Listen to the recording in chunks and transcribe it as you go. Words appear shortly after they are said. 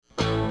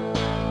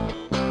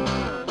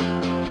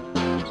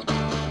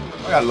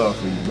got love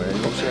for you, man.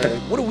 You know what I'm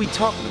saying? What are we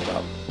talking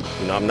about?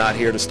 You know, I'm not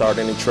here to start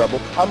any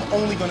trouble. I'm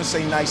only going to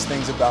say nice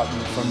things about you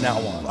from now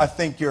on. I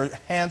think you're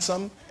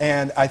handsome,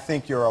 and I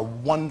think you're a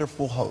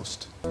wonderful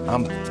host.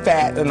 I'm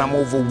fat and I'm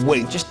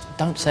overweight. Just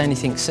don't say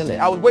anything silly.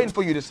 I was waiting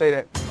for you to say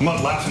that. I'm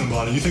not laughing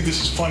about it. You think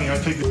this is funny? I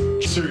take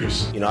it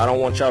serious. You know, I don't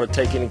want y'all to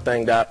take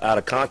anything out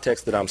of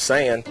context that I'm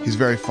saying. He's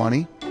very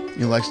funny.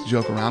 He likes to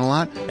joke around a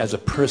lot. As a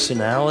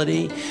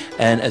personality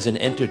and as an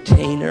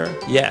entertainer,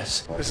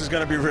 yes. This is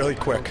going to be really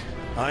quick.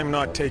 I'm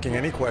not taking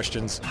any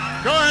questions. Go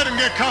ahead and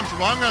get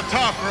comfortable. I'm going to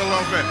talk for a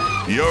little bit.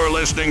 You're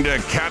listening to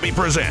Cabbie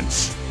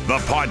Presents, the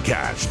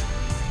podcast.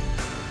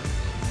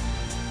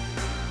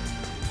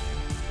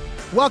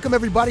 Welcome,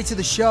 everybody, to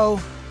the show.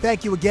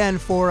 Thank you again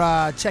for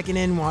checking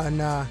in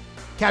on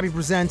Cabbie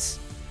Presents.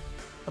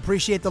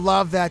 Appreciate the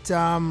love that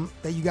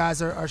you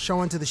guys are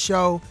showing to the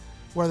show,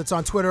 whether it's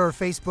on Twitter or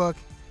Facebook,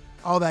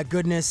 all that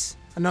goodness.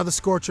 Another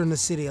scorcher in the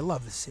city. I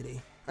love the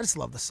city. I just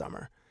love the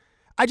summer.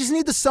 I just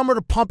need the summer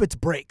to pump its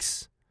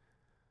brakes.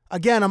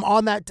 Again, I'm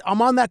on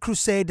that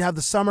crusade to have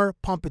the summer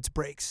pump its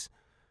brakes.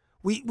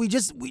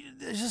 There's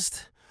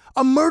just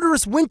a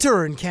murderous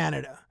winter in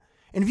Canada.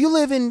 And if you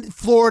live in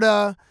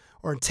Florida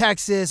or in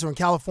Texas or in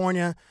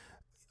California,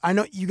 I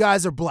know you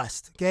guys are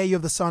blessed, okay? You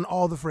have the sun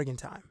all the friggin'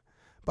 time.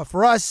 But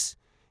for us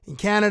in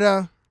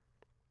Canada,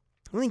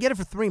 we only get it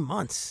for 3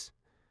 months.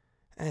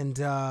 And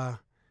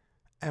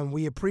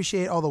we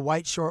appreciate all the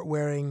white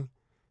short-wearing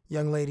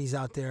young ladies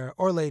out there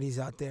or ladies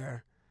out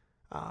there.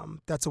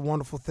 That's a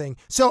wonderful thing.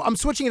 So I'm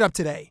switching it up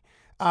today.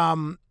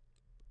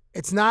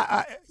 It's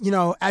not,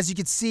 as you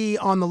can see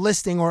on the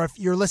listing, or if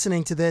you're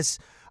listening to this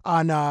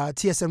on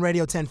TSN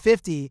Radio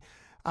 1050,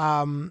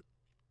 on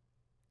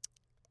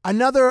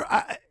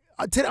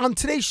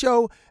today's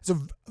show is a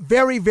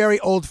very, very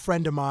old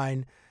friend of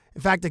mine.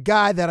 In fact, a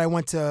guy that I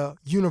went to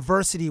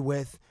university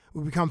with.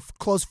 We become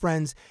close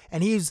friends,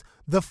 and he's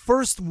the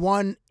first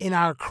one in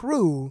our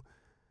crew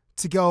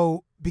to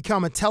go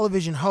become a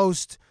television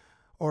host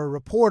or a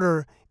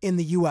reporter in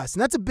the U.S.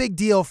 And that's a big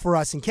deal for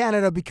us in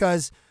Canada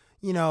because,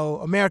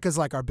 America's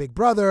like our big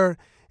brother.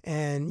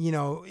 And,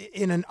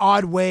 in an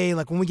odd way,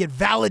 like when we get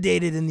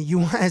validated in the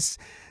U.S.,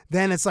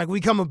 then it's like we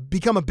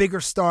become a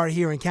bigger star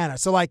here in Canada.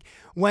 So like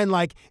when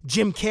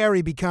Jim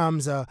Carrey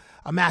becomes a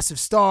massive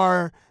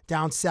star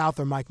down south,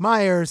 or Mike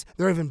Myers,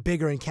 they're even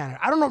bigger in Canada.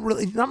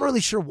 Not really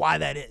sure why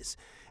that is.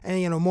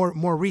 And,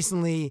 more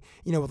recently,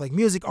 with like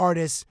music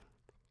artists,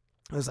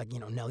 it was like,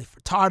 Nelly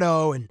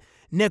Furtado and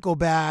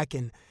Nickelback,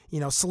 and,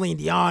 Celine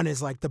Dion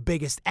is like the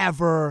biggest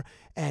ever.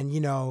 And,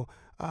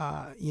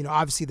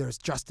 obviously there's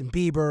Justin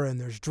Bieber and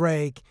there's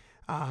Drake.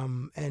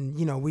 And,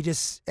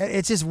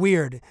 it's just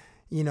weird,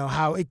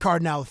 how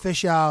Cardinal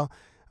Official,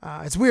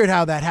 it's weird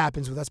how that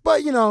happens with us.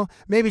 But,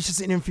 maybe it's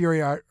just an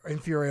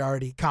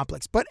inferiority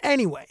complex. But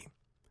anyway,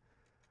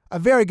 a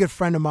very good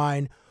friend of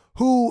mine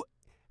who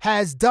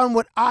has done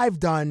what I've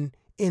done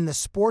in the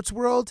sports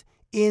world,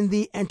 in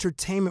the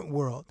entertainment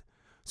world.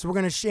 So we're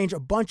going to exchange a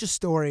bunch of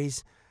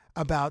stories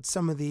about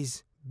some of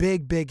these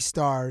big, big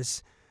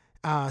stars,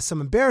 some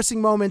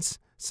embarrassing moments,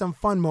 some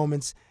fun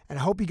moments, and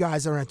I hope you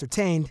guys are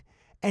entertained.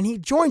 And he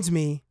joins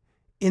me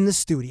in the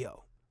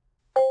studio.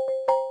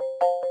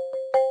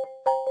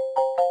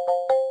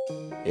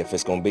 If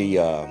it's going to be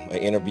an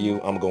interview,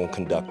 I'm going to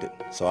conduct it.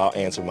 So I'll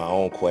answer my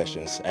own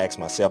questions, ask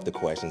myself the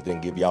questions,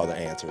 then give y'all the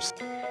answers.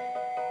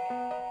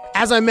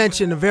 As I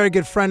mentioned, a very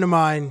good friend of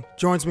mine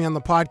joins me on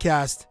the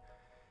podcast.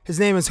 His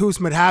name is Huse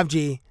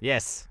Madhavji.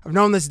 Yes. I've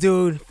known this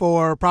dude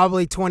for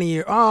probably 20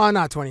 years. Oh,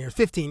 not 20 years,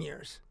 15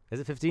 years. Is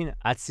it 15?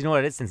 You know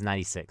what it is, since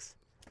 96.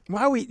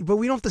 But we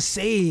don't have to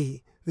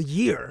say the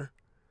year.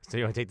 So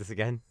you want to take this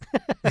again?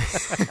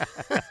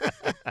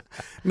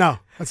 No,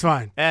 that's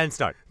fine. And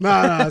start. No,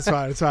 that's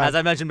fine. It's fine. As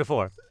I mentioned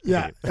before.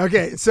 Yeah.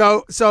 Okay.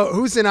 So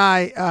Huse and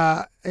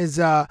I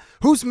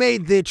Huse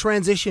made the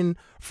transition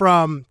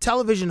from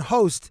television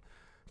host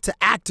to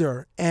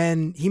actor,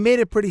 and he made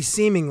it pretty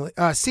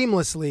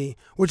seamlessly,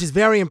 which is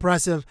very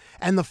impressive.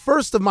 And the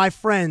first of my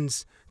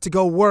friends to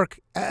go work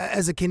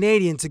as a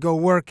Canadian, to go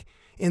work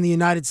in the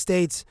United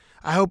States.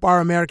 I hope our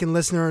American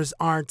listeners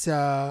aren't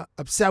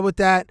upset with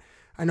that.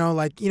 I know,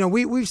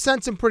 we've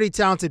sent some pretty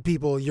talented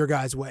people your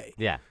guys' way.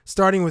 Yeah.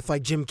 Starting with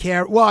Jim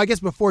Carrey. Well, I guess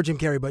before Jim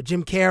Carrey, but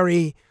Jim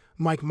Carrey,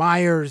 Mike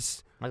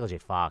Myers. Michael J.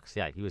 Fox.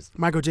 Yeah, he was.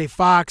 Michael J.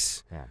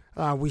 Fox.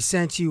 Yeah. We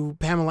sent you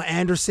Pamela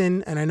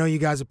Anderson, and I know you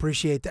guys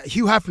appreciate that.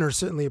 Hugh Hefner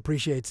certainly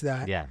appreciates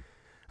that. Yeah.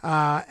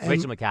 And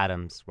Rachel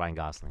McAdams, Ryan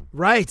Gosling.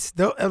 Right.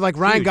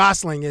 Ryan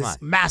Gosling is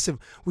massive.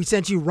 We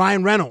sent you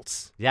Ryan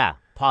Reynolds. Yeah.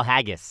 Paul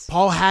Haggis.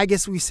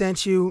 We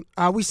sent you.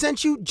 We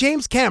sent you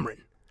James Cameron.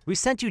 We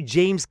sent you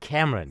James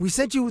Cameron. We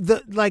sent you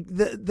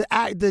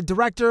the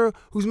director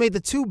who's made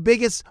the 2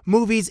 biggest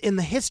movies in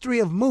the history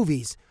of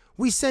movies.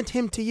 We sent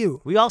him to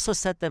you. We also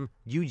sent them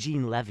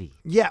Eugene Levy.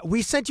 Yeah,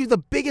 we sent you the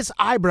biggest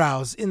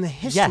eyebrows in the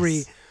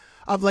history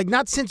of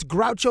not since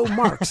Groucho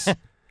Marx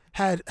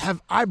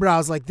have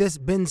eyebrows like this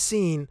been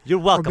seen. You're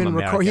welcome,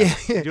 America.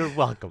 Yeah. You're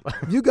welcome.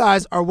 You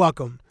guys are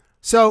welcome.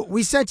 So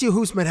we sent you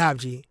Huse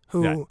Madhavji,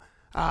 who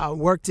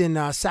Worked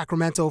in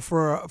Sacramento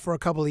for a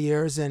couple of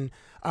years, and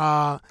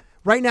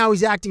right now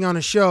he's acting on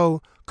a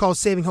show called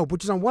Saving Hope,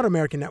 which is on what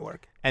American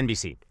network?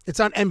 NBC. It's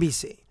on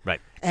NBC. Right.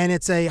 And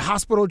it's a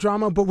hospital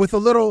drama, but with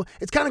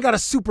it's kind of got a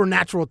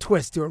supernatural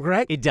twist to it,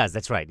 correct? It does.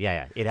 That's right.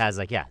 Yeah. It has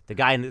the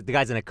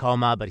guy's in a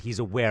coma, but he's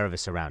aware of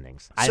his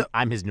surroundings.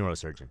 I'm his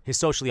neurosurgeon, his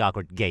socially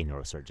awkward gay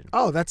neurosurgeon.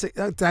 Oh,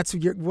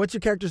 what's your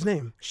character's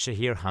name?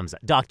 Shahir Hamza,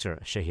 Dr.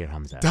 Shahir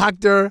Hamza.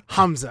 Dr.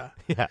 Hamza.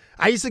 Yeah.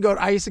 I used to go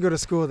to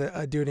school with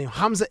a dude named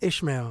Hamza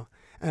Ishmael.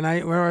 And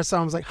whenever I saw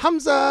him, I was like,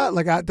 Hamza,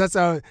 that's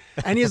how.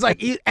 And he's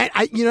like,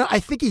 I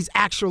think he's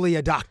actually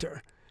a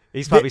doctor.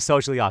 He's probably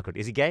socially awkward.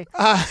 Is he gay?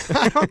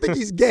 I don't think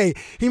he's gay.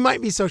 He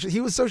might be He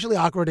was socially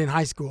awkward in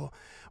high school,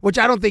 which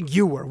I don't think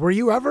you were. Were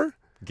you ever?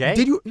 Gay?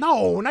 Did you?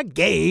 No, not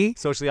gay.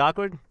 Socially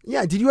awkward?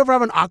 Yeah. Did you ever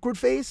have an awkward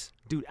phase?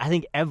 Dude, I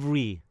think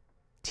every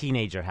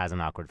teenager has an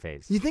awkward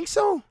phase. You think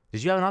so?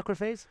 Did you have an awkward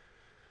phase?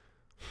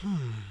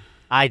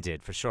 I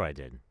did. For sure I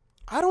did.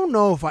 I don't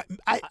know if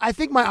I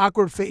think my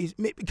awkward phase,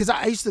 because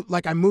I used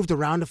to, I moved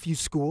around a few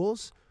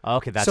schools.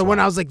 Okay, that's so why. when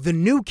I was the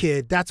new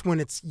kid, that's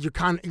when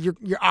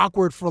you're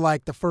awkward for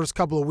the first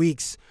couple of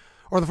weeks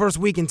or the first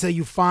week until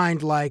you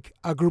find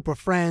a group of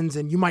friends,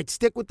 and you might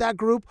stick with that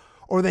group,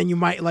 or then you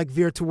might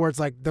veer towards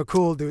the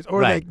cool dudes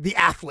or right. the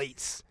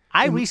athletes.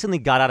 I recently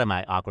got out of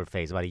my awkward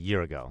phase about a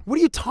year ago. What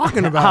are you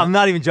talking about? I'm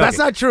not even joking. That's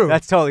not true.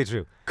 That's totally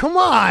true. Come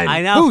on.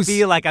 I now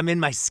feel like I'm in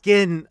my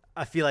skin.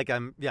 I feel like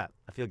I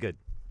feel good.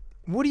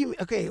 What do you?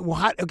 Okay. Well,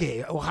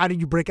 how did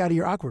you break out of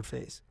your awkward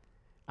phase?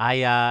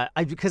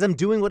 Because I'm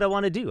doing what I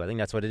want to do. I think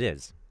that's what it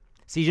is.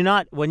 See,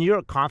 when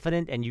you're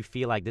confident and you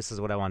feel like this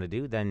is what I want to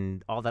do,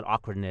 then all that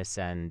awkwardness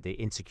and the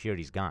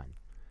insecurity's gone.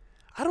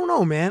 I don't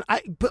know, man.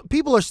 But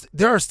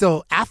there are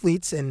still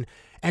athletes and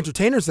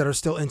entertainers that are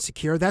still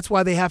insecure. That's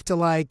why they have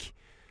to I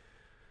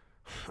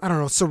don't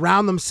know,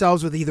 surround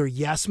themselves with either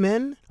yes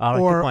men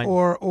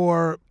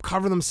or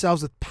cover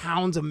themselves with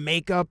pounds of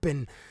makeup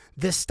and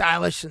this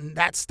stylish and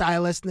that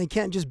stylist, and they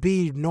can't just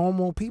be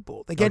normal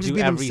people. They can't just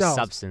be themselves. Every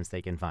substance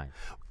they can find.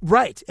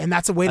 Right, and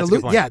that's a way to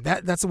lose. Yeah,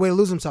 that's a way to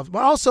lose themselves.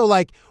 But also,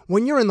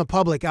 when you're in the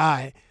public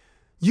eye,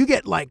 you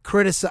get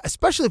criticized,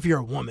 especially if you're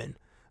a woman.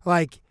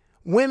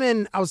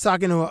 Women. I was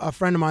talking to a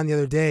friend of mine the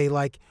other day.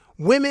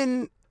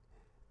 Women,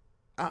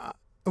 or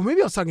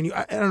maybe I was talking to you.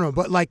 I don't know,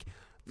 but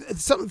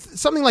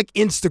something like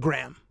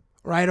Instagram,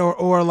 right, or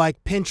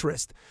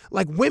Pinterest.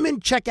 Women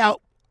check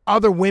out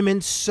other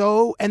women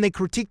and they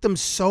critique them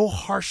so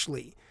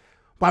harshly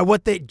by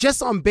what they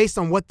based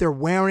on what they're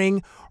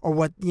wearing or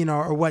what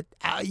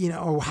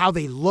or how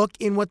they look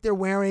in what they're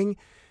wearing,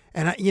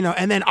 and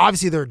and then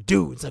obviously they're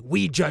dudes.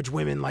 We judge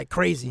women like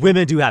crazy.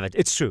 Women do have it.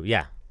 It's true,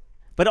 yeah.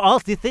 But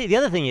the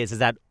other thing is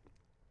that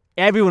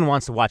everyone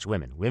wants to watch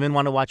women. Women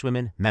want to watch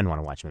women. Men want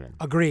to watch women.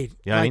 Agreed.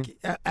 You know what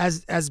I mean?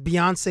 As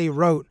Beyonce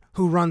wrote,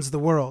 "Who runs the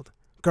world?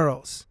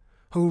 Girls.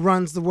 Who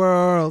runs the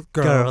world?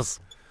 Girls.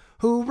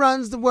 Who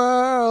runs the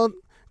world?"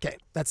 Okay,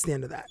 that's the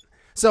end of that.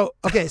 So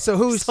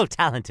who's so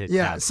talented?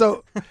 Yeah.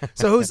 So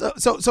who's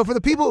so for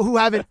the people who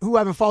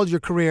haven't followed your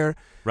career,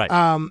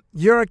 right?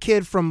 You're a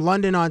kid from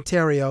London,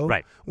 Ontario,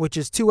 right? Which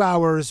is 2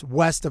 hours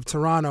west of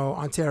Toronto,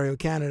 Ontario,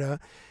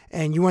 Canada,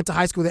 and you went to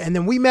high school there. And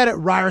then we met at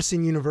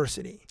Ryerson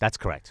University. That's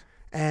correct.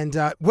 And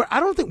I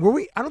don't think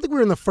we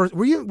were in the first.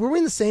 Were we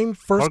in the same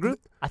first core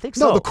group? I think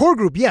so. No, the core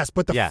group, yes,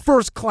 but the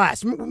first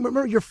class.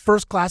 Remember your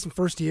first class in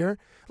first year,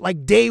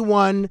 day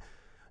one.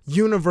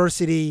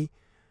 University,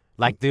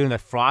 doing the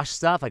frosh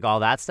stuff, all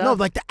that stuff. No,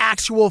 the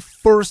actual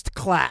first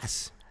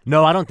class.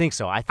 No, I don't think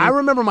so. I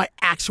remember my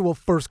actual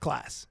first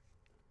class.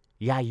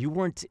 Yeah, you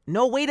weren't.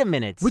 No, wait a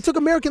minute. We took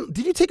American.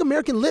 Did you take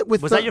American Lit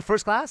with? Was that your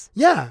first class?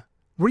 Yeah.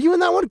 Were you in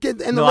that one?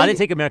 No, I didn't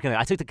take American Lit.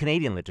 I took the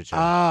Canadian literature.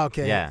 Ah,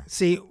 okay. Yeah.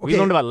 See, we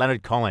learned about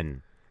Leonard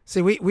Cohen.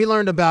 See, we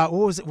learned about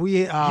what was it?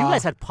 You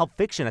guys had Pulp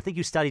Fiction. I think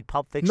you studied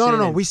Pulp Fiction.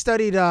 No. We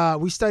studied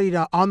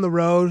On the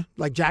Road,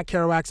 Jack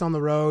Kerouac's On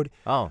the Road.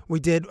 Oh. We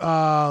did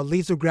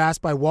Leaves of Grass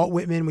by Walt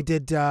Whitman. We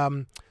did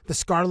The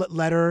Scarlet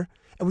Letter,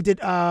 and we did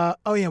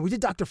we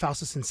did Dr.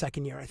 Faustus in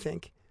second year, I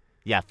think.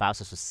 Yeah,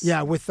 Faustus was.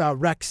 Yeah, with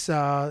Rex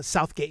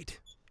Southgate.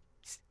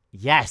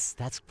 Yes,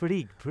 that's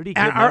pretty good.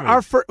 And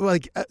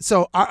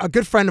a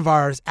good friend of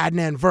ours,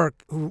 Adnan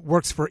Verk, who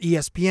works for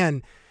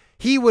ESPN.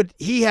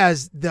 He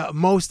has the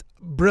most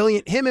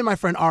brilliant, him and my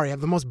friend Ari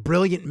have the most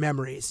brilliant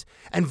memories.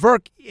 And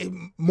Verk,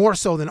 more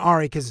so than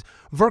Ari, because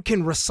Verk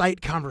can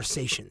recite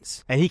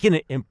conversations. And he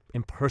can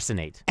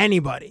impersonate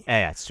anybody.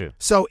 Yeah, that's true.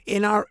 So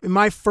in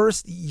my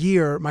first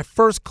year, my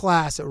first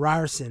class at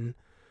Ryerson,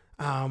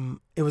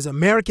 it was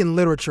American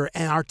literature,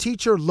 and our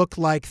teacher looked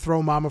like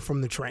Throw Mama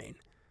from the Train.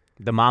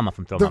 The mama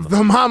from Throw Mama.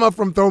 The mama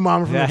from Throw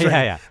Mama from the Train.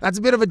 Yeah. That's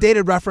a bit of a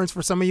dated reference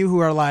for some of you who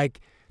are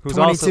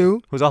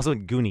 22. Who's also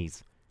in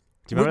Goonies.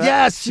 Do you remember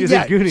that? Yes,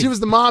 she was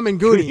the mom in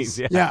Goonies.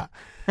 Yeah.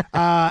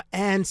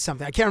 And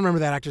something. I can't remember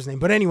that actor's name.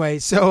 But anyway,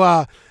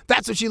 so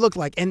that's what she looked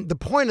like. And the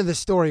point of this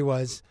story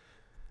was,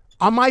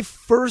 on the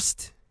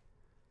first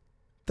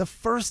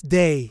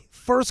day,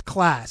 first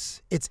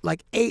class, it's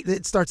 8,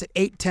 it starts at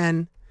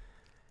 8:10,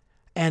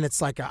 and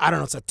it's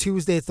it's a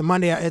Tuesday,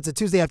 it's a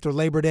Tuesday after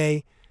Labor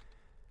Day.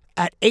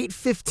 at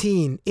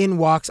 8:15, in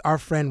walks our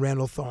friend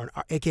Randall Thorne,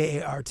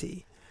 aka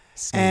RT,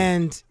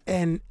 and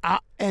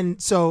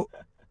so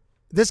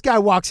this guy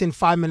walks in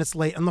 5 minutes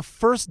late on the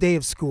first day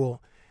of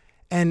school,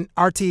 and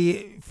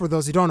RT, for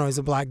those who don't know, he's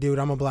a black dude.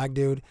 I'm a black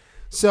dude.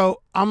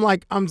 So I'm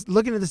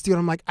looking at this dude.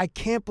 I'm like, I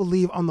can't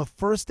believe on the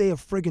first day of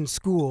friggin'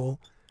 school,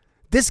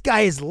 this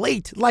guy is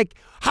late. Like,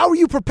 how are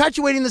you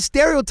perpetuating the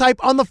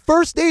stereotype on the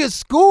first day of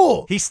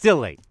school? He's still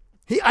late.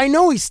 I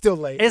know he's still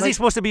late. Is he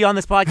supposed to be on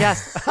this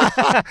podcast?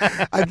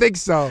 I think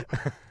so.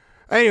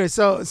 Anyway,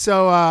 so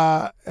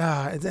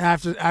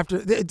after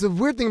the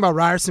weird thing about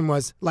Ryerson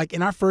was, like,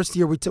 in our first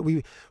year,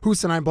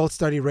 Huse and I both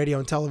studied radio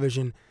and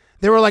television.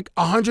 There were like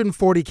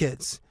 140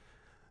 kids.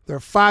 There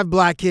were 5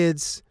 black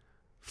kids,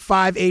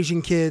 5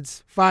 Asian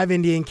kids, 5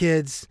 Indian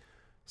kids,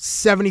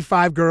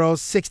 75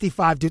 girls,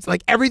 65 dudes.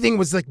 Like, everything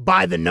was like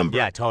by the number.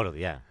 Yeah,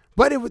 totally. Yeah.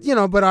 But it was,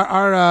 but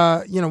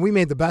our we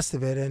made the best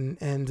of it,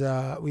 and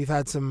we've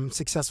had some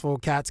successful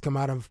cats come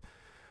out of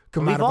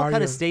We've our all kind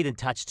year. of stayed in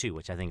touch too,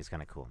 which I think is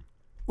kind of cool.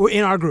 Well,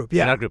 in our group,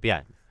 yeah. In our group,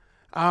 yeah.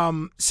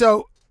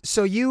 So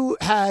you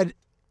had,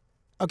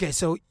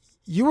 so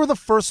you were the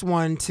first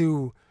one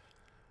to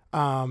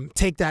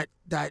take that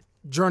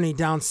journey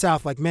down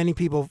south, like many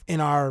people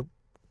in our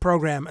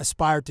program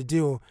aspired to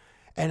do.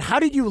 And how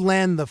did you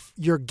land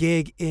your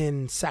gig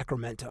in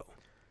Sacramento?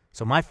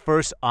 So my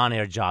first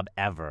on-air job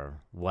ever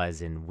was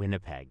in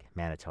Winnipeg,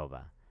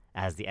 Manitoba,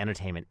 as the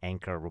entertainment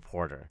anchor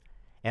reporter.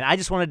 And I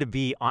just wanted to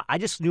be on, I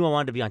just knew I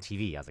wanted to be on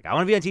TV. I was like, I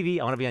want to be on TV,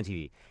 I want to be on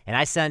TV. And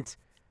I sent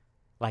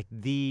like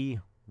the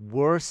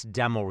worst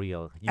demo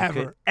reel you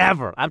could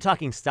ever. I'm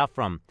talking stuff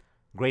from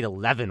grade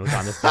 11 was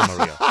on this demo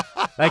reel.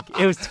 Like,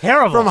 it was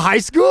terrible. From high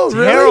school?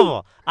 Terrible.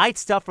 Really? I had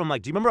stuff from,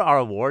 like, do you remember our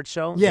award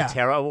show? Yeah. The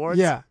Tara Awards?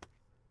 Yeah.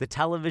 The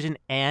television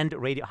and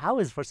radio.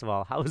 First of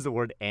all, how is the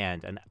word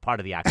and part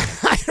of the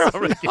acronym? I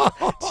don't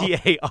know.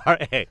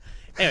 T-A-R-A.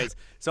 Anyways,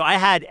 so I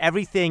had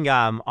everything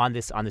on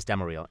this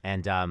demo reel,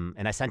 and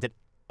I sent it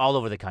all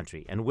over the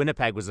country. And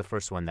Winnipeg was the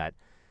first one that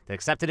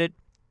accepted it.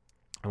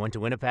 I went to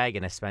Winnipeg,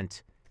 and I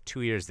spent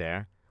 2 years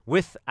there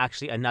with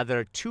actually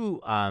another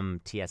 2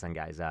 TSN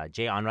guys.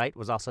 Jay Onright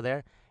was also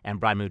there, and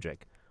Brian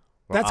Mudrick.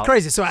 That's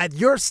crazy. So at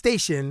your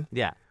station,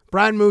 yeah,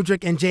 Brian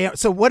Mudrick and Jay.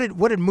 So what did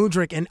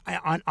Mudrick and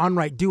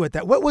Onright do at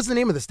that? What was the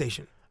name of the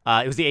station?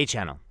 It was the A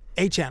Channel.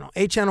 A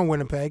Channel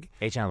Winnipeg.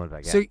 A Channel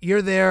Winnipeg. Yeah. So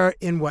you're there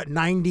in what,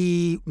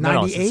 98?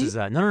 No.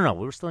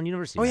 We were still in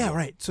university. Oh yeah,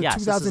 right. So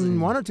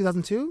 2001 or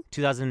 2002?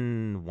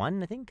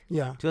 2001, I think.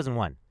 Yeah.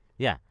 2001.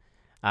 Yeah.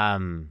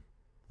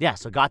 Yeah.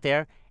 So got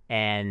there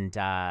and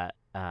I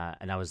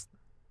was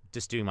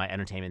just doing my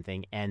entertainment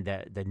thing, and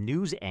the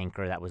news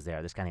anchor that was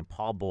there, this guy named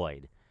Paul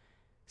Boyd.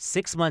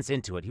 6 months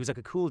into it, he was like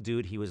a cool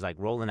dude. He was like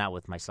rolling out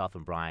with myself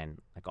and Brian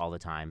like all the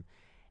time.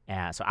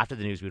 So after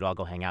the news, we'd all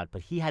go hang out.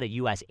 But he had a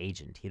U.S.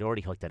 agent. He'd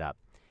already hooked it up.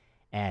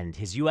 And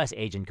his U.S.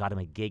 agent got him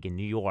a gig in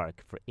New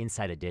York for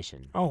Inside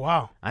Edition. Oh,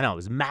 wow. I know. It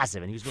was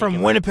massive. And he was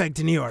from Winnipeg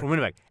to New York. From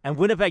Winnipeg. And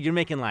Winnipeg, you're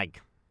making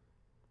like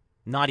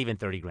not even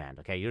 30 grand,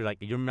 okay?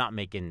 You're not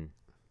making...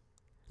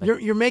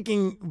 You're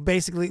making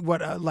basically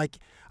what,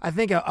 I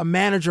think a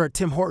manager at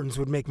Tim Hortons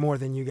would make more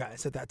than you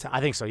guys at that time. I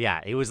think so,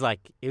 yeah. It was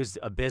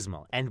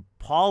abysmal. And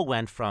Paul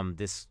went from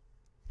this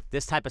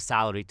type of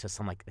salary to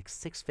some like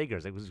 6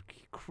 figures. It was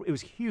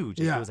huge.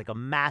 Yeah. It was like a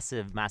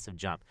massive, massive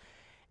jump.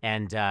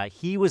 And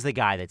he was the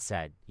guy that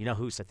said,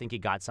 Huse, I think you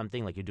got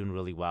something, like you're doing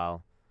really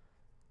well.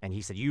 And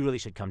he said, you really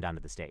should come down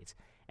to the States.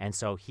 And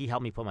so he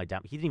helped me put my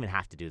demo. He didn't even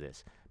have to do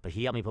this, but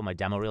he helped me put my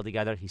demo reel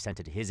together. He sent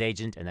it to his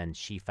agent, and then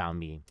she found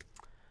me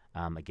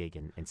a gig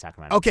in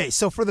Sacramento. Okay,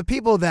 so for the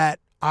people that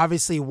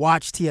obviously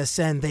watch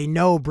TSN, they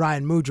know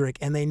Brian Mudrick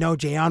and they know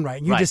Jay Onright.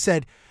 And you just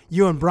said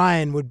you and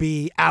Brian would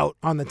be out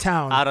on the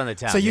town. Out on the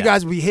town, So you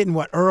guys would be hitting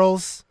what,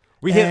 Earl's?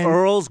 We hit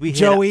Earl's. We hit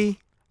Joey.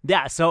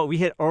 Yeah, so we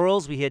hit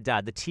Earl's. We hit the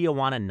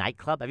Tijuana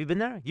nightclub. Have you been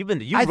there? You've been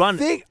there.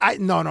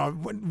 No.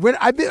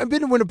 I've been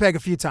to Winnipeg a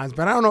few times,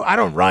 but I don't know. I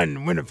don't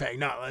run Winnipeg.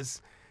 No,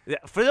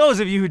 for those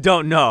of you who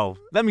don't know,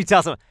 let me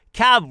tell something.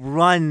 Cab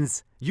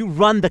runs. You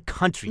run the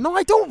country. No,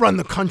 I don't run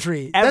the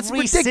country. That's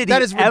ridiculous.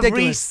 That is ridiculous.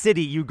 Every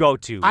city you go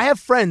to. I have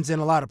friends in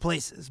a lot of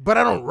places, but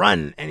I don't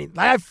run any.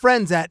 I have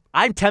friends at.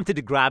 I'm tempted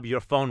to grab your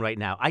phone right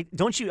now.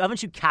 Haven't you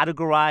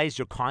categorized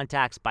your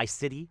contacts by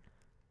city?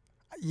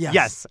 Yes.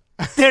 Yes.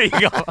 There you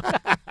go.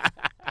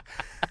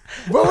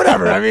 Well,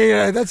 whatever. I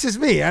mean, that's just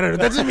me. I don't know.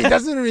 That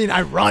doesn't mean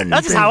I run.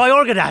 That's just how I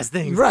organize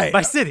things. Right.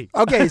 By city.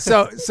 Okay.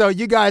 So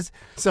you guys.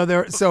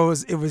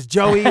 It was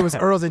Joey. It was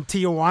Earl's in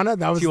Tijuana.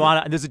 That was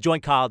Tijuana. There's a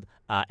joint called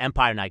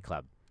Empire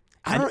Nightclub.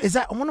 I don't know. Is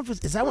that one of?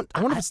 Is that one?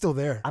 I wonder if it's still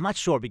there. I'm not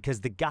sure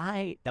because the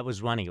guy that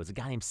was running it was a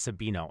guy named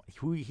Sabino.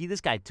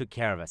 This guy took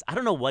care of us. I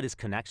don't know what his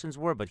connections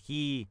were, but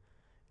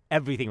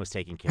everything was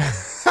taken care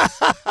of.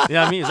 You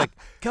know what I mean? It's like,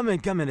 come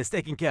in, it's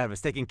taken care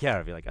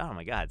of, You're like, oh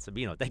my God,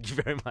 Sabino, thank you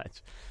very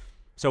much.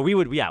 So we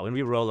would, when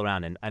we roll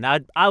around, and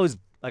I was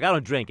like, I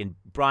don't drink, and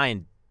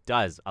Brian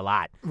does a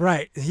lot.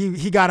 Right.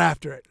 He got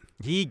after it.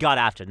 He got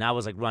after it, and I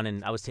was like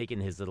running, I was taking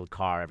his little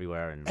car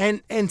everywhere.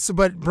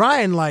 But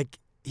Brian,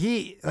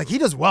 he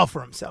does well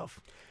for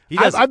himself. He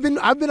does. I've been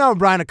out with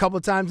Brian a couple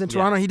of times in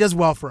Toronto. He does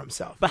well for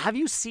himself. But have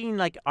you seen,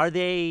 like, are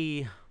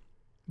they...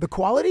 The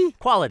quality?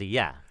 Quality,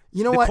 yeah.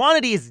 You know the what?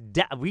 quantity is...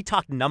 we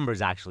talked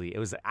numbers, actually. It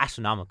was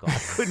astronomical. I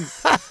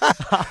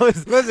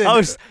couldn't...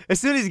 Listen. As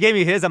soon as he gave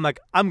me his, I'm like,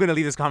 I'm going to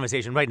leave this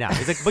conversation right now.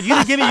 He's like, but you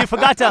didn't give me... You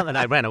forgot to... And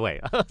I ran away.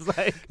 I was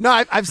like...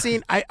 No, I've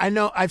seen... I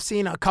know I've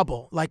seen a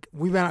couple. Like,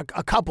 we've been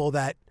a couple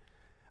that...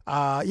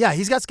 yeah,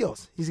 he's got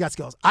skills. He's got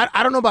skills.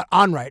 I don't know about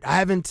Onright. I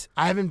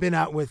haven't been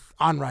out with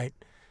Onright,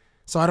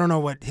 so I don't know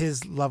what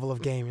his level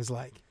of game is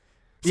like.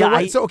 So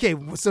Yeah,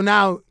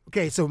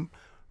 so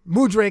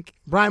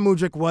Brian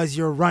Mudrick was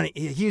your running.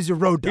 He was your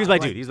road dog. He was my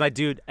right? dude. He was my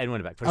dude in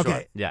Winnipeg, for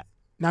sure. Yeah.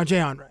 Now Jay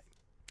Onright.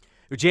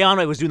 Jay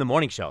Onright was doing the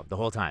morning show the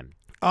whole time.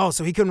 Oh,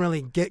 so he couldn't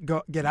really get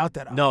out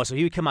that often. No, so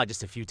he would come out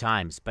just a few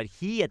times. But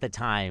he, at the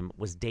time,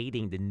 was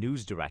dating the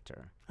news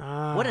director.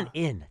 What an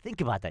in.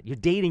 Think about that. You're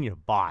dating your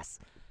boss.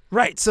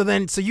 Right. So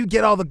you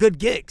get all the good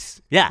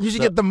gigs. Yeah. You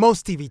should get the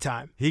most TV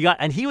time. He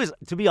was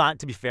to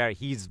be fair,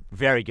 he's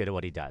very good at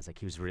what he does. Like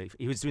he was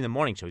doing the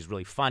morning show. He's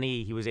really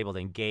funny. He was able to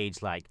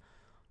engage, like,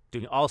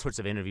 doing all sorts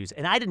of interviews.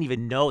 And I didn't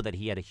even know that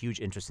he had a huge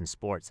interest in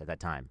sports at that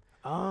time.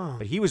 Oh.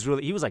 But he was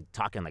like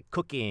talking like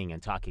cooking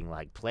and talking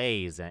like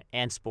plays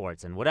and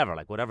sports and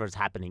whatever's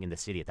happening in the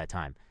city at that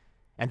time.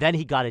 And then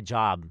he got a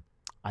job,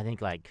 I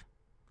think like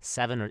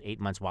 7 or 8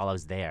 months while I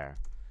was there.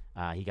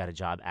 He got a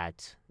job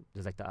at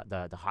there's like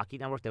the hockey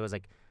network. There was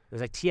like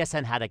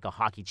TSN had like a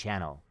hockey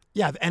channel.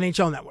 Yeah, the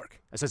NHL network.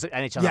 So it's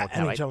NHL Yeah, network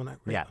now, NHL right? network.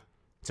 Yeah.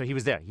 So he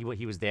was there.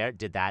 He was there,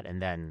 did that, and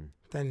then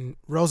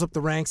rose up the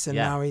ranks, and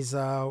Yeah. now he's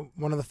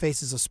one of the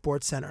faces of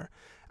SportsCenter.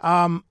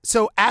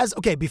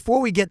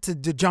 Before we get to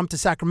jump to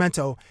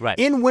Sacramento, Right.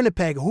 in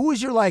Winnipeg,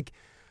 who's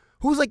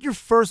your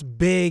first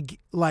big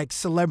like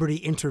celebrity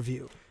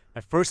interview?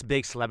 my first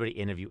big celebrity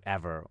interview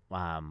ever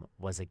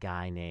was a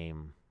guy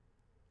named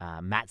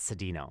Matt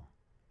Cedino.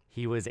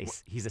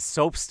 He's a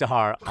soap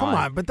star. Come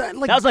on, but that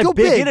was my go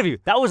big big. interview.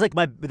 That was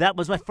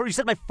my first. You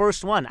said my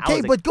first one. I Okay,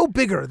 was like, but go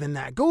bigger than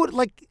that. Go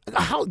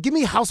give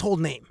me a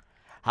household name.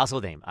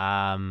 household name.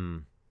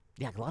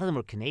 Yeah, a lot of them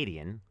were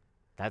Canadian.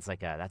 That's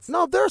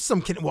No, there's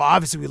some. Well,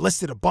 obviously we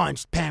listed a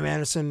bunch: Pam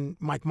Anderson,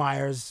 Mike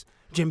Myers,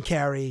 Jim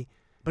Carrey.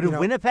 But in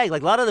Winnipeg,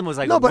 like a lot of them was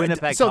like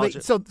Winnipeg.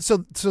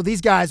 So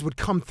these guys would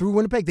come through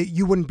Winnipeg that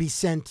you wouldn't be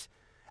sent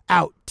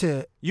out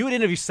to. You would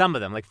interview some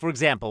of them. Like for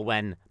example,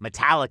 when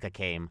Metallica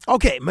came.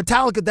 Okay,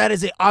 Metallica. That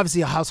is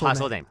obviously a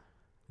household name.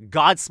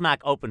 Godsmack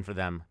opened for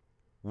them.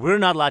 We're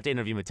not allowed to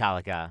interview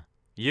Metallica.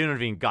 You're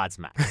interviewing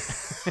Godsmack.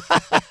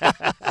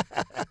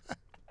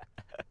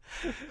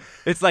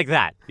 It's like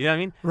that. You know what I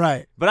mean?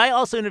 Right. But I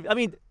also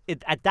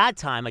at that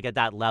time, like at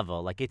that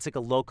level, like it's like a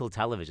local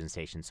television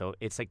station, so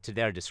it's like to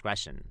their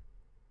discretion,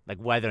 like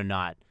whether or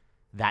not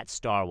that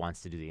star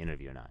wants to do the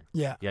interview or not.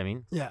 Yeah. You know what I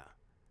mean? Yeah.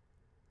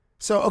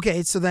 So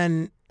okay, so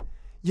then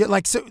you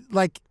so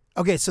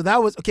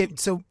that was okay.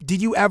 So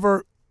did you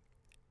ever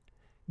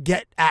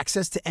get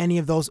access to any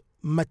of those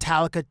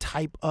Metallica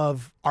type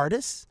of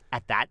artists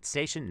At that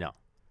station? No.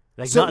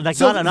 who's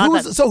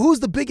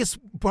the biggest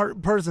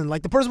person,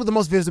 like the person with the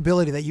most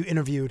visibility that you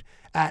interviewed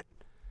at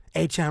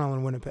A Channel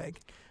in Winnipeg?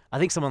 I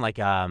think someone like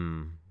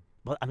Tom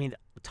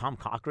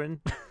Cochran.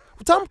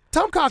 Tom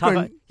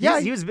Cochran.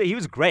 He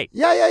was great.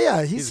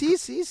 Yeah.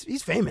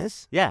 He's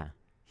famous. Yeah.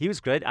 He was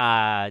good.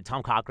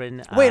 Tom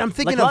Cochran. Wait, I'm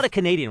thinking like a lot of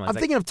Canadian ones. I'm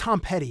thinking of Tom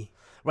Petty.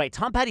 Right,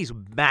 Tom Petty's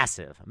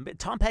massive.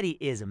 Tom Petty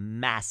is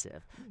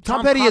massive.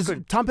 Tom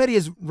Petty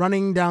is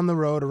running down the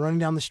road or running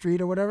down the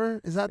street or whatever.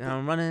 Is that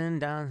running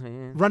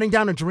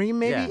down a dream?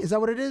 Maybe Yeah. Is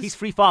that what it is? He's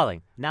free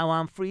falling. Now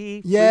I'm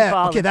free. Yeah. Free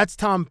falling. Okay, that's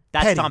Tom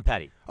Petty. That's Tom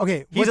Petty.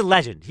 Okay, he's a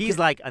legend. He's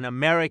like an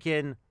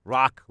American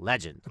rock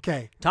legend.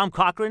 Okay. Tom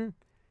Cochran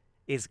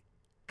is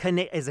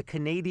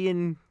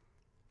a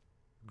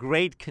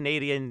great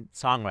Canadian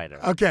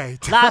songwriter. Okay.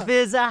 Life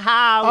is a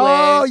highway.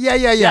 Oh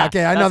yeah.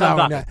 Okay, I know that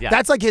one. Yeah.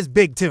 That's like his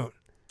big tune.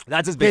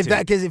 That's his big tune.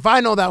 Because if I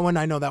know that one,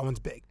 I know that one's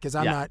big. Because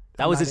I'm not.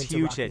 That I'm was not his into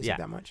huge rock hit. music Yeah.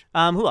 That much.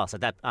 Who else?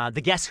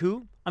 The Guess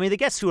Who. The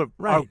Guess Who are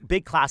Right.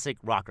 big classic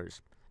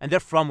rockers, and they're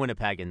from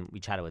Winnipeg, and we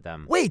chatted with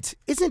them. Wait,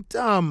 isn't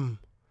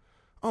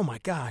oh my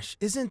gosh,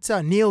 isn't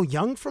Neil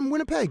Young from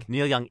Winnipeg?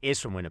 Neil Young is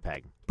from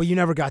Winnipeg. But you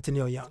never got to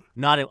Neil Young.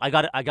 I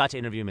got to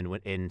interview him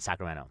in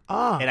Sacramento.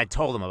 And I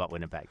told him about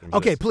Winnipeg. And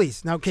Okay,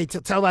 please. Now,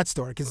 tell that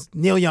story because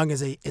Neil Young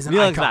is an Neil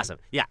Young's icon. massive.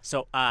 Yeah.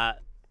 So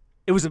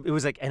it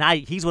was like, and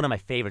he's one of my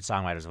favorite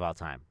songwriters of all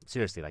time.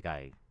 Seriously, the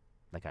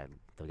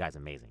guy's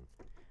amazing.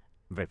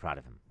 I'm very proud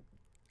of him.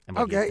 And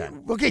what he's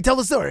done. Okay, tell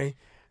the story.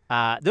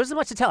 There wasn't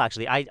much to tell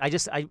actually.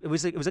 It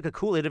was like a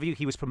cool interview.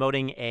 He was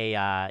promoting he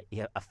had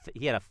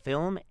a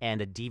film and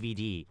a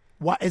DVD.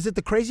 What is it?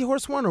 The Crazy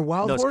Horse one or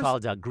Wild No, Horse? it's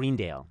called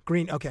Greendale.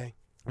 Okay.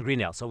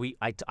 Greendale. So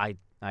I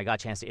got a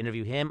chance to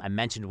interview him. I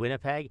mentioned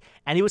Winnipeg,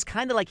 and he was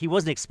kind of like he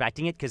wasn't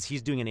expecting it because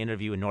he's doing an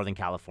interview in Northern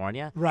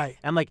California. Right.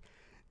 And I'm like,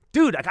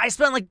 dude, I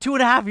spent like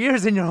 2.5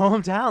 years in your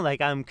hometown.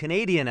 Like I'm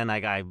Canadian, and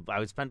like I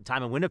would spend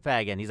time in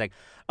Winnipeg. And he's like,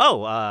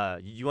 oh,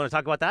 you want to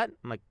talk about that?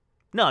 I'm like,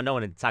 no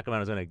one in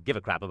Sacramento is going to give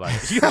a crap about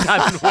it. You have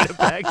time in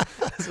Winnipeg,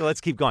 so let's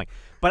keep going.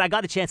 But I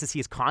got a chance to see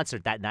his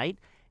concert that night,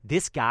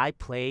 this guy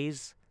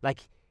plays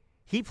like.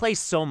 He plays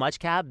so much,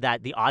 Cab,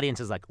 that the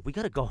audience is like, we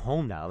got to go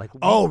home now. Like,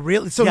 oh,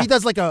 really? So Yeah. he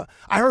does like I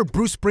heard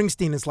Bruce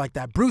Springsteen is like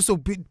that. Bruce will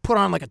put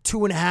on like a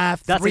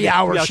 2.5, That's 3 like a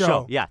hour 3-hour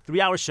show. Yeah,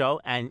 3-hour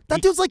show. And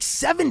That dude's like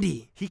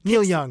 70,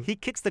 Neil Young. He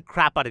kicks the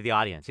crap out of the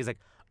audience. He's like,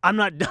 I'm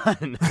not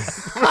done.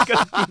 We're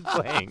going to keep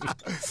playing.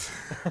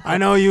 I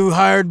know you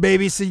hired you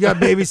got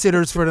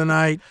babysitters for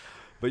tonight.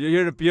 But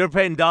you're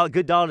paying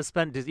good dollar to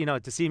spend,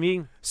 to see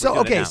me. So, We're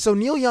doing it okay, now. so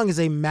Neil Young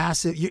is a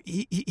massive,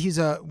 he's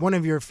one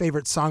of your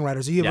favorite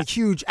songwriters. You have Yeah. a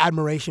huge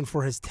admiration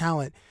for his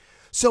talent.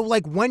 So,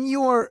 like,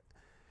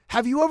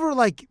 have you ever,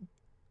 like,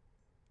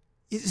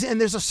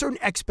 and there's a certain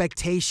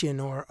expectation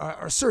or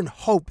a certain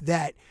hope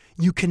that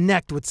you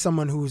connect with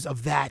someone who's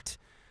of that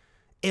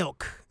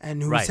ilk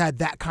and who's Right. had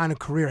that kind of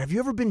career. Have you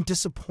ever been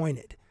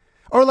disappointed?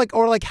 Or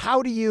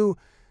how do you,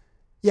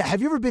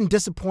 have you ever been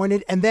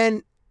disappointed? And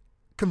then,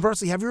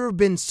 conversely, have you ever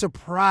been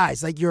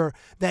surprised, like your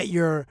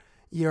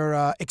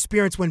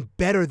experience went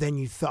better than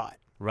you thought?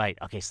 Right.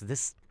 Okay, so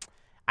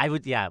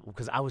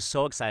because I was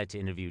so excited to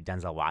interview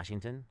Denzel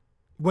Washington.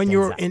 When you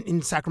were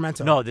in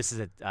Sacramento? No, this is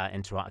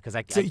in Toronto. Because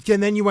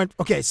and then you went,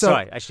 okay, so.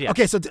 Sorry, actually,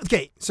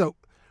 yeah. So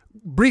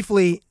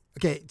briefly,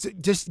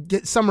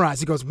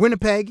 summarize. It goes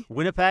Winnipeg,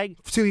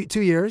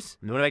 2 years.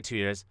 Winnipeg 2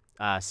 years.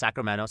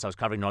 Sacramento, so I was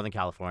covering Northern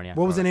California.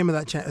 What was the name of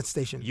that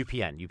station?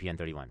 UPN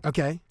 31.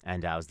 Okay.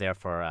 And I was there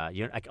for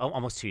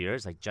almost 2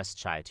 years, like just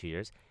shy of 2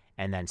 years.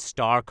 And then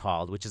Star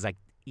called, which is like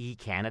E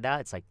Canada.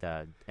 It's like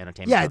the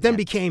entertainment. Yeah, it then channel.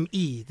 became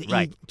E, the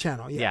Right. E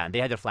channel. Yeah. Yeah, and they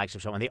had their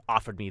flagship show, and they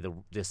offered me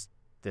this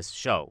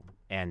show.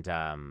 And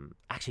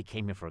actually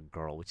came here for a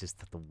girl, which is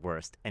the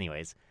worst.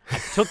 Anyways, I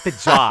took the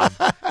job.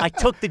 I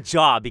took the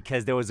job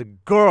because there was a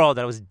girl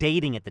that I was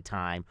dating at the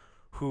time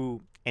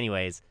who,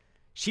 anyways,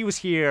 she was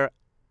here.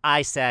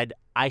 I said,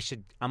 I'm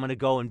going to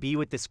go and be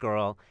with this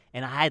girl.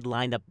 And I had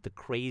lined up the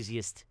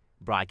craziest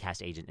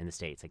broadcast agent in the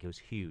States. Like, it was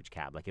huge,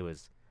 Cab. Like,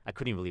 I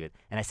couldn't even believe it.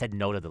 And I said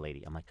no to the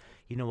lady. I'm like,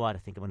 you know what? I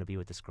think I'm going to be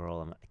with this girl.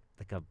 I'm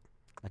like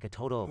a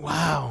total.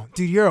 Wow.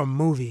 Dude, you're a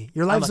movie.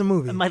 Your life's a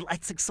movie.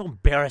 It's like so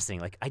embarrassing.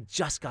 Like, I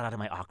just got out of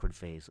my awkward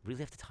phase. We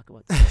really have to talk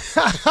about this?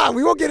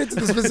 We won't get into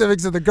the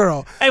specifics of the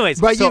girl. Anyways,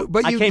 but so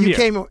you came here.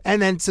 came,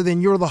 and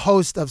then you were the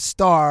host of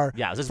Star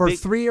Yeah, it was this for big-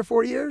 3 or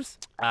 4 years?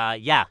 About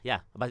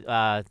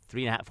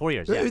 3.5, 4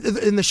 years. Yeah.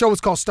 And the show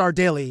was called Star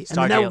Daily, and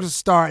Star the network Daily. was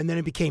Star, and then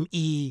it became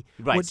E,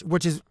 Right.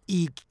 which is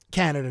E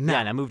Canada now. Yeah,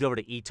 and I moved over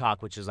to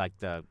E-Talk, which is like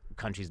the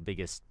country's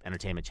biggest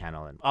entertainment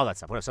channel and all that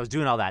stuff. So I was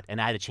doing all that, and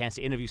I had a chance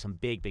to interview some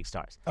big, big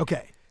stars.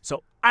 Okay.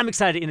 So I'm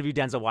excited to interview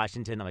Denzel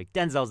Washington. I'm like,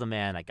 Denzel's the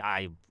man. Like,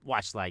 I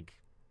watched like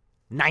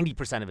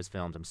 90% of his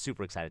films. I'm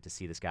super excited to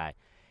see this guy.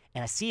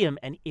 And I see him,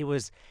 and it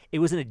was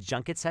in a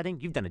junket setting.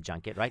 You've done a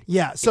junket, right?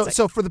 Yeah.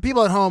 So for the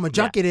people at home, a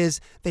junket is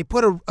they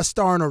put a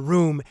star in a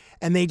room,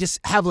 and they just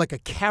have like a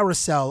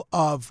carousel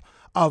of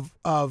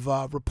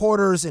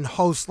reporters and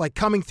hosts like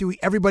coming through.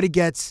 Everybody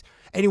gets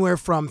anywhere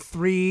from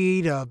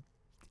 3 to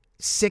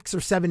 6 or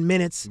 7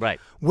 minutes Right.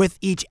 with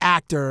each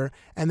actor,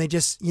 and they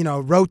just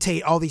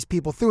rotate all these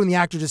people through, and the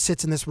actor just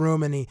sits in this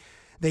room, and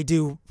they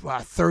do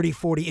 30,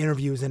 40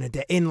 interviews in a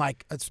day in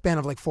like a span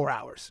of like 4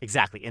 hours.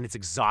 Exactly, and it's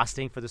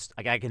exhausting for the.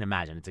 Like, I can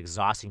imagine it's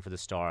exhausting for the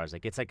stars.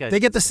 Like, it's like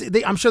They get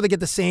I'm sure they get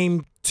the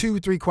same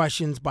 2-3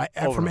 questions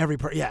from every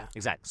person. Yeah.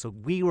 Exactly. So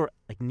we were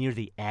like near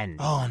the end.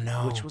 Oh,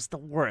 no. Which was the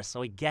worst.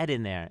 So we get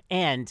in there,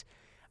 and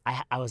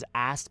I was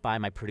asked by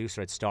my producer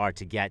at Star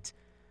to get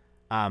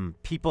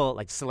people,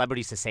 like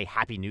celebrities, to say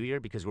Happy New Year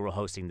because we were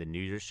hosting the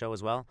New Year's show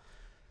as well.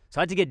 So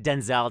I had to get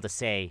Denzel to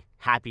say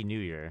Happy New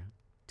Year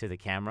to the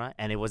camera,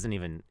 and it wasn't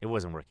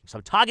working. So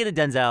I'm talking to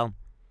Denzel,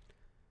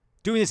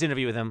 doing this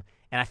interview with him,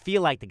 and I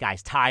feel like the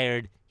guy's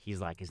tired. He's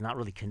not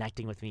really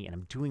connecting with me, and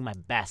I'm doing my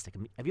best. Like,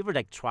 have you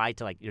ever tried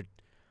to you're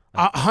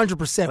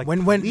 100%. like,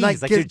 when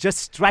please, you're just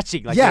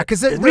stretching, like, yeah, you're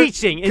because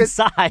reaching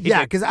inside.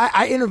 Yeah, because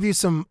I interview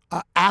some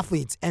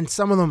athletes, and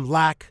some of them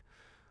lack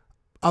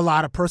a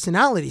lot of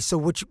personality. So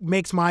which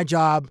makes my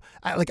job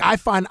I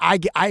find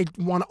I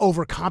want to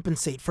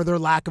overcompensate for their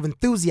lack of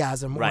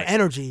enthusiasm or Right.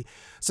 energy.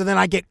 So then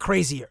I get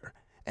crazier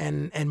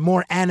and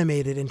more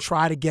animated and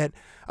try to get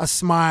a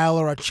smile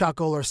or a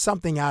chuckle or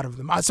something out of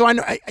them. So I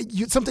know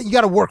you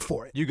got to work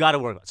for it. You got to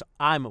work. So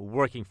I'm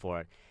working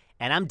for it,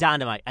 and I'm down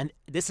to and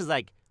this is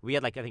we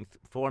had I think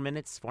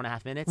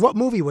 4.5 minutes. What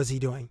movie was he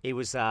doing? It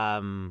was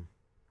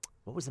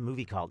what was the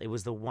movie called? It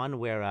was the one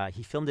where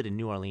he filmed it in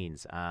New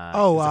Orleans. It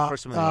was the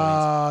first one in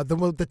New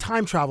Orleans. The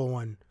time travel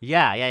one.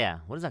 Yeah.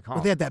 What is that Where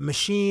called? they had that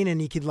machine and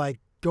he could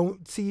go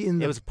see in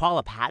the. It was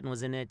Paula Patton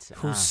was in it.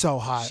 Who's so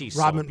hot? She's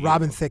Robin so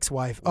beautiful. Thicke's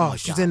wife. Oh Oh, my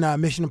she's God.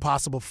 in Mission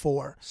Impossible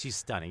 4. She's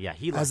stunning. Yeah,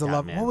 he As a that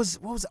love. man. What was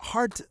it?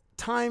 Hard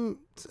time?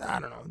 I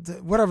don't know.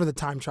 Whatever the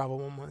time travel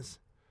one was.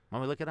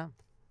 Want me to look it up?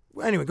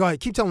 Anyway, go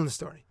ahead. Keep telling the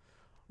story.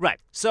 Right.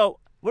 So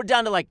we're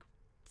down to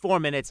 4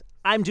 minutes.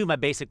 I'm doing my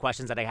basic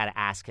questions that I had to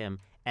ask him,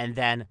 and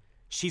then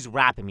she's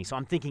rapping me. So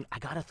I'm thinking I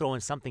got to throw in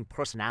something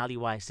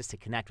personality-wise just to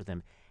connect with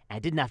him. And I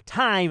didn't have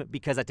time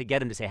because I had to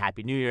get him to say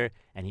Happy New Year,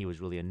 and he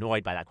was really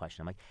annoyed by that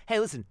question. I'm like, hey,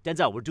 listen,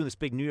 Denzel, we're doing this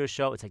big New Year's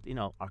show. It's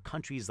our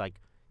country's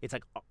it's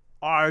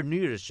our New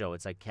Year's show.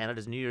 It's like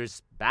Canada's New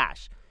Year's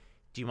bash.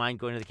 Do you mind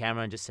going to the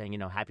camera and just saying,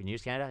 Happy New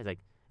Year's, Canada? He's like,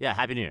 yeah,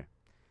 Happy New Year.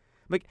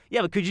 I'm like,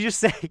 yeah, but could you just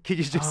say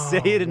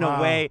it in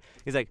a way?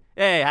 He's like,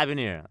 hey, Happy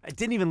New Year. I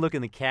didn't even look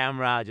in the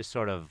camera, just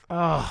sort of.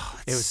 Oh,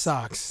 it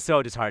sucks.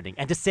 So disheartening.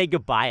 And to say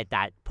goodbye at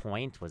that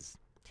point was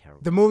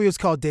terrible. The movie was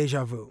called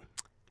Deja Vu.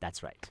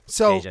 That's right.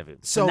 So Deja Vu.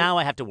 So now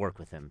I have to work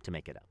with him to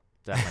make it up.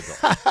 So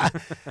that's my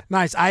goal.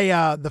 Nice.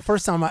 The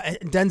first time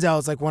Denzel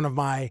is like one of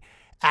my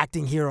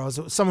acting heroes,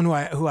 someone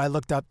who I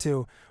looked up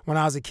to when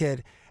I was a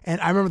kid. And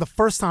I remember the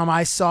first time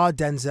I saw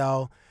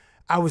Denzel,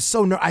 I was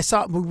so nervous.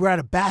 We were at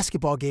a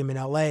basketball game in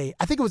L.A.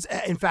 I think it was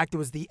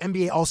the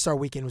NBA All-Star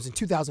Weekend. It was in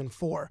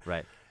 2004.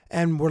 Right.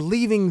 And we're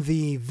leaving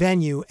the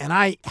venue, and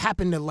I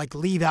happened to like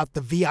leave out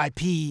the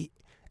VIP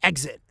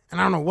exit.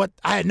 And I don't know what,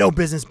 I had no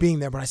business being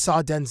there, but I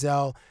saw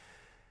Denzel,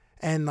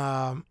 and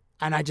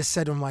I just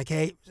said to him like,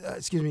 hey,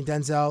 excuse me,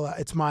 Denzel,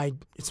 it's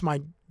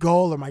my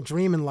goal or my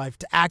dream in life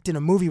to act in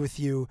a movie with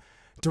you,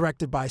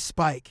 directed by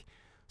Spike.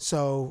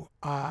 So,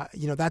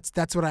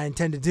 that's what I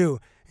intend to do.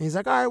 And he's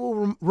like, all right,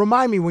 well,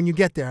 remind me when you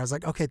get there. I was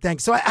like, okay,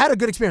 thanks. So I had a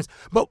good experience.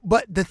 But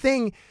the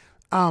thing,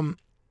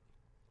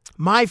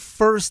 my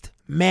first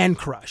man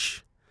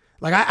crush,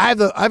 like I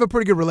have a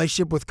pretty good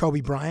relationship with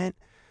Kobe Bryant,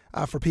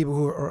 for people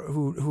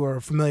who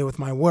are familiar with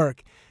my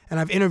work. And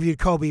I've interviewed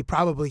Kobe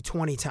probably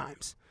 20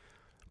 times.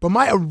 But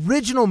my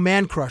original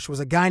man crush was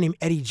a guy named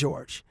Eddie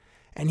George.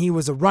 And he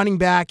was a running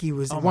back. He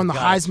won the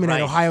Heisman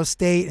at Ohio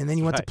State. And then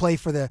he went to play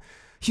for the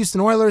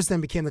Houston Oilers,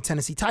 then became the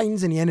Tennessee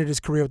Titans, and he ended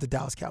his career with the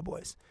Dallas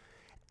Cowboys.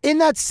 In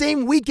that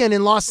same weekend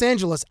in Los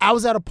Angeles, I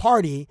was at a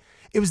party.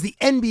 It was the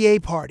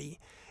NBA party.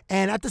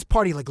 And at this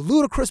party, like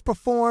Ludacris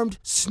performed,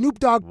 Snoop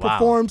Dogg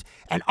performed,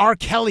 and R.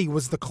 Kelly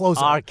was the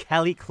closer. R.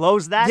 Kelly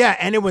closed that? Yeah,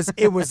 and it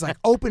was like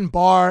open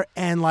bar,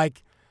 and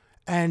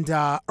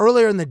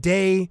earlier in the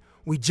day,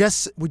 we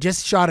just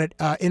shot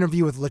an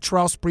interview with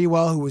Latrell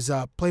Sprewell, who was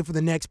played for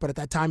the Knicks, but at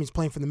that time he's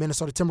playing for the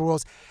Minnesota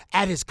Timberwolves,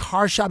 at his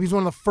car shop. He was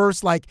one of the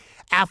first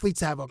athletes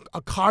to have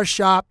a car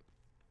shop.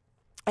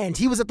 And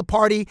he was at the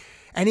party,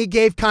 and he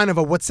gave kind of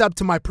a what's up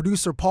to my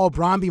producer, Paul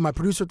Bromby, my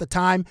producer at the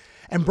time.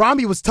 And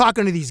Bromby was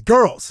talking to these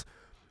girls.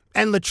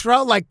 And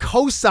Latrell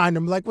co-signed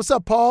him, like, what's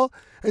up, Paul?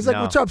 And he's like,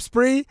 what's up,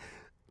 Spree?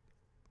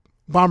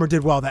 Bomber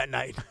did well that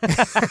night.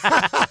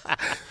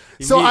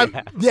 So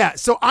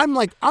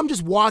I'm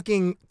just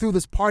walking through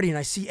this party, and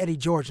I see Eddie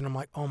George, and I'm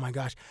like, oh my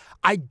gosh.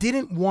 I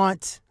didn't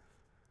want,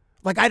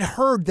 I'd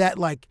heard that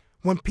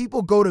when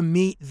people go to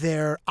meet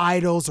their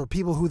idols or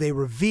people who they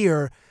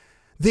revere,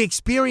 the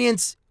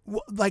experience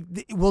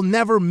will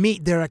never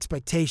meet their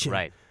expectation.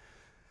 Right.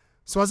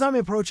 So as I'm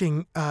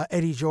approaching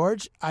Eddie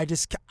George, I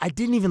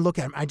didn't even look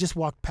at him. I just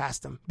walked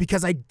past him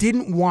because I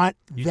didn't want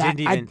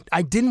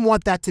I didn't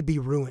want that to be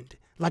ruined.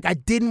 I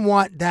didn't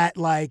want that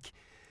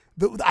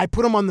I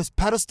put him on this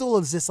pedestal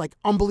as this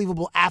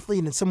unbelievable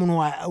athlete and someone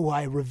who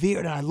I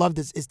revered, and I loved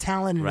his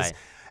talent. And right.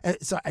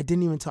 So I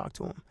didn't even talk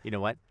to him. You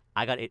know what?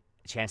 I got a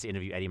chance to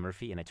interview Eddie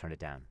Murphy, and I turned it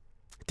down.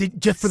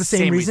 Just for the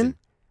same reason?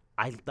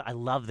 I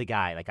love the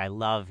guy. I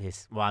love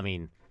his,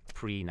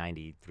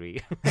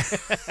 pre-93.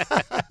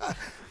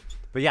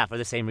 But yeah, for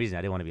the same reason.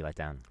 I didn't want to be let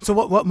down. So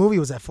what movie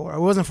was that for? It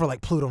wasn't for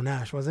Pluto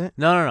Nash, was it?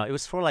 No. It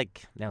was for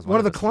one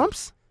of the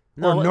Clumps?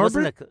 No, or it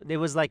Norbert? it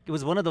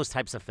was one of those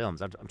types of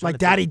films. I'm like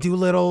Daddy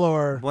Doolittle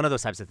or one of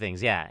those types of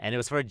things, yeah. And it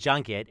was for a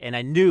junket, and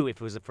I knew if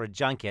it was for a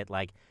junket,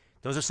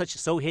 those are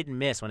so hit and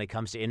miss when it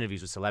comes to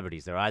interviews with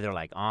celebrities. They're either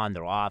on,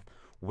 they're off.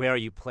 Where are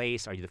you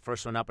placed? Are you the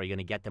first one up? Are you going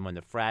to get them when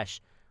they're fresh?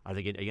 Are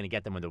you going to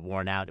get them when they're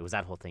worn out? It was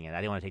that whole thing, and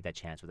I didn't want to take that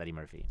chance with Eddie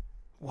Murphy.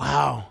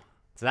 Wow.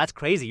 So that's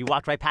crazy. You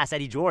walked right past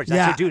Eddie George.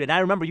 That's your dude. And I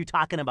remember you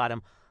talking about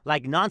him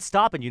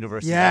nonstop in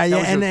university. Yeah, that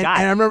was and your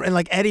guy. I remember,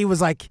 and Eddie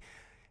was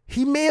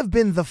he may have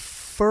been the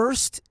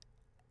first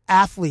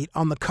athlete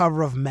on the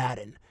cover of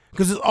Madden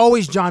because it's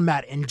always John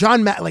Madden.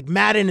 And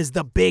Madden is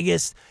the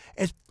biggest.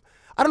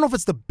 I don't know if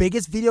it's the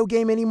biggest video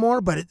game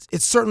anymore, but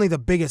it's certainly the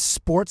biggest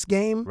sports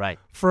game. Right.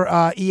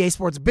 For EA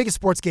Sports, the biggest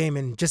sports game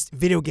in just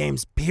video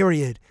games,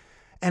 period.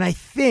 And I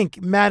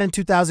think Madden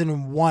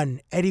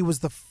 2001, Eddie was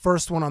the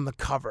first one on the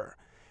cover.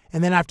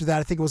 And then after that,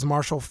 I think it was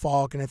Marshall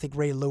Faulk and I think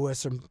Ray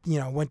Lewis,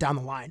 went down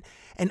the line.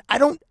 And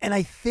then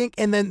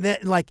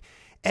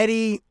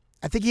Eddie,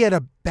 I think he had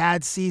a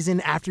bad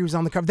season after he was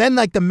on the cover. Then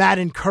the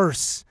Madden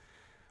curse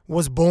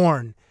was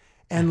born.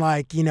 And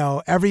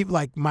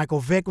Michael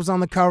Vick was on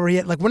the cover. He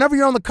had, whenever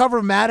you're on the cover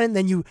of Madden,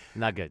 then you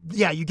not good.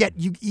 Yeah, you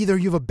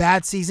have a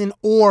bad season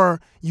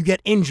or you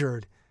get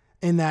injured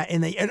and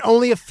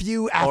only a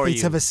few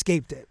athletes have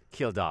escaped it.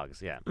 Kill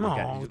dogs, yeah. No,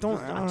 okay.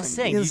 don't. I'm just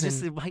saying.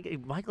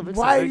 Michael Vick's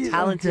Why very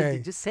talented. okay.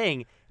 Just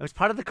saying. It was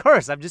part of the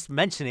curse. I'm just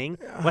mentioning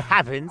what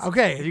happens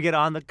if you get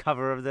on the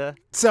cover of the...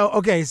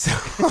 So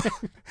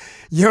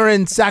you're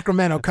in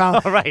Sacramento.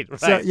 Right.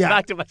 So, yeah.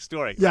 Back to my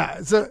story.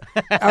 Yeah. So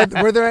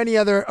were there any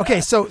other...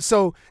 Okay, so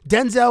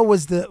Denzel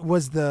was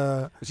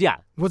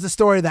the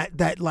story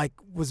that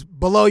was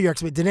below your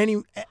expectation.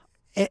 Did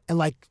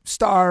any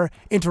star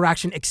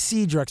interaction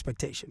exceed your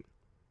expectation?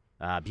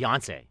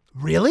 Beyonce.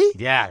 Really?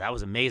 Yeah, that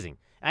was amazing.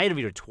 I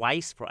interviewed her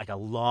twice for like a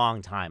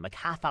long time, like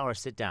half-hour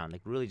sit-down,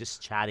 like really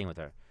just chatting with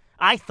her.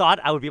 I thought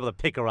I would be able to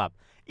pick her up,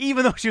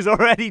 even though she was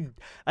already,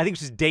 I think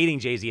she was dating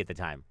Jay-Z at the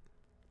time.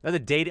 I'm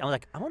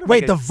like, I wonder if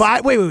Wait, the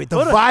vibe. Wait. The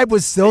vibe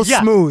was so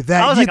smooth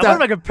that I was you like, I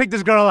wonder if I could pick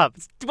this girl up.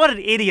 What an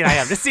idiot I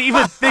am to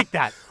even think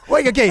that.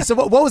 Wait, okay. So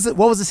what was the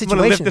I'm situation?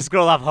 gonna lift this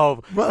girl up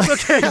home.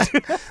 Okay.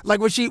 Like,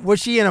 was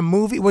she in a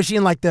movie? Was she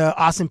in like the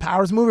Austin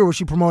Powers movie, or was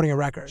she promoting a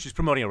record? She's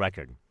promoting a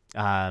record.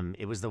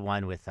 It was the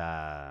one with.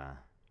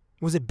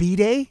 Was it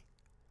B-Day?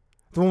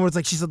 The one where it's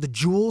like she's like the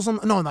jewels on.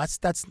 No,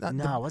 that's not.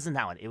 No, it wasn't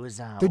that one. It was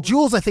The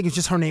jewels. I think it's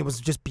just her name was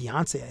just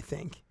Beyonce. I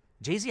think.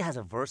 Jay-Z has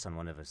a verse on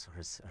one of his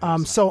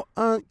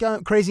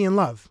Crazy in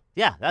Love.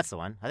 Yeah, that's the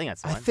one. I think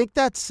that's the one.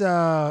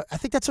 I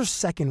think that's her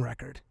second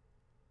record,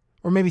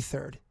 or maybe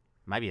third.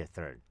 Might be a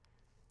third.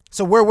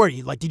 So where were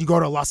you? Like, did you go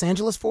to Los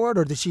Angeles for it,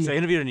 or did she? So I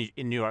interviewed her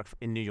in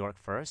New York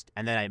first,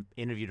 and then I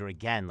interviewed her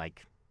again,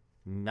 like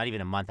not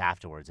even a month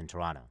afterwards in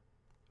Toronto.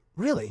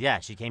 Really? Yeah,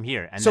 she came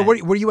here. And so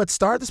then, were you at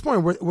Star at this point,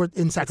 or were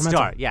in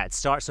Sacramento? At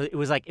Star. So it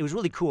was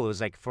really cool. It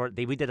was like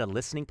we did a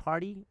listening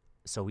party.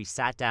 So we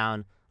sat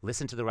down,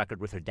 listened to the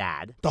record with her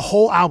dad. The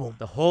whole album.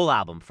 The whole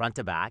album, front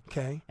to back.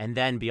 Okay. And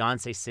then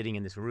Beyonce sitting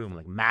in this room,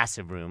 like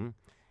massive room,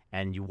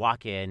 and you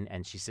walk in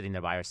and she's sitting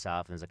there by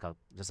herself, and there's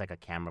just like a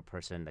camera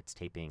person that's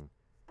taping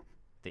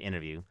the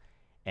interview,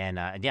 and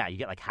yeah, you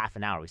get like half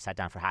an hour. We sat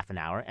down for half an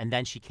hour, and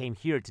then she came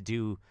here to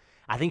do.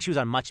 I think she was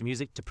on Much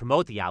Music to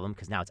promote the album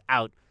because now it's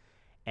out.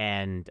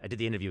 And I did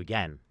the interview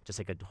again, just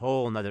like a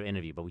whole nother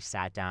interview. But we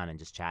sat down and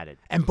just chatted.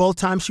 And both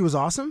times she was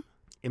awesome?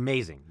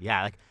 Amazing.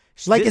 Yeah.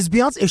 Is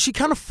Beyonce, is she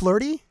kind of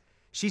flirty?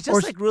 She's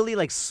just like really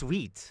like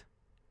sweet.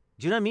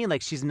 Do you know what I mean?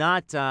 Like she's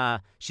not,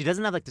 she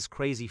doesn't have like this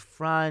crazy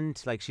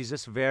front. Like she's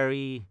just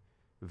very,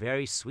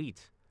 very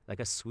sweet.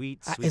 Like a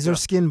sweet Is her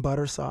skin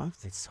butter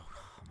soft? It's so,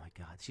 oh my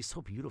God. She's so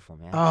beautiful,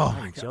 man. Oh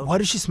my God. What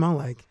does she smell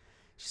like?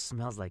 She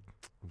smells like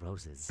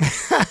roses.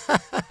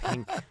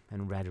 Pink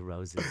and red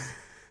roses.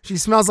 She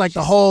smells like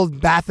the whole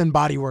Bath and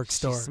Body Works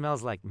store. She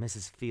smells like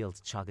Mrs. Fields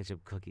chocolate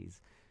chip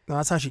cookies. No,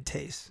 that's how she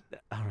tastes.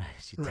 All right,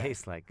 she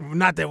tastes like.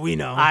 Not that we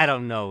know. I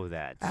don't know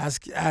that.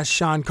 Ask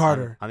Sean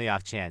Carter. On the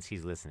off chance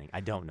he's listening,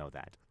 I don't know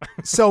that.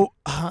 So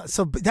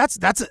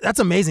that's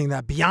amazing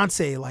that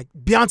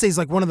Beyonce's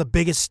like one of the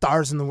biggest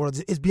stars in the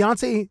world. Is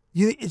Beyonce?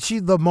 Is she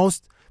the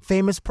most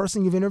famous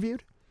person you've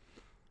interviewed?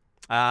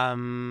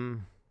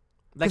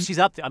 Like she's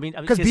up there. I mean,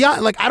 because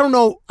Beyonce, like I don't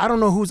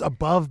know who's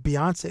above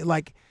Beyonce.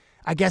 Like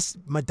I guess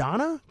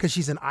Madonna, because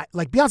she's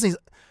Beyonce's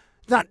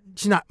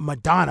she's not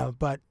Madonna,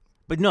 but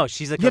no,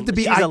 she's like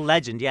she's a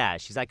legend. Yeah,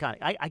 she's iconic.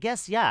 I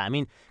guess yeah. I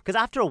mean, because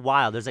after a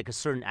while, there's like a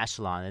certain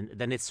echelon, and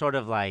then it's sort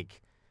of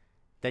like,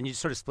 then you're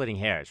sort of splitting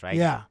hairs, right?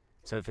 Yeah.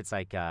 So if it's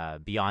like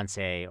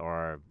Beyonce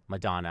or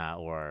Madonna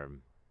or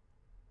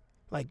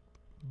like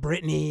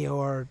Britney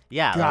or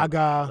yeah,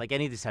 Gaga, like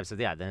any of these types of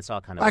then it's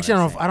all kind of.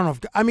 Actually, I don't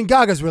know. I mean,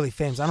 Gaga's really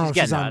famous. I don't know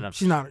if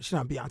she's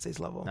not Beyonce's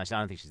level. No, I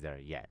don't think she's there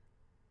yet.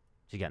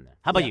 She's getting there.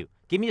 How about you?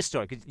 Give me a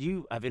story, because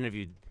you have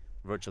interviewed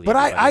virtually. But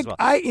as well.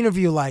 I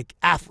interview like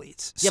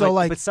athletes. Yeah, so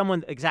but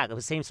someone exactly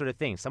the same sort of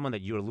thing. Someone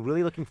that you're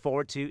really looking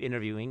forward to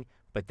interviewing,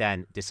 but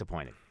then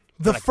disappointed.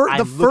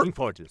 Looking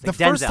forward to it. The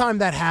first time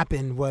that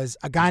happened was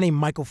a guy named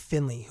Michael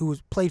Finley, who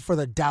played for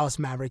the Dallas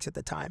Mavericks at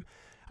the time.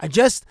 I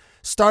just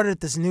started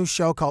this new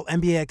show called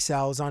NBA XL.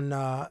 It was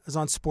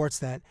on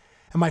Sportsnet,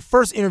 and my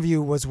first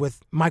interview was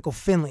with Michael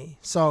Finley.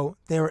 So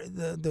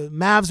the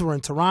Mavs were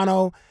in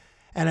Toronto,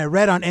 and I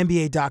read on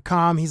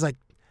NBA.com he's like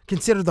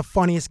considered the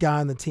funniest guy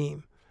on the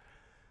team.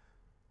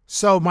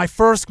 So my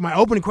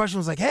opening question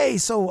was like, hey,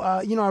 so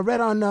I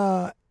read on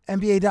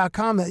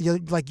NBA.com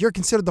that you're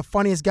considered the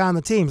funniest guy on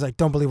the team. He's like,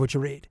 don't believe what you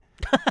read.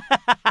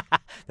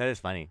 That is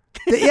funny.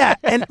 Yeah,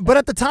 but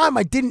at the time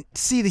I didn't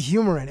see the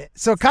humor in it,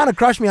 so it kind of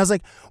crushed me. I was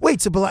like,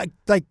 wait, so but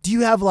like, do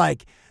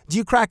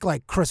you crack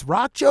like Chris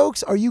Rock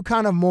jokes? Or are you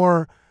kind of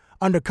more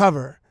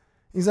undercover?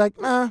 He's like,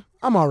 I'm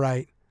all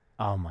right.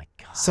 Oh my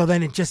God. So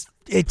then it just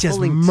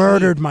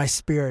murdered my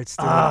spirits,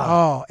 dude.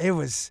 It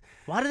was.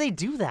 Why do they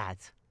do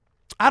that?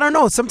 I don't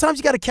know. Sometimes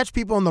you got to catch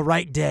people on the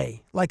right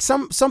day. Like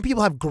some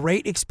people have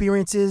great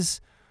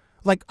experiences.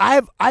 Like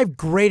I have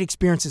great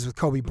experiences with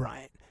Kobe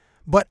Bryant,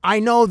 but I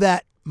know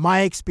that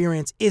my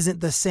experience isn't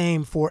the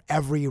same for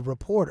every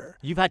reporter.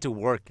 You've had to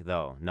work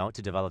though, no,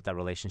 to develop that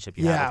relationship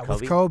you have with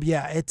Kobe. With Kobe.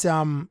 Yeah, it's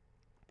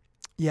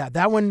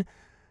that one.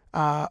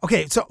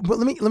 Okay, so but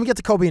let me get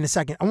to Kobe in a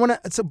second. I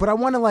want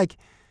to like.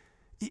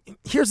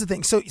 Here's the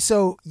thing.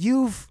 So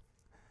you've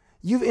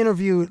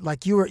interviewed,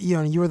 like you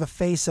were the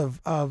face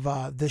of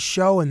the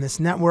show and this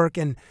network,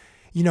 and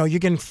you're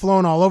getting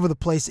flown all over the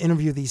place to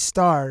interview these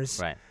stars.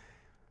 Right.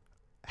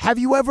 Have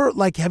you ever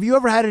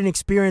had an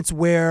experience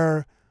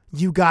where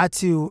you got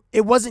to,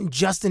 it wasn't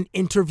just an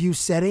interview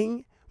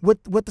setting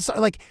with the star,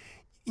 like,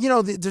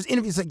 there's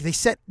interviews like they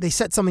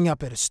set something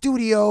up at a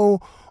studio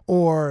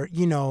or,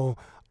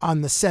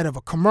 on the set of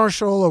a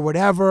commercial or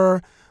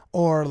whatever,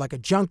 or like a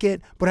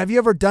junket. But have you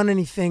ever done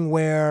anything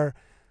where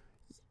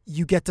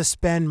you get to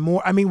spend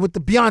more? I mean, with the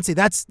Beyonce,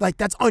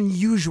 that's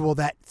unusual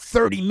that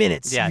 30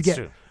 minutes. Yeah, you it's get.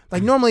 true.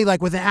 Like normally,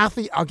 like with an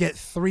athlete, I'll get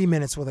 3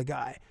 minutes with a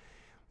guy.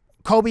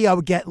 Kobe, I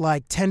would get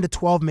like 10 to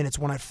 12 minutes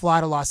when I'd fly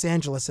to Los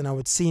Angeles and I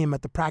would see him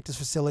at the practice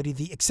facility.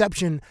 The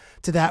exception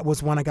to that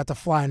was when I got to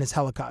fly in his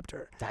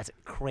helicopter. That's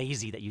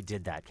crazy that you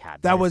did that,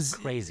 Cab. That was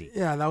crazy.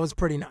 Yeah, that was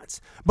pretty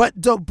nuts. But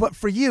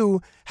for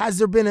you, has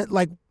there been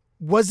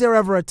was there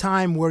ever a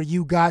time where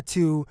you got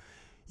to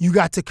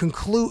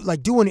conclude,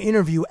 like do an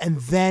interview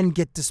and then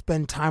get to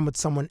spend time with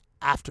someone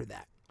after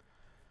that?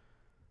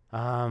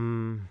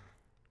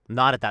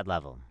 Not at that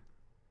level.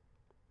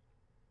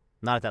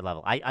 Not at that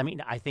level. I mean,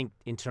 I think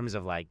in terms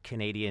of like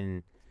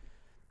Canadian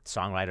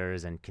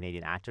songwriters and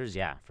Canadian actors,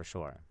 yeah, for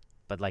sure.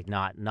 But like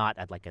not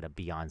at like at a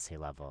Beyonce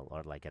level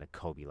or like at a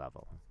Kobe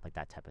level, like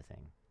that type of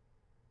thing.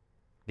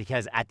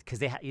 Because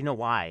you know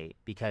why?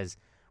 Because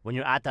when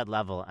you're at that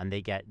level and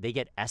they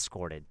get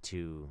escorted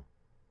to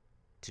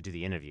do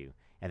the interview,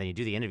 and then you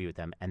do the interview with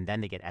them, and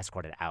then they get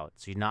escorted out.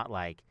 So you're not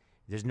like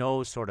there's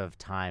no sort of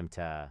time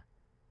to.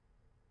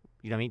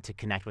 You know what I mean? To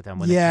connect with them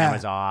when the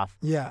camera's off.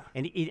 Yeah.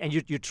 And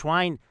you're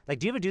trying, like,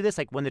 do you ever do this?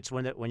 Like when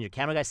your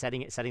camera guy's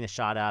setting the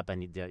shot up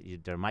and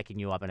they're micing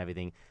you up and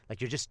everything, like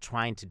you're just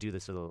trying to do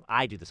this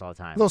I do this all the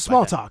time. Little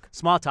small talk.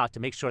 Small talk to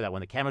make sure that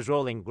when the camera's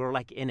rolling, we're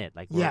like in it.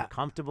 Like we're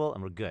comfortable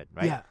and we're good,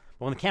 right? Yeah.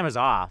 But when the camera's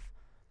off,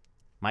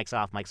 mic's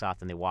off,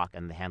 then they walk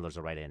and the handlers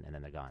are right in and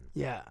then they're gone.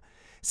 Yeah.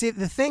 See,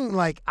 the thing,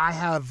 like, I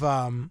have,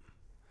 the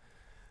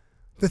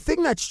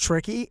thing that's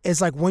tricky is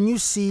like when you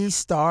see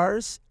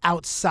stars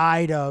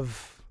outside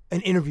of an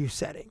interview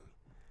setting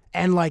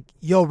and like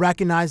you'll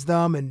recognize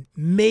them and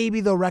maybe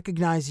they'll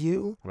recognize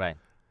you. Right.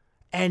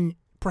 And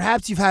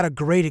perhaps you've had a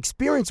great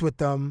experience with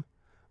them,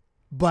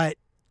 but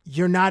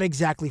you're not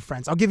exactly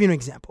friends. I'll give you an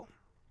example.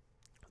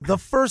 The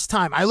first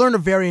time I learned a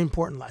very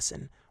important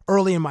lesson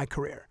early in my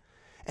career,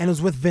 and it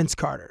was with Vince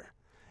Carter.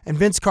 And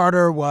Vince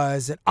Carter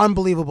was an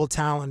unbelievable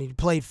talent. He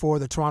played for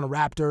the Toronto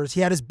Raptors.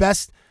 He had his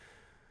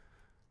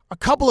a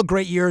couple of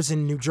great years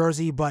in New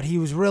Jersey, but he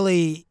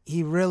really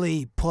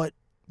put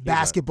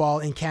basketball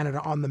in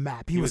Canada on the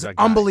map. He was an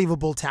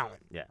unbelievable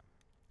talent. Yeah.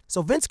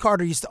 So Vince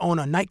Carter used to own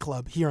a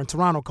nightclub here in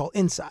Toronto called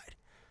Inside.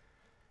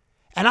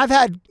 And I've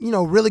had,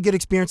 really good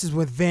experiences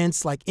with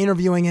Vince, like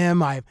interviewing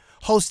him. I've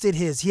hosted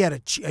he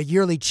had a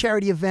yearly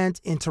charity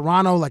event in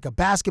Toronto, like a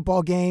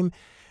basketball game.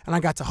 And I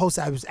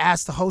was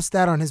asked to host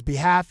that on his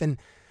behalf. And,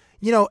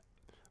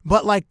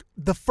 but like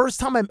the first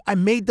time I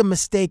made the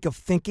mistake of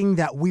thinking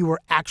that we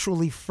were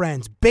actually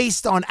friends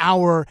based on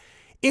our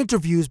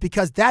interviews,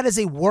 because that is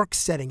a work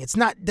setting.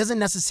 Doesn't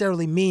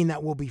necessarily mean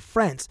that we'll be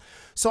friends.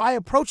 So I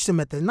approached him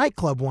at the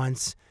nightclub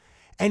once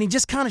and he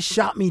just kind of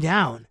shot me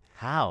down.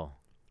 How?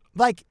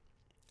 Like,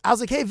 I was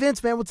like, "Hey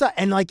Vince, man, what's up?"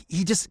 And like,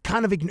 he just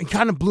kind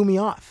of blew me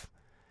off.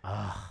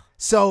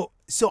 So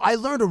I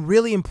learned a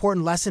really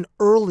important lesson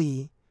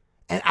early,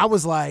 and I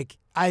was like,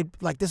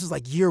 this was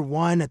like year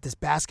one at this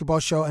basketball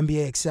show,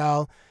 NBA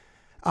Excel,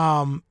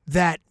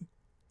 that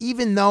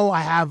even though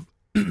I have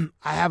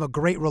a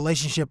great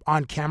relationship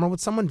on camera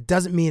with someone,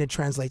 doesn't mean it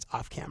translates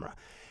off camera.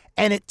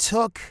 And it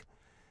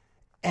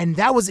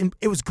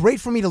was great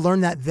for me to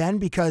learn that then,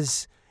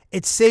 because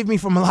it saved me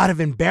from a lot of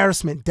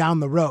embarrassment down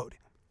the road.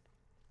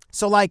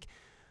 So like,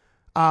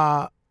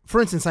 for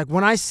instance, like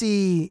when I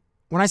see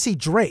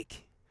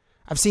Drake,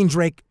 I've seen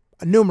Drake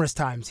numerous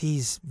times.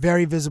 He's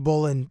very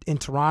visible in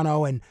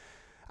Toronto, and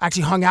I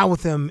actually hung out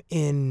with him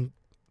in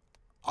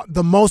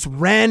the most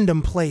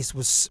random place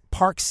was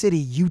Park City,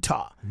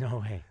 Utah. No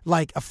way.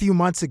 Like a few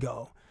months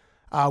ago.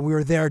 We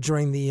were there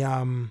during the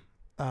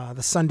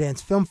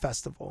Sundance Film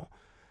Festival.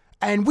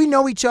 And we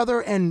know each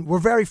other and we're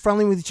very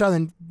friendly with each other,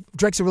 and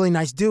Drake's a really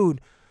nice dude.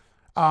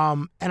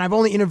 And I've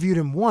only interviewed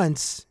him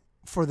once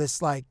for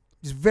this, like,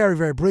 just very,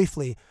 very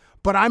briefly.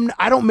 But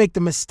I don't make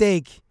the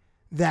mistake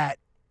that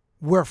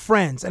we're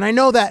friends. And I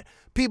know that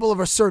people of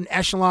a certain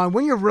echelon,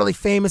 when you're really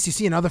famous, you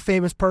see another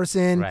famous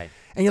person, right,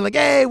 and you're like,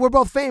 "Hey, we're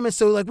both famous,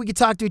 so like we could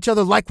talk to each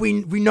other like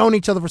we known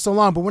each other for so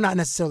long, but we're not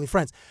necessarily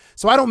friends."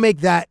 So I don't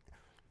make that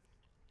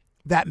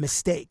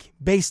mistake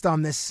based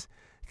on this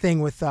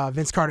thing with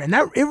Vince Carter, and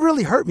it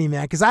really hurt me,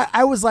 man, because I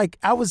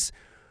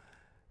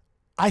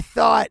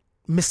thought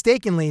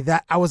mistakenly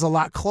that I was a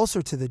lot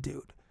closer to the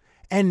dude,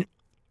 and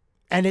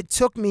it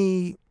took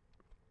me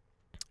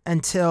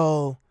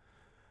until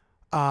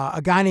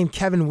a guy named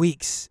Kevin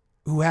Weeks,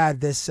 who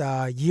had this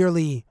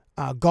yearly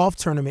golf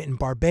tournament in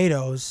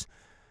Barbados.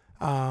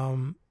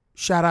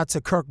 Shout out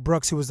to Kirk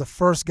Brooks, who was the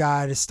first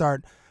guy to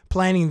start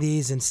planning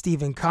these, and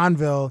Stephen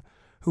Conville,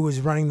 who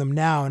is running them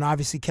now, and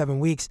obviously Kevin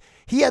Weeks.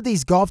 He had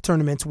these golf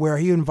tournaments where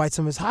he would invite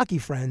some of his hockey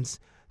friends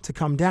to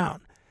come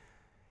down.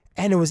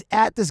 And it was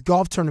at this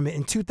golf tournament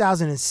in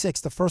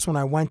 2006, the first one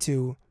I went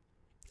to.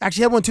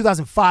 Actually, I had one in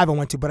 2005 I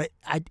went to, but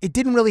it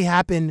didn't really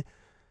happen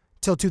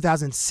till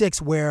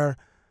 2006, where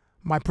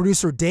my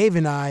producer Dave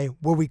and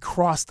we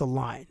crossed the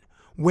line,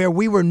 where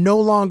we were no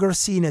longer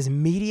seen as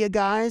media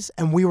guys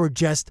and we were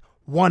just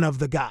one of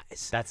the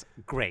guys. That's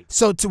great.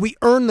 So we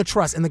earned the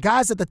trust. And the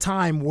guys at the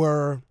time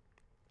were,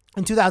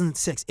 in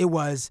 2006, it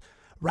was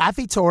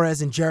Rafi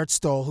Torres and Jarrett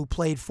Stoll, who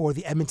played for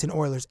the Edmonton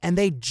Oilers, and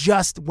they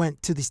just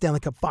went to the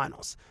Stanley Cup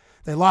Finals.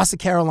 They lost to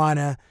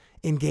Carolina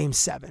in Game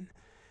 7.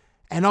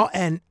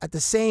 And at the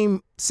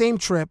same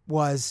trip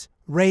was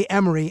Ray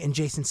Emery and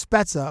Jason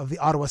Spezza of the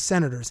Ottawa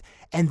Senators.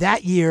 And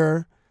that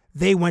year,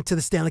 they went to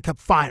the Stanley Cup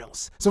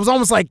Finals. So it was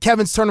almost like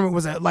Kevin's tournament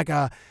was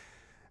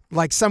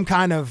like some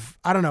kind of,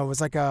 I don't know, it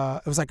was like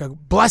a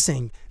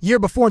blessing. Year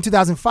before in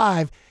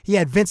 2005, he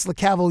had Vince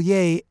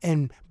LeCavalier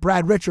and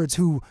Brad Richards,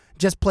 who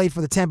just played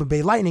for the Tampa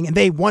Bay Lightning, and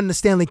they won the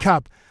Stanley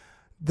Cup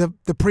the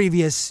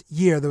previous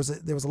year. There was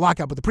a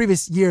lockout, but the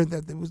previous year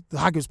that the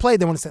hockey was played,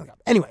 they won the Stanley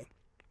Cup. Anyway,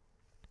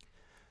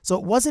 so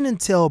it wasn't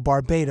until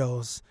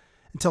Barbados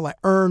until I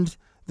earned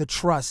the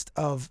trust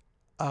of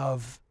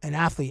an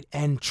athlete,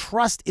 and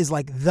trust is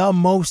like the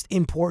most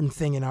important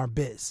thing in our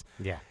biz.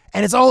 Yeah.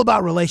 And it's all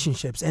about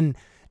relationships. And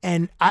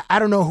I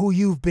don't know who have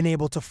you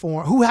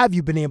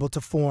been able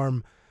to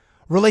form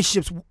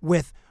relationships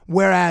with,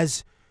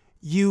 whereas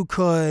you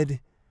could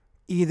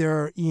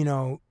either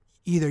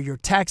you're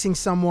texting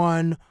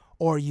someone,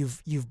 or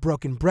you've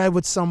broken bread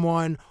with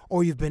someone,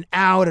 or you've been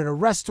out at a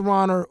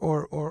restaurant,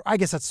 or I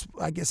guess that's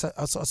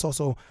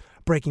also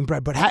breaking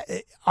bread. But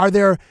are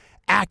there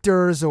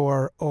actors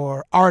or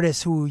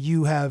artists who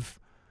you have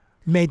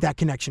made that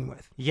connection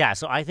with? Yeah,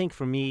 so I think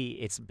for me,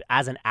 it's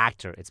as an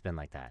actor, it's been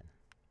like that.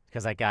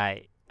 Because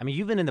I mean,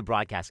 you've been in the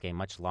broadcast game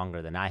much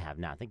longer than I have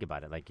now. Think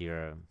about it. Like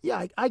you're...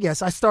 Yeah, I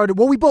guess I started...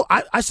 Well, we both...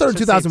 I started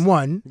in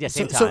 2001.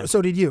 Same time.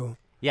 So did you.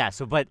 Yeah,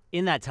 but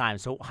in that time,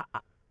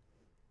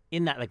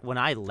 in that, like when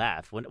I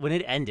left, when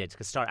it ended,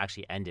 because Star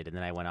actually ended, and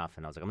then I went off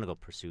and I was like, I'm going to go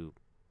pursue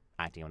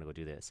acting. I'm going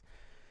to go do this.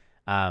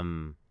 I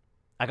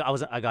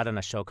got on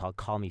a show called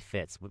Call Me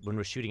Fitz when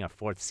we're shooting our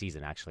 4th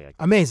season, actually. Like,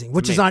 amazing,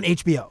 which is on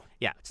HBO.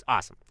 Yeah, it's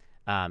awesome.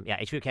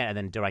 HBO Canada,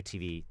 and then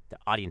DirecTV, the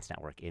Audience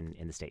Network in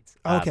the States.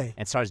 Okay.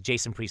 And stars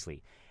Jason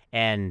Priestley.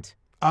 And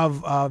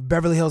of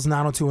Beverly Hills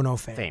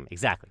 90210 fame,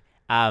 exactly.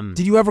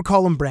 Did you ever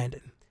call him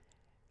Brandon?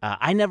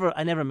 I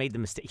never made the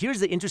mistake. Here's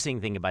the interesting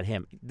thing about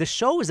him. The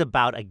show is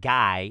about a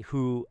guy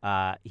who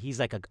he's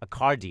like a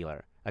car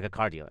dealer,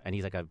 and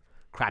he's like a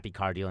crappy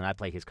car dealer, and I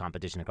play his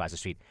competition across the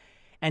street.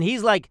 And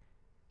he's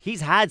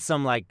had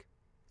some like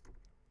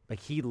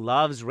he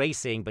loves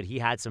racing, but he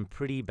had a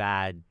pretty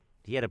bad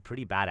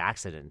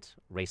accident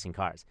racing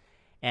cars.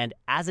 And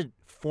as a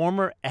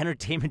former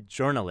entertainment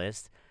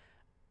journalist,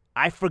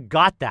 I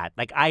forgot that.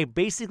 Like, I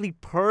basically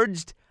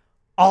purged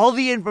all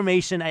the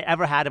information I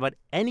ever had about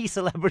any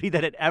celebrity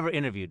that had ever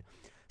interviewed.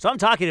 So I'm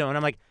talking to him, and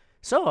I'm like,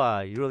 so,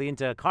 you really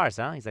into cars,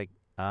 huh? He's like,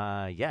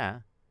 yeah.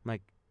 I'm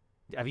like,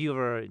 have you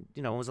ever,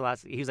 when was the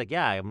last? He was like,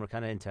 yeah, I'm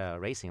kind of into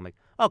racing. I'm like,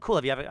 oh, cool.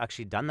 Have you ever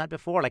actually done that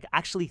before? Like,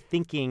 actually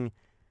thinking,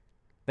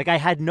 like, I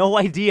had no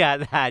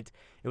idea that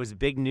it was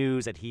big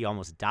news that he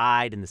almost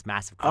died in this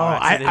massive car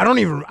accident.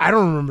 I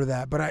don't remember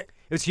that, but It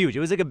was huge.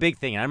 It was like a big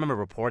thing. And I remember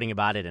reporting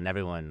about it, and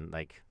everyone,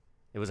 like,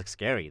 it was like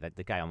scary that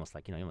the guy almost,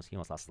 like, he almost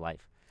lost his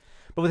life.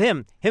 But with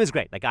him is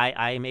great. Like,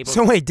 I am able.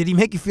 So wait, did he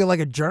make you feel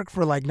like a jerk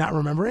for like not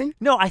remembering?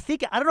 No, I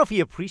don't know if he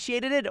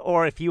appreciated it,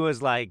 or if he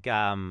was like,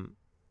 I don't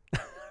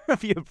know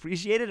if he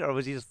appreciated it, or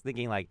was he just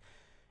thinking like,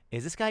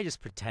 is this guy just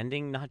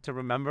pretending not to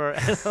remember?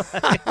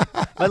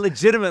 But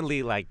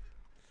legitimately, like,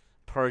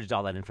 purged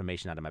all that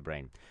information out of my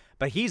brain.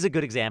 But he's a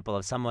good example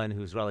of someone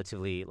who's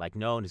relatively like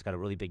known, who's got a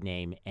really big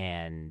name,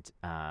 and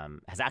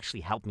has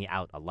actually helped me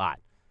out a lot.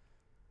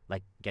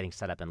 Like getting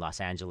set up in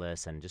Los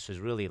Angeles, and just was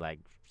really like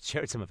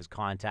shared some of his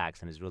contacts,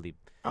 and has really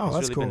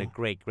been a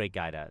great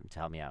guy to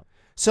help me out.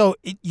 So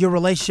your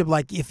relationship,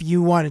 like if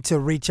you wanted to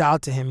reach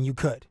out to him, you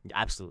could?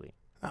 Absolutely.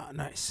 Oh,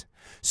 nice.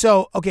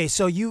 So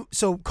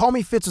Call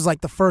Me Fitz was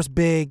like the first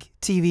big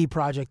TV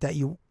project that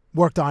you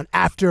worked on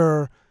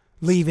after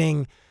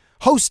leaving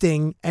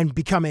hosting and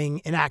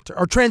becoming an actor,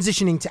 or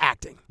transitioning to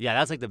acting. Yeah,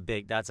 that's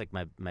like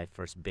my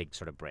first big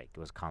sort of break. It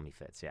was Call Me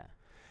Fitz, yeah.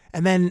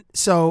 And then,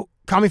 so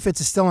Call Me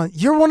Fitz is still on.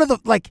 You're one of the,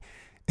 like,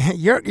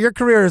 your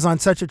career is on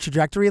such a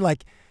trajectory.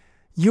 Like,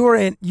 you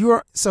did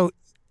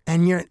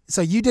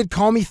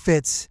Call Me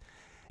Fitz,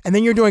 and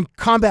then you're doing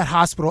Combat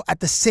Hospital at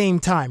the same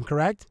time,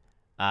 correct?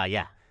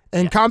 Yeah.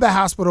 And yeah. Combat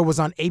Hospital was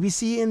on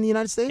ABC in the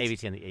United States?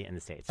 ABC in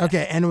the States. Yeah.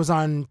 Okay, and it was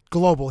on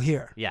Global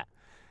here. Yeah.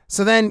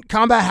 So then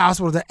Combat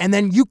Hospital, and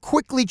then you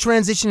quickly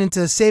transition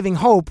into Saving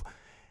Hope,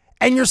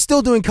 and you're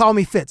still doing Call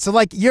Me Fitz. So,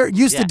 like, you're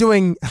used to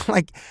doing,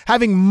 like,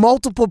 having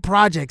multiple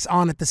projects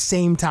on at the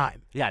same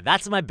time. Yeah,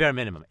 that's my bare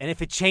minimum. And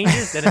if it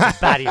changes, then it's a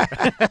bad year.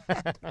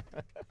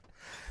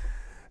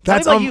 Tell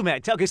me about you,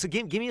 man. Okay, so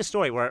give me a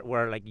story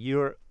where like,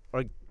 or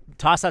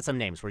toss out some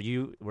names where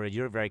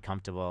you're very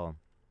comfortable,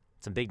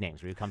 some big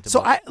names where you're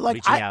comfortable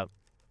reaching out.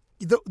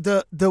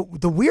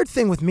 The weird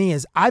thing with me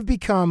is I've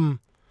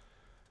become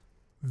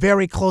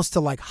very close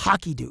to, like,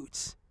 hockey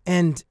dudes.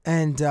 And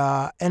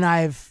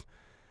I've...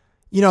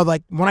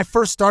 like when I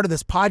first started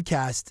this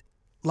podcast,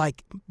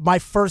 like my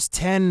first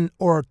 10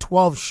 or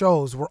 12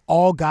 shows were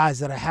all guys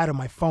that I had on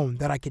my phone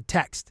that I could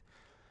text.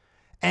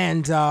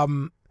 And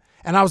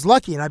I was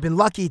lucky, and I've been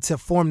lucky to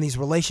form these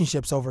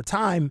relationships over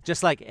time.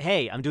 Just like,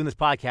 hey, I'm doing this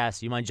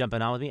podcast. You mind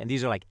jumping on with me? And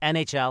these are like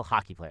NHL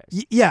hockey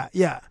players.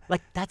 Yeah.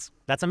 Like that's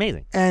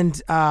amazing.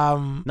 And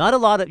not a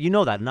lot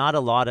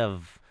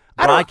of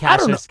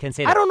broadcasters can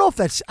say that. I don't know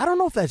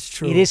if that's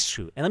true. It is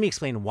true. And let me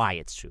explain why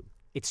it's true.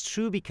 It's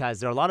true because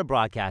there are a lot of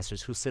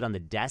broadcasters who sit on the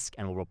desk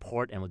and will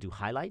report and will do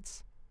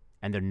highlights,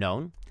 and they're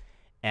known,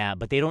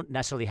 but they don't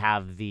necessarily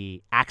have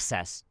the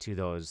access to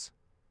those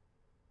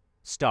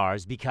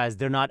stars because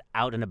they're not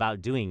out and about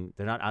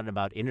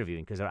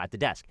interviewing because they're at the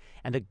desk.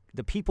 And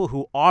the people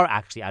who are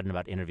actually out and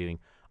about interviewing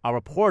are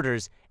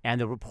reporters, and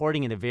they're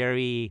reporting in a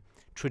very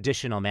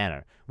traditional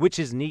manner, which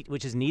is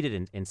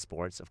needed in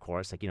sports, of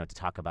course, like, to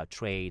talk about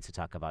trades, to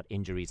talk about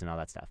injuries and all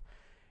that stuff.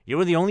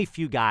 You're the only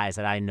few guys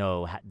that I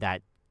know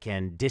that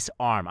can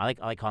disarm. I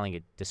like calling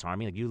it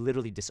disarming. Like, you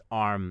literally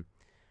disarm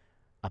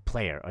a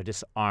player or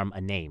disarm a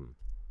name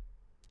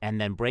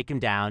and then break them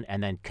down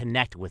and then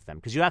connect with them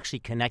because you're actually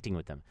connecting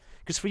with them.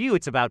 Because for you,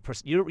 it's about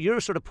you're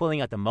sort of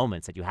pulling out the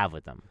moments that you have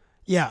with them.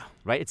 Yeah.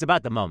 Right? It's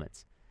about the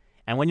moments.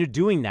 And when you're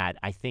doing that,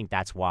 I think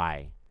that's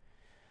why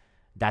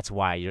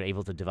you're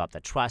able to develop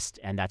that trust,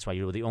 and that's why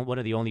you're one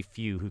of the only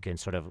few who can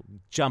sort of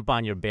jump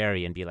on your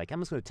berry and be like, I'm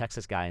just going to text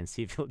this guy and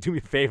see if he'll do me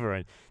a favor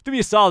and do me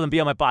a solid and be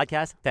on my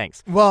podcast.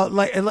 Thanks. Well,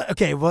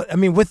 okay. Well, I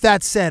mean, with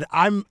that said,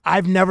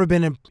 I've never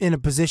been in a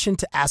position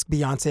to ask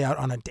Beyonce out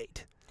on a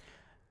date.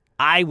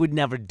 I would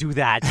never do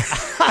that.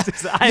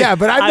 Yeah,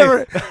 but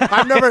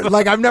I've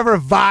never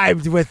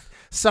vibed with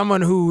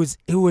someone who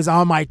was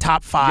on my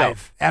top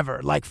 5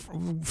 ever, like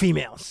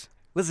females.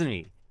 Listen to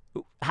me.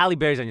 Halle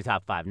Berry's on your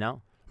top 5,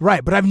 no?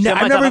 Right, but I've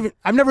never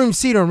even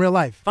seen her in real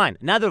life. Fine,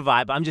 another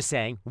vibe. I'm just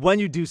saying, when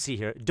you do see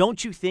her,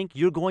 don't you think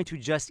you're going to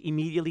just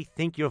immediately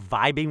think you're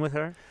vibing with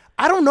her?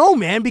 I don't know,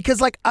 man,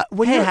 because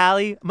when hey,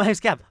 Halle, my name's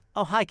Cab.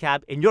 Oh, hi,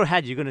 Cab. In your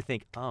head, you're going to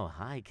think, oh,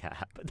 hi,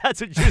 Cab.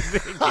 That's what you're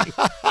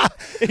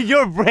thinking. In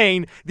your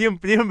brain,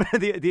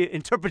 the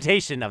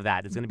interpretation of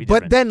that is going to be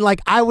different. But then,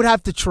 I would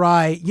have to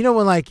try,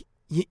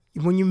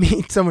 when you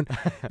meet someone,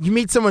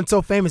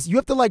 so famous, you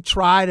have to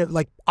try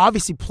to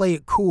obviously play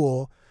it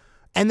cool,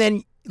 and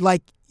then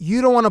you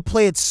don't want to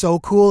play it so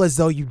cool as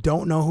though you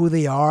don't know who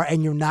they are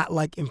and you're not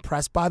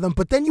impressed by them,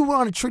 but then you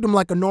want to treat them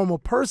like a normal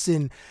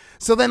person.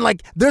 So then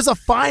there's a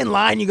fine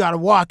line you got to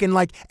walk and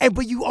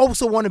but you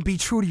also want to be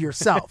true to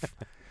yourself.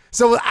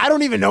 So I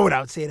don't even know what I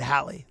would say to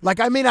Halle.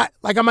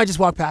 I might just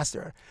walk past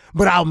her,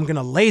 but I'm going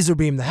to laser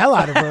beam the hell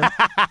out of her.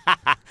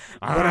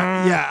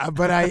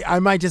 But I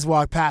might just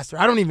walk past her.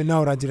 I don't even know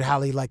what I'd do to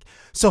Halle.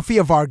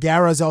 Sofia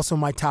Vergara is also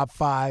in my top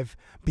 5.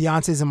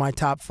 Beyonce's in my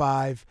top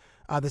 5.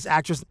 This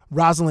actress,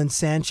 Rosalind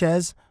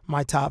Sanchez,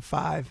 my top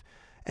 5.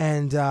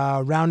 And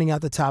rounding out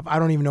the top, I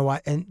don't even know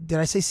why. And did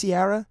I say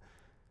Ciara?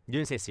 You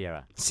didn't say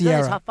Ciara.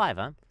 Ciara. No, top 5,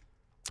 huh?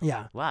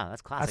 Yeah. Wow,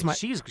 that's classic.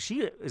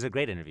 She is a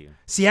great interview.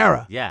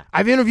 Ciara. Yeah.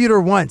 I've interviewed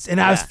her once, and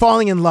I was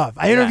falling in love.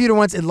 I interviewed her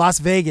once in Las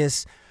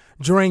Vegas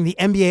during the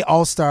NBA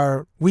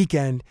All-Star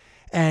weekend,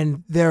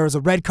 and there was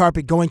a red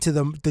carpet going to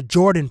the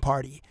Jordan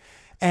party.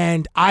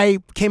 And I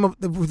came up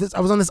with this. I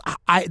was on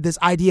this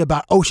idea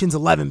about Ocean's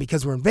 11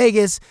 because we're in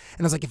Vegas, and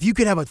I was like, if you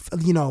could have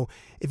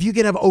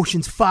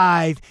Ocean's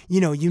 5,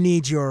 you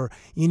need your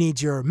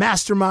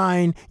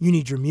mastermind, you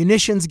need your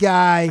munitions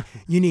guy,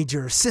 you need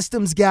your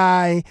systems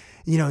guy,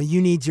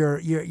 you need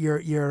your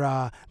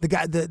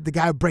the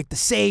guy who break the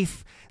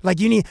safe.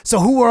 So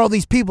who are all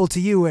these people to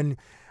you? And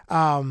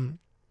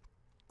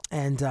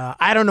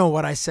I don't know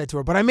what I said to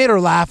her, but I made her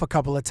laugh a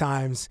couple of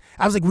times.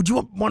 I was like, would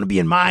you want to be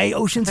in my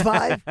Ocean's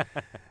 5?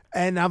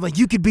 And I'm like,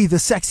 you could be the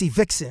sexy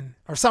vixen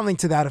or something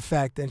to that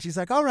effect. And she's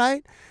like, all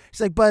right. She's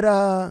like, but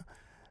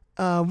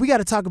we got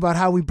to talk about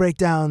how we break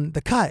down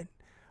the cut.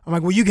 I'm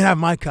like, well, you can have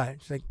my cut.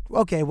 She's like,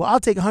 okay, well,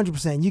 I'll take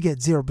 100%. You get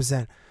 0%.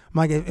 I'm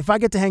like, if I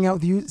get to hang out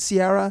with you,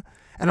 Ciara,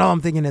 and all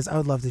I'm thinking is, I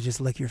would love to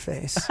just lick your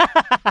face.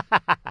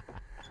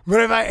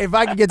 But if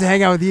I could get to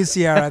hang out with you,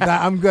 Ciara,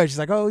 I'm good. She's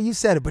like, oh, you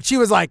said it. But she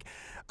was like,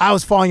 I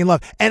was falling in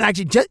love. And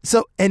actually,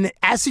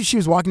 as she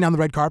was walking down the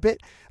red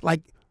carpet,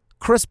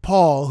 Chris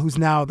Paul, who's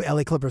now the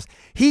LA Clippers,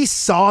 he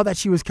saw that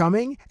she was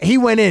coming. He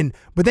went in,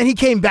 but then he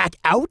came back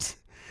out.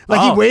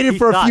 He waited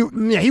for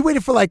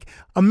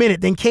a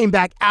minute, then came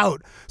back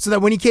out so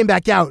that when he came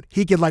back out,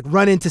 he could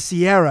run into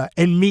Ciara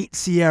and meet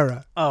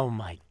Ciara. Oh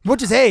my!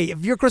 Which is, hey,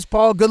 if you're Chris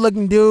Paul,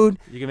 good-looking dude,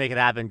 you can make it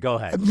happen. Go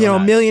ahead.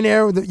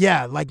 Millionaire.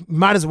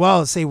 Might as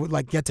well say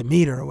get to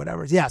meet her or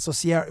whatever. Yeah. So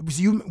Ciara,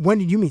 when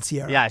did you meet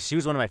Ciara? Yeah, she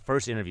was one of my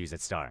first interviews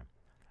at Star,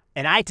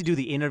 and I had to do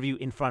the interview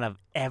in front of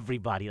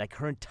everybody,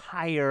 her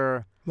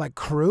entire.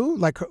 Crew?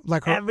 Her...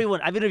 Everyone.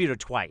 I've interviewed her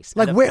twice.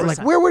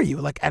 Where were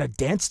you? At a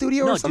dance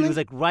studio or something? No, dude,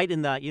 it was right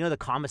in the, the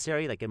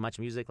commissary, in Much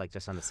Music,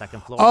 just on the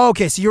second floor. Oh,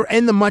 okay. So you're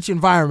in the Much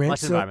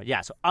environment. Environment,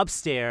 yeah. So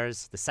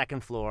upstairs, the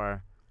second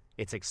floor,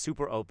 it's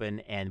super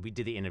open, and we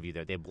did the interview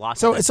there. They blocked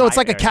So it's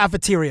like area. A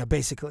cafeteria,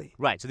 basically.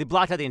 Right. So they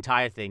blocked out the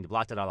entire thing. They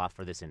blocked it all off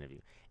for this interview.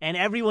 And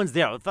everyone's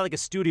there. It felt like a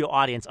studio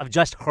audience of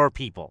just her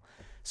people.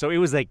 So it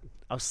was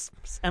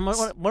and one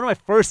of my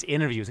first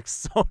interviews,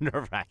 so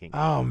nerve-wracking.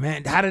 Oh,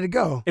 man. How did it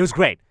go? It was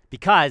great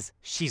because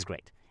she's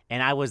great.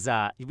 And I was,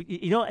 in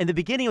the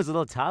beginning it was a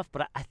little tough,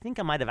 but I think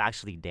I might have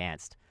actually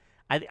danced.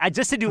 I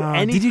just to do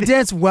anything. Did you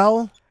dance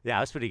well? Yeah,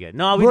 it was pretty good.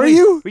 No, Were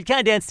you? We kind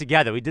of danced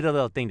together. We did a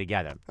little thing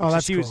together. Oh,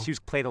 that's she cool. Was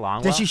played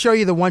along. Did well. she show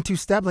you the 1-2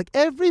 step? Like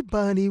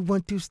everybody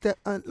 1-2 step.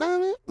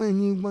 Love it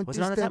when you 1-2 Was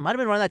it on that step. time? Might have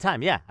been around that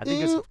time. Yeah, I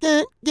think it was. You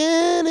can't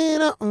get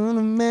it on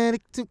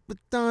automatic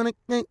supersonic.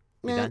 You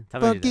done?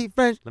 Tell me when you're Funky done.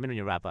 fresh. Let me know when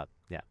you wrap up.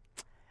 Yeah.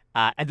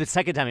 And the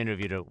second time I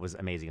interviewed her was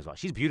amazing as well.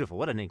 She's beautiful.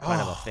 What an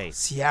incredible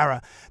face.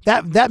 Ciara.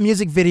 That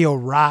music video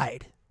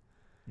ride.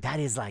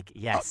 That is like,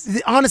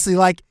 yes. Honestly,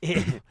 like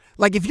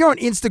if you're on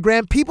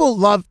Instagram, people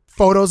love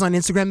photos on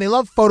Instagram. They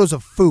love photos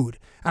of food.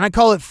 And I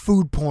call it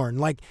food porn.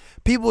 Like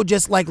people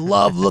just like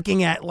love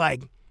looking at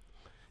like,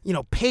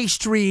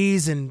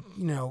 pastries and,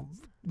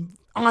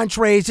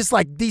 entrees, just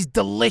like these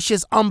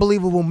delicious,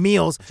 unbelievable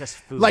meals. Just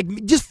food.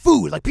 Like just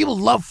food. Like people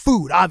love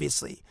food,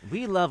 obviously.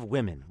 We love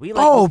women. We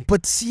like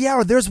but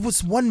Ciara, there's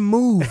this one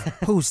move,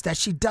 Huse, that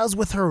she does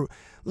with her,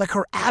 like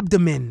her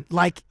abdomen,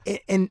 like,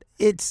 and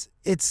it's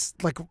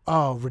like,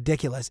 oh,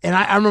 ridiculous. And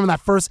I remember that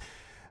first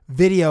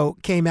video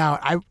came out.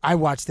 I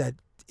watched that.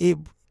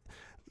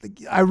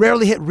 I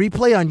rarely hit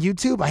replay on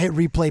YouTube. I hit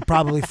replay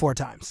probably 4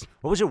 times.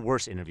 What was your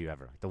worst interview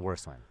ever? The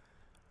worst one?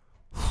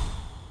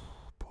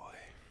 Boy,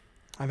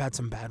 I've had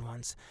some bad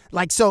ones.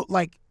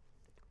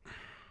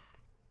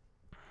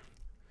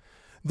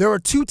 There were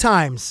 2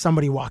 times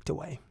somebody walked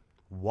away.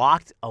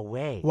 Walked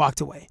away.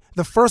 Walked away.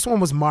 The first one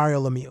was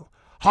Mario Lemieux.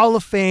 Hall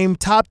of Fame,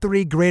 top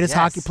 3 greatest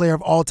hockey player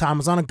of all time.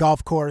 Was on a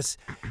golf course,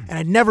 and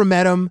I'd never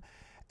met him.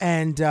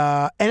 And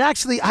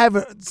actually, I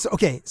have so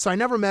I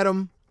never met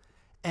him,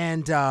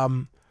 and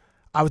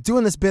I was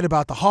doing this bit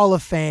about the Hall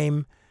of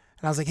Fame,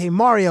 and I was like, "Hey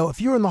Mario,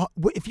 if you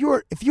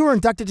were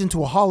inducted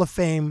into a Hall of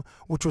Fame,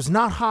 which was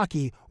not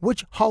hockey,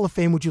 which Hall of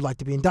Fame would you like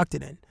to be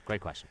inducted in?"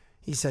 Great question.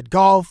 He said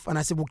golf, and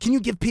I said, "Well, can you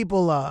give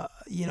people a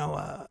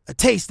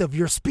taste of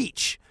your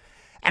speech?"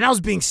 And I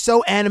was being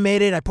so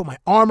animated. I put my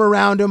arm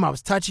around him. I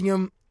was touching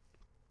him.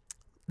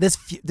 This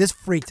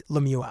freaked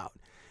Lemieux out.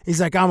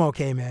 He's like, "I'm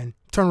okay, man."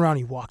 Turned around,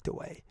 he walked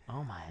away.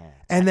 Oh my head.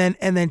 And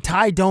then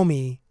Ty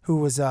Domi, who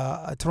was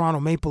a Toronto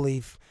Maple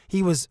Leaf,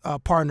 he was a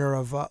partner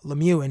of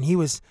Lemieux, and he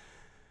was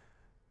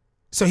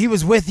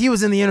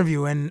in the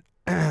interview, and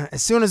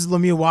as soon as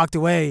Lemieux walked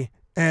away,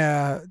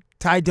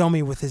 Ty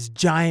Domi with his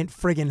giant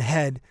friggin'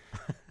 head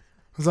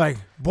was like,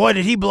 "Boy,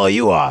 did he blow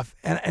you off."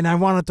 And I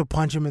wanted to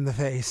punch him in the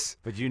face.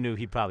 But you knew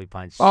he'd probably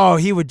punch. Oh,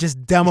 he would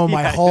just demo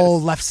my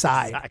whole left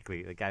side.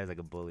 Exactly. The guy was like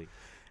a bully.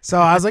 So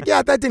I was like,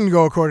 yeah, that didn't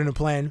go according to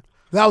plan.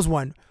 That was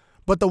one.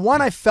 But the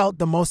one I felt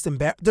the most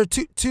embarrassed, there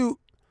are two.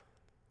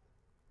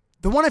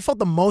 The one I felt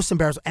the most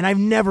embarrassed, and I've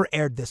never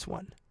aired this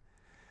one.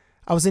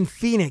 I was in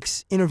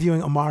Phoenix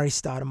interviewing Amari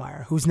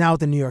Stoudemire, who's now at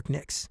the New York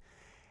Knicks.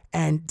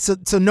 And so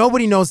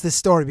nobody knows this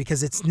story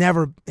because it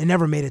never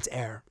made its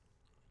air.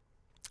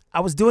 I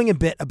was doing a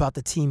bit about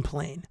the team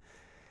plane.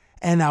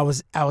 And I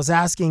was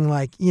asking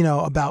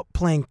about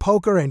playing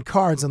poker and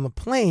cards on the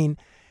plane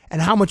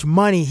and how much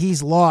money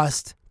he's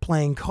lost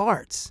playing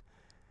cards.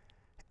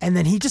 And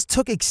then he just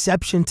took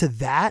exception to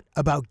that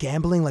about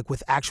gambling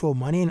with actual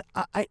money. And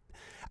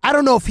I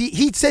don't know if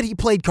he said he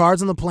played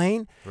cards on the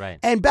plane. Right.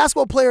 And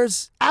basketball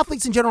players,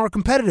 athletes in general, are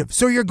competitive.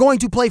 So you're going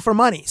to play for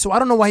money. So I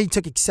don't know why he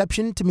took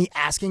exception to me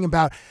asking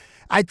about,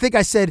 I think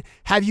I said,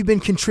 have you been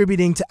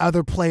contributing to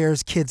other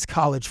players' kids'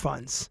 college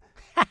funds?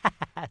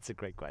 That's a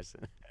great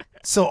question.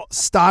 So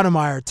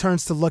Stoudemire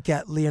turns to look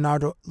at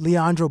Leandro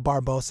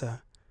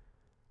Barbosa.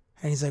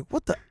 And he's like,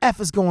 what the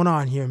F is going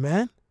on here,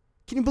 man?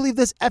 Can you believe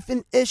this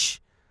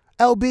effing-ish,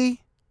 LB?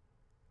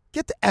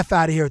 Get the F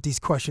out of here with these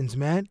questions,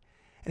 man.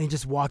 And he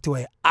just walked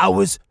away. I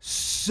was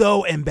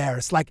so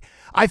embarrassed.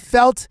 I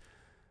felt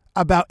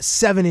about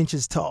 7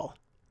 inches tall.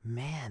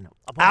 Man.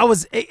 I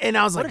was like,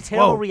 what a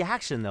terrible whoa.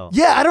 reaction, though.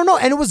 Yeah, I don't know.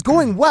 And it was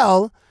going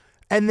well.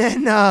 And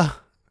then,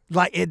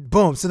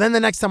 boom. So then the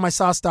next time I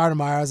saw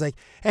Stoudemire, I was like,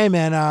 hey,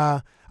 man,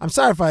 I'm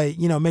sorry if I,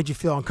 made you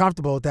feel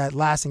uncomfortable with that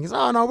last thing. He goes,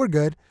 oh, no, we're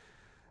good.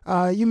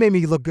 You made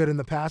me look good in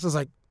the past. I was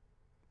like,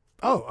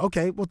 oh,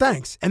 okay. Well,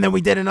 thanks. And then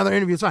we did another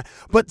interview. It's fine.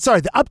 But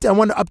sorry, I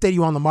wanted to update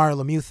you on the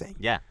Mario Lemieux thing.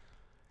 Yeah.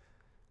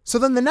 So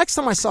then the next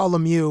time I saw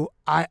Lemieux,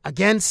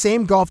 again,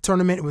 same golf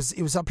tournament.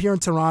 It was up here in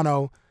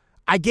Toronto.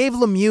 I gave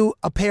Lemieux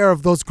a pair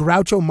of those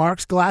Groucho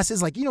Marx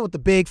glasses, with the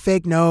big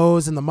fake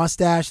nose and the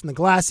mustache and the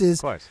glasses.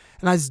 Of course.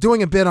 And I was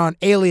doing a bit on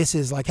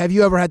aliases, have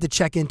you ever had to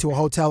check into a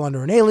hotel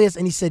under an alias?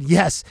 And he said,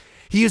 yes.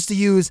 He used to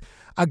use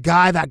a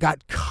guy that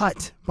got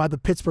cut by the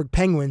Pittsburgh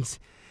Penguins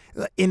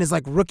in his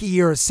rookie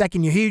year or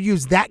second year. He would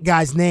use that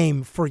guy's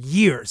name for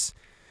years.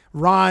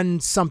 Ron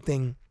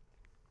something.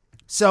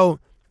 So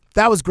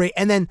that was great.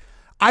 And then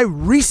I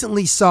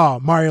recently saw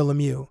Mario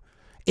Lemieux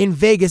in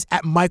Vegas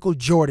at Michael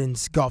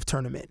Jordan's golf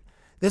tournament.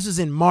 This was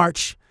in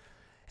March.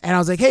 And I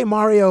was like, hey,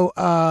 Mario,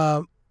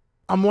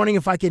 I'm wondering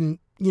if I can,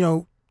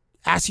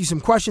 ask you some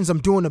questions.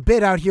 I'm doing a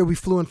bit out here. We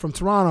flew in from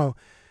Toronto.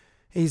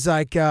 He's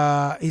like,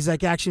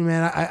 actually,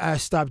 man, I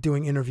stopped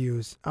doing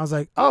interviews. I was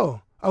like, oh,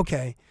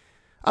 okay.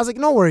 I was like,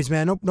 no worries,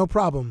 man. No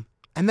problem.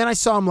 And then I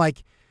saw him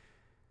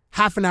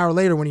half an hour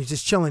later when he's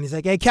just chilling. He's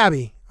like, hey,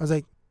 Cabbie. I was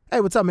like, hey,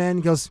 what's up, man?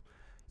 He goes,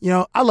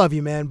 I love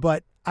you, man,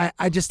 but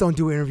I just don't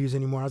do interviews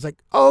anymore. I was like,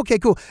 oh, okay,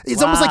 cool.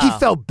 It's almost like he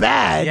felt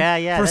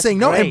bad for saying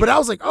no. Great. But I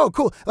was like, oh,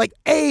 cool. Like,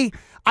 A,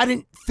 I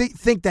didn't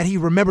think that he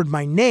remembered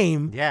my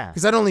name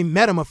because I'd only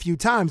met him a few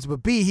times.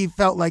 But B, he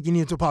felt like he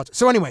needed to apologize.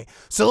 So anyway,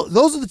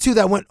 those are the two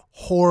that went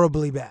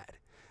horribly bad.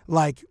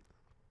 Like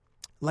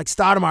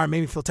Stoudemire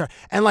made me feel terrible.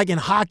 And like in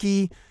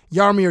hockey,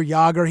 Jaromir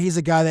Jagr, he's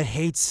a guy that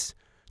hates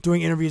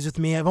doing interviews with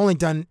me. I've only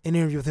done an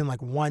interview with him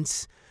like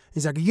once.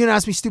 He's like, are you going to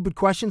ask me stupid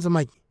questions? I'm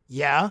like,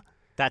 yeah.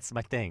 That's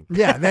my thing.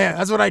 Yeah,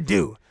 that's what I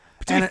do.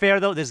 But to be fair,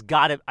 though,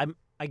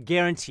 I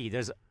guarantee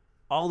there's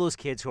all those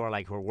kids who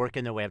are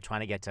working their way up trying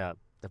to get to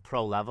the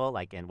pro level,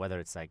 like, and whether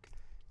it's like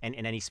in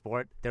any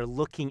sport, they're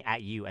looking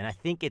at you. And I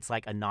think it's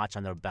like a notch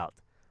on their belt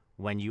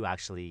when you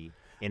actually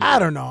interview. I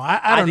don't know.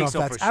 I don't know if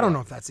that's, sure. I don't know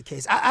if that's the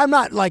case. I'm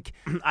not like,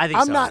 I think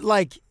I'm so. not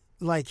like,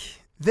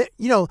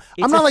 you know,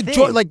 It's I'm not a like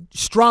thing. like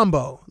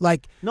Strombo.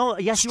 Like No,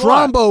 yes, you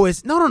Strombo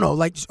is no.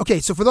 Like, okay,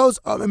 so for those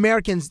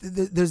Americans,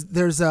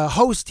 there's a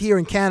host here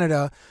in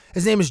Canada.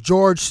 His name is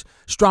George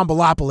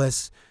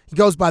Strombolopoulos. He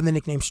goes by the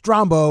nickname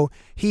Strombo.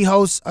 He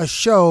hosts a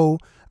show,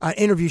 an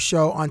interview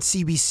show on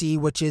CBC,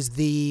 which is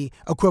the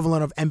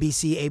equivalent of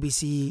NBC,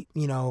 ABC,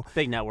 you know,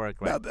 big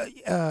network, right?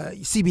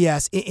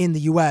 CBS in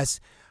the U.S.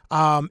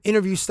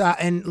 Interview style,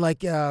 and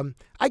like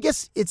I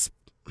guess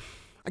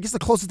the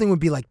closest thing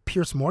would be like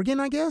Piers Morgan,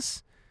 I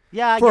guess.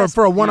 Yeah,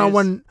 for a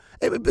one-on-one,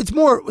 it's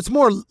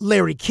more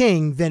Larry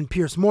King than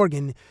Piers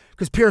Morgan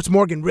because Piers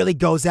Morgan really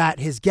goes at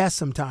his guests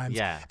sometimes.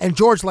 Yeah, and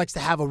George likes to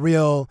have a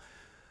real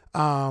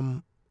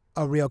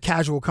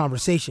casual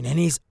conversation, and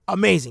he's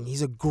amazing.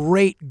 He's a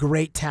great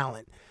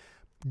talent.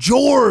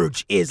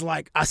 George is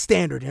like a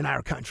standard in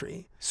our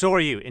country. So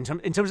are you in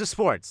terms of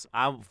sports?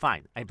 I'm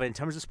fine, but in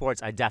terms of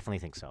sports, I definitely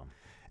think so.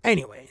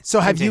 Anyway, so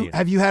have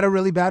you had a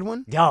really bad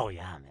one? Oh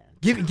yeah, man.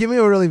 Give me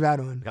a really bad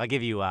one. I'll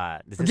give you.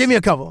 Give me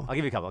a couple. I'll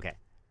give you a couple. Okay,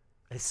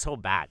 it's so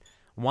bad.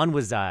 One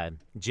was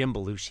Jim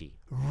Belushi.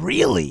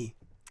 Really?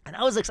 And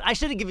I was like, I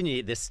should have given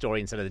you this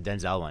story instead of the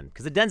Denzel one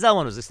because the Denzel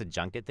one was just a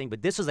junket thing,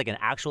 but this was like an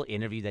actual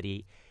interview that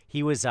he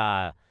was.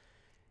 I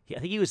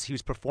think he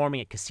was performing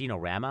at Casino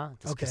Rama.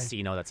 This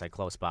casino that's like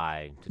close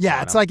by.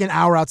 Yeah, it's like an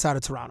hour outside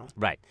of Toronto.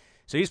 Right.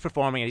 So he was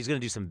performing, and he's going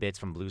to do some bits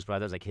from Blues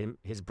Brothers, like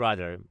his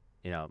brother,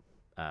 you know,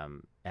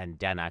 and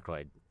Dan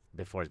Aykroyd.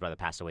 Before his brother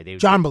passed away,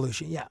 John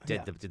Belushi,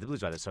 did the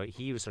Blues Brothers. So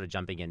he was sort of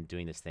jumping in,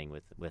 doing this thing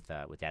with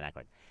Dan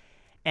Aykroyd,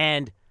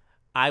 and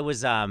I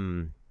was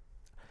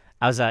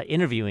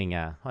interviewing.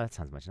 Oh, that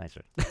sounds much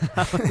nicer.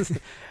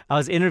 I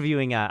was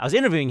interviewing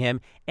him,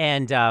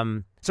 and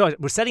so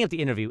we're setting up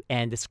the interview,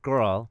 and this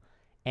girl,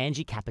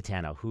 Angie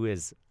Capitano, who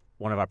is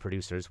one of our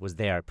producers, was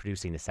there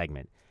producing the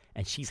segment,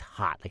 and she's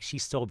hot, like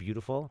she's so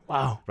beautiful.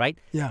 Wow. Right?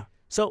 Yeah.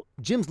 So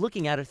Jim's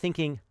looking at her,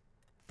 thinking,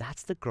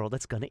 that's the girl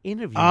that's going to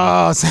interview me.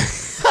 Oh,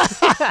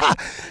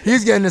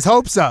 he's getting his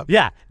hopes up.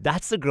 Yeah,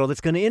 that's the girl that's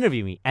going to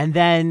interview me. And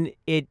then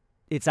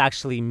it's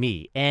actually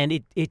me. And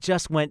it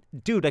just went,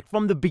 dude, like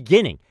from the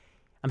beginning.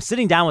 I'm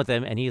sitting down with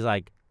him, and he's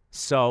like,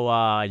 so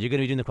you're going to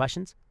be doing the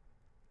questions?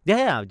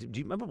 Yeah. Do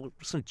you remember? We're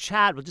just going to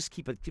chat. We'll just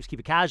keep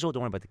it casual.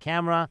 Don't worry about the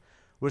camera.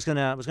 We're just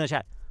gonna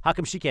chat. How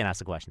come she can't ask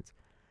the questions?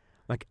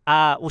 Like,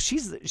 well,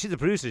 she's a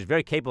producer. She's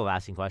very capable of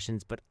asking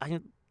questions, but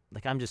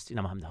I'm just, you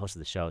know, I'm the host of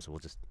the show, so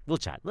we'll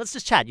chat. Let's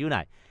just chat, you and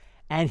I.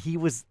 And he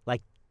was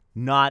like,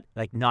 not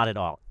at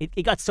all.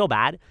 It got so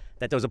bad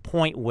that there was a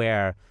point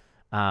where,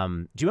 do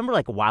you remember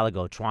like a while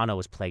ago, Toronto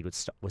was plagued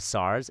with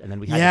SARS, and then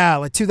we had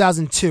like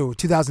 2002,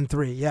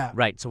 2003, yeah.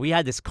 Right. So we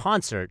had this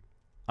concert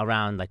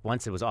around like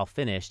once it was all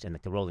finished, and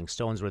like the Rolling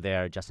Stones were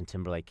there, Justin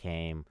Timberlake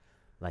came,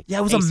 like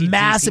it was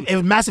AC/DC.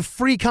 a massive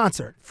free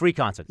concert. Free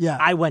concert. Yeah.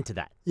 I went to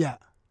that. Yeah.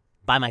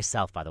 By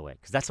myself, by the way,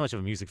 because that's how much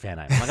of a music fan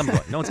I am. I'm like, I'm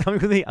going. No one's coming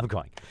with me. I'm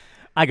going.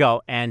 I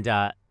go, and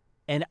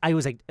I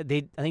was like, I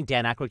think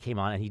Dan Aykroyd came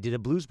on, and he did a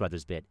Blues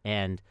Brothers bit,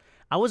 and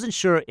I wasn't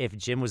sure if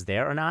Jim was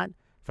there or not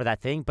for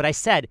that thing, but I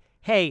said,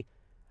 hey,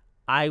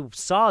 I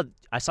saw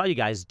you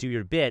guys do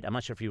your bit. I'm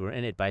not sure if you were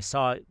in it, but I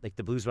saw like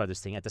the Blues Brothers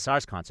thing at the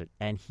SARS concert,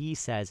 and he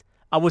says,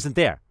 I wasn't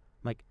there.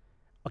 I'm like,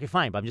 okay,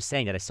 fine, but I'm just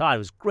saying that I saw it. It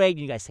was great.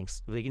 You guys sang,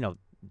 you know,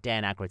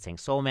 Dan Aykroyd sang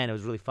Soul Man. It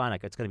was really fun.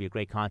 Like, it's going to be a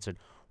great concert.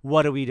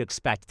 What are we to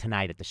expect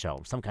tonight at the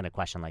show? Some kind of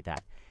question like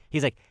that.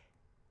 He's like,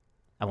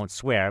 I won't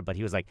swear, but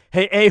he was like,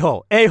 hey,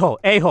 a-hole,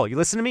 you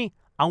listen to me?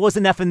 I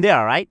wasn't effing there,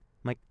 all right?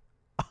 I'm like,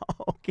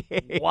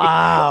 okay.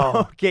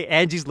 Wow. Okay,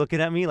 Angie's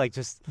looking at me like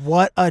just.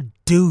 What a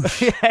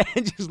douche. Yeah,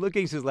 Angie's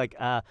looking. She's like,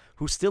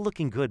 who's still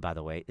looking good, by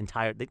the way,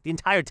 the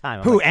entire time.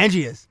 I'm Who, like,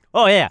 Angie is?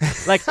 Oh, yeah.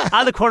 Like, out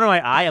of the corner of my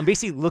eye, I'm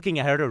basically looking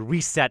at her to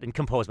reset and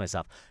compose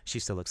myself. She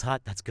still looks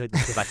hot. That's good.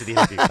 Let's get back to the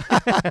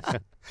interview.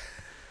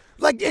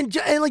 Like and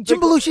like Jim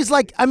Belushi's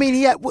like, I mean,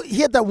 he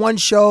had that one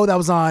show that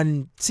was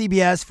on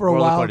CBS for a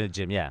while. According to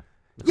Jim, yeah.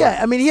 Yeah,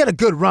 I mean, he had a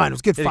good run. It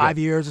was good 5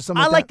 years or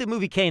something. I like liked the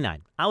movie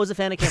K9. I was a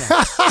fan of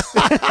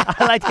K9.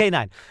 I liked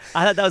K9.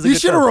 I thought that was a You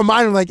good should have film.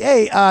 reminded him, like,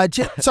 hey,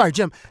 Jim,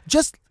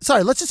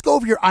 let's just go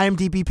over your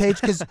IMDb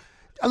page because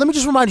let me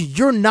just remind you,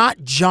 you're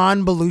not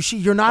John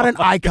Belushi. You're not an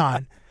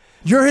icon.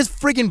 You're his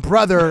friggin'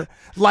 brother,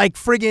 like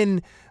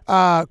friggin'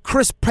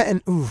 Chris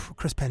Penn. Ooh,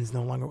 Chris Penn's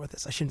no longer with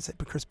us. I shouldn't say,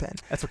 but Chris Penn.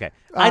 That's okay.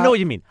 I know what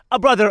you mean. A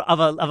brother of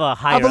a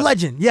higher... Of a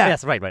legend, yeah.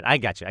 Yes, right. I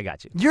got you.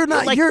 You're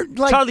not... You're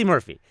like... Charlie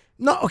Murphy.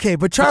 No, okay,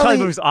 but Charlie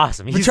Murphy's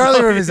awesome. But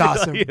Charlie Murphy's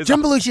awesome.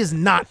 Jim Belushi is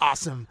not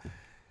awesome.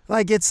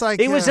 Like, it's like...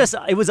 It was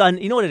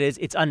you know what it is?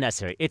 It's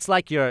unnecessary. It's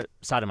like your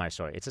Sotomayor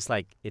story.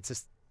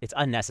 It's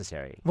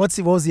unnecessary. What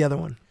was the other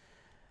one?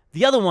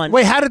 The other one...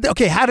 Wait, how did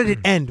it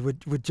end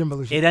with Jim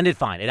Belushi? It ended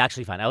fine. It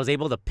actually fine. I was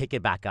able to pick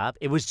it back up.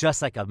 It was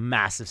just like a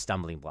massive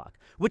stumbling block,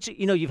 which,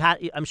 you know,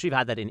 I'm sure you've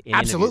had that in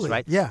Absolutely, interviews,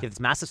 right? yeah. You have this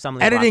massive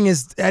stumbling Editing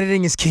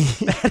is key.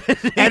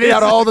 Edit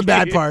out all the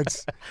bad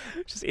parts.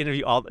 Just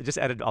edit all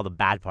the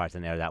bad parts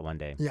and air that one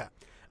day. Yeah.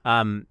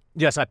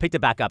 So I picked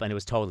it back up and it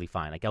was totally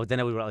fine. Like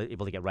then we were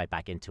able to get right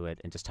back into it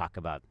and just talk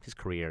about his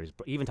career.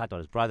 He even talked about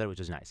his brother, which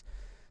was nice.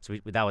 So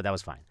that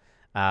was fine.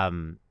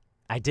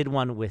 I did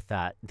one with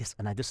this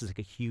was like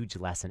a huge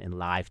lesson in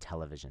live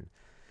television.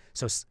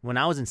 So when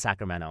I was in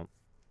Sacramento,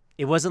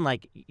 it wasn't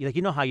like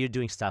you know how you're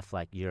doing stuff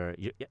like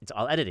it's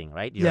all editing,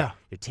 right? You're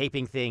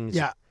taping things.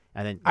 Yeah.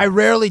 And then I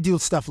rarely do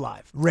stuff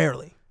live.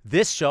 Rarely.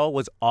 This show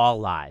was all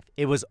live.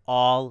 It was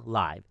all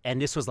live, and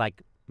this was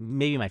like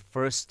maybe my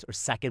first or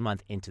second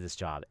month into this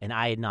job, and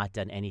I had not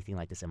done anything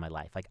like this in my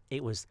life. Like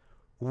it was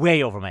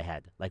way over my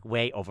head. Like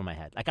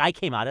I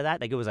came out of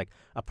that like it was like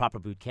a proper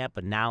boot camp,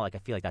 but now like I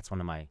feel like that's one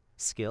of my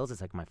skills.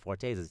 It's like my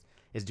forte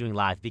is doing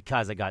live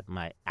because I got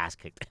my ass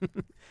kicked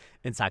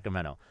in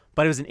Sacramento.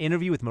 But it was an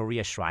interview with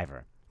Maria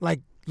Shriver.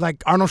 Like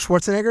Arnold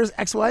Schwarzenegger's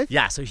ex-wife?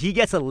 Yeah, so he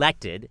gets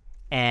elected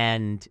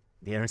and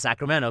they're in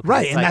Sacramento.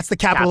 Right, and that's the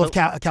capital of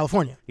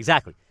California.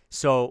 Exactly.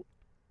 So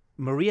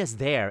Maria's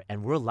there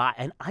and we're live,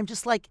 and I'm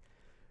just like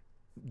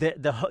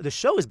the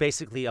show is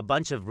basically a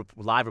bunch of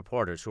live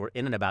reporters who are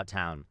in and about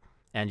town,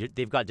 and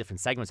they've got different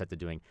segments that they're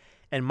doing.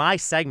 And my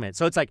segment,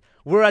 so it's like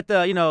we're at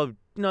the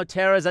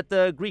Tara's at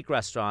the Greek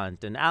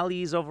restaurant, and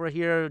Ali's over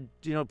here,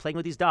 playing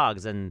with these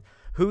dogs, and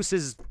Huse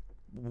is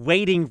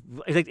waiting,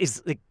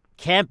 is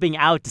camping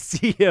out to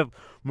see if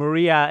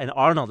Maria and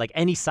Arnold, like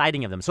any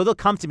sighting of them. So they'll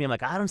come to me. I'm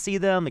like, I don't see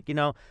them. Like,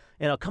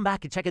 come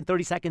back and check in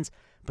 30 seconds.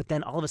 But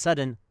then all of a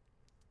sudden,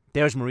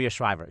 there's Maria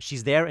Shriver.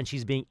 She's there and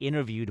she's being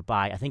interviewed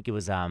by, I think it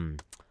was the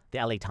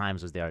LA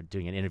Times was there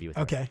doing an interview with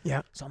her. Okay,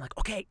 yeah. So I'm like,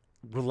 okay,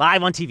 we're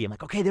live on TV. I'm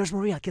like, okay, there's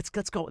Maria.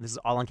 Let's go. And this is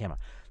all on camera.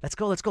 Let's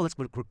go.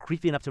 We're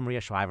creeping up to Maria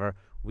Shriver.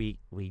 We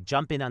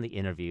jump in on the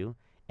interview,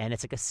 and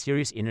it's like a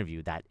serious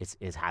interview that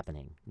is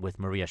happening with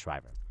Maria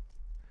Shriver.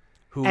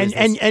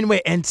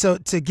 And so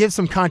to give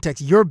some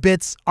context, your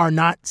bits are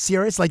not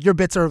serious. Like your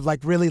bits are like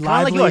really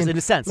lively, like yours in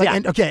a sense, yeah.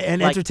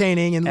 And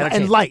entertaining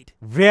and light.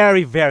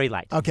 Very, very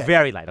light. Okay,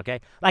 very light. Okay,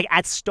 like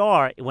at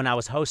Star when I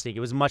was hosting, it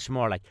was much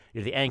more like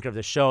you're the anchor of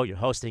the show, you're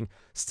hosting.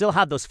 Still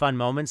have those fun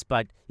moments,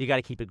 but you got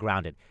to keep it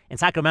grounded. In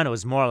Sacramento, it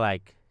was more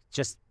like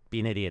just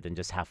be an idiot and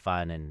just have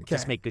fun and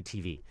just make good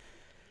TV.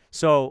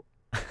 So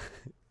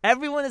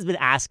everyone had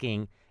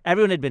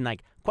been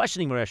like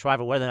questioning Maria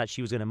Shriver whether or not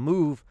she was going to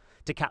move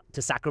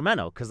to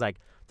Sacramento, because like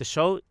the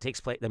show takes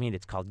place. I mean,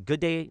 it's called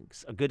Good Day.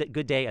 A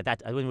good day at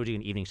that. When we were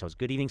doing evening shows,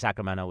 Good Evening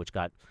Sacramento, which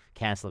got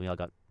canceled. We all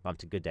got bumped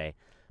to Good Day,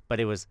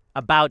 but it was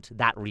about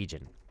that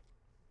region.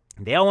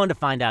 They all wanted to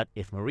find out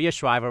if Maria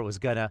Shriver was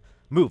gonna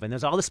move, and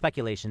there's all the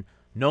speculation.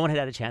 No one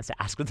had a chance to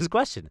ask her this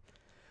question,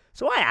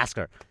 so I asked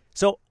her.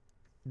 So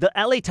the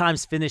LA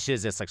Times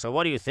finishes this like, so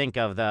what do you think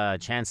of the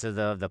chances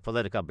of the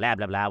political blah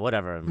blah blah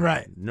whatever,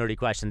 right? Nerdy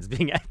questions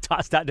being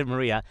tossed out to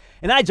Maria,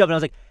 and I jumped and I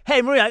was like,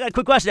 hey Maria, I got a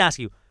quick question to ask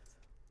you.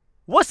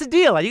 What's the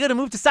deal? Are you gonna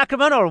move to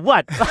Sacramento or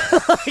what?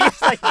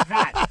 It's like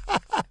that.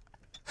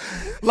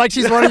 Like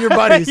she's one of your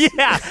buddies.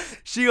 Yeah.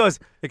 She goes,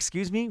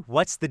 excuse me,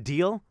 what's the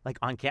deal? Like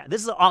on camera.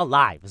 This is all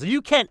live, so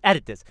you can't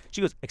edit this.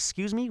 She goes,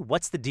 excuse me,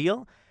 what's the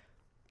deal?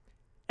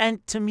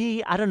 And to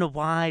me, I don't know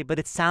why, but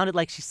it sounded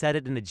like she said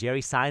it in a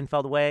Jerry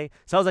Seinfeld way.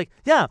 So I was like,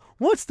 yeah,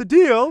 what's the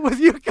deal with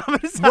you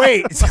coming to Seinfeld?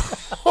 Wait.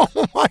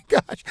 Oh, my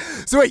gosh.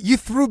 So wait, you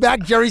threw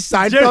back Jerry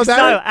Seinfeld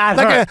at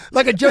her?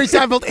 Like a Jerry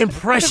Seinfeld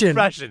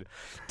impression.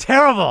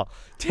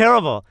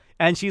 Terrible.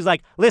 And she's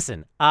like,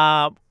 listen,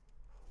 and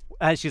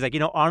she's like,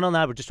 Arnold and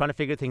I were just trying to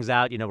figure things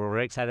out. We're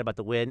very excited about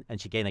the win. And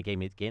she kind of gave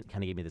me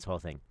this whole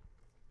thing.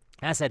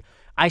 And I said,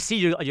 I see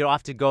you're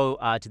off to go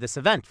to this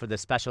event for the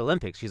Special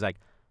Olympics. She's like,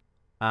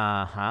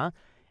 uh-huh.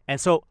 And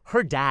so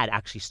her dad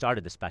actually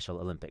started the Special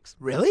Olympics.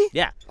 Really?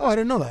 Yeah. Oh, I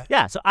didn't know that.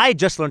 Yeah. So I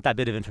just learned that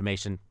bit of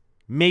information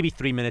maybe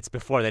 3 minutes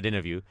before that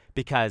interview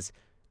because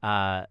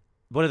one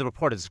of the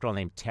reporters, this girl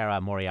named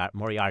Ciara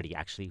Moriarty,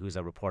 actually, who's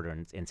a reporter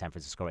in San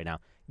Francisco right now,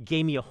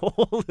 gave me a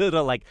whole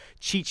little like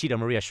cheat sheet of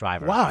Maria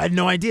Shriver. Wow, I had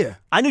no idea.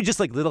 I knew just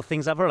like little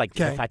things of her, like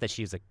the fact that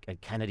she's a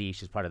Kennedy,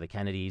 she's part of the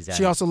Kennedys. And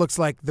she also looks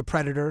like the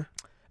Predator.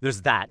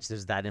 There's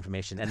that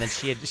information, and then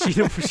she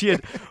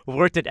had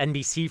worked at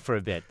NBC for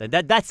a bit.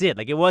 That's it.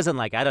 Like it wasn't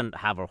like I don't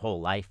have her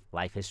whole life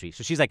history.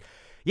 So she's like,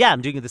 yeah,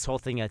 I'm doing this whole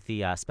thing at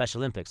the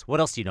Special Olympics.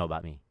 What else do you know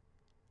about me?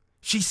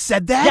 She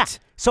said that? Yeah.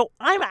 So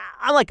I'm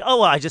like,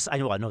 oh, well,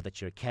 I know that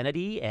you're a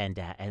Kennedy, and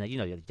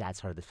your dad's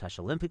part of the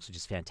Special Olympics, which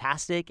is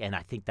fantastic, and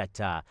I think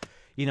that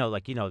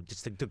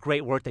just the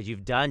great work that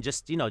you've done.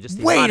 Just the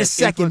Wait amount a of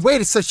second.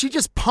 influence. So she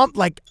just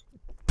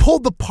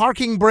pulled the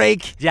parking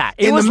brake. Yeah,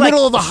 in the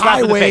middle of the a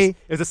slap in the highway. face.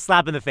 It was a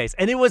slap in the face,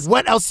 and it was.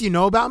 What else do you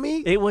know about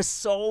me? It was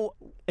so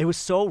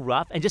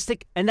rough,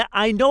 and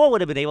I know I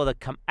would have been able to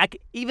come.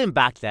 Even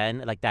back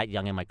then, like that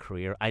young in my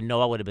career, I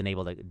know I would have been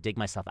able to dig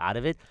myself out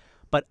of it.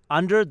 But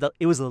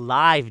it was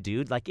live,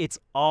 dude. Like it's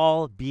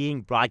all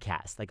being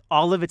broadcast. Like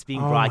all of it's being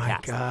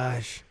broadcast. Oh my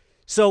gosh.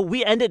 So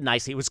we ended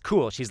nicely. It was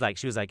cool. She was like,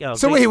 oh.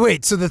 So great.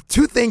 wait. So the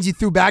two things you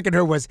threw back at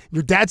her was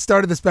your dad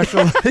started the Special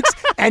Olympics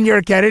and you're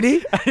a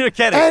Kennedy. You're a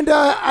Kennedy. And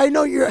I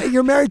know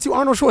you're married to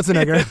Arnold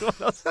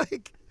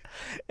Schwarzenegger.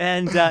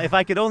 And if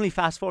I could only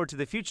fast forward to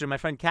the future, my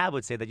friend Cab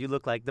would say that you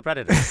look like the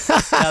Predator.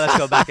 Now let's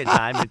go back in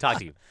time and talk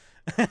to you.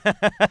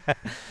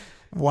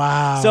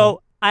 Wow.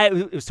 So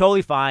it was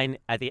totally fine.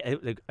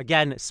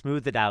 Again,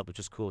 smoothed it out, which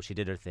was cool. She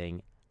did her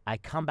thing. I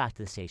come back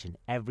to the station.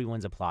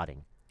 Everyone's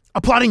applauding.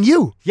 Applauding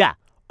you? Yeah.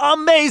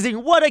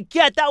 Amazing. What a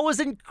get. That was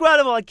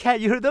incredible.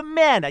 You're the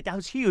man. That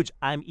was huge.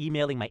 I'm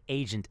emailing my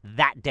agent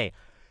that day.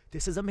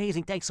 This is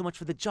amazing. Thanks so much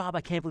for the job.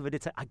 I can't believe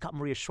I got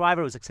Maria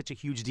Shriver. It was like such a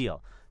huge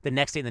deal. The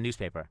next day in the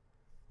newspaper.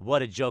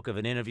 What a joke of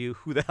an interview.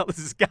 Who the hell is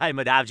this guy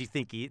Madhavji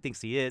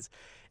thinks he is?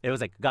 It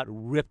was like got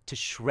ripped to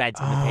shreds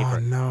in the paper. Oh,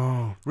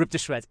 no. Ripped to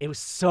shreds. It was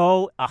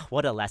so,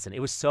 what a lesson. It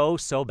was so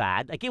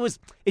bad. Like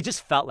it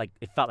just felt like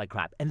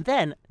crap. And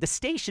then the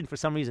station for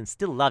some reason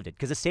still loved it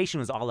because the station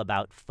was all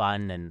about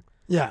fun and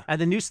yeah.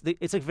 And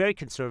it's a very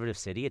conservative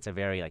city. It's a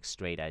very like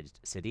straight-edged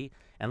city.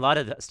 And a lot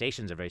of the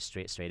stations are very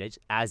straight-edged,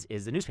 as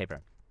is the newspaper.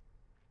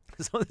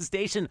 So the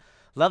station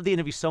loved the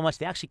interview so much,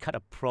 they actually cut a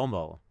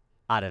promo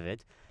out of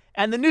it.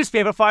 And the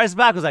newspaper fires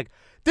back, was like,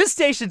 this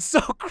station's so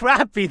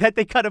crappy that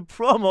they cut a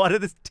promo out of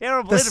this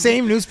terrible interview.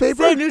 Same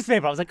newspaper? Same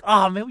newspaper. I was like,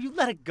 oh, man, will you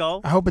let it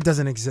go? I hope it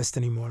doesn't exist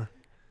anymore.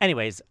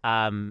 Anyways,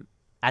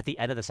 at the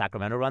end of the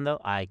Sacramento run, though,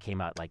 I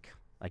came out like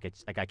a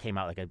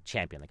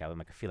champion. I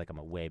feel like I'm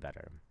a way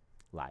better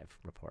live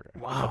reporter.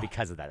 Wow. So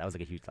because of that was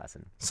like a huge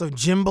lesson. So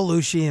Jim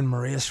Belushi and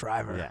Maria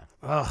Shriver. Yeah.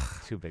 Ugh.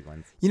 Two big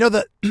ones.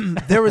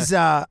 There was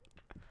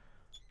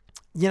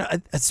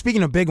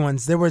speaking of big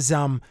ones, there was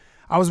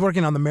I was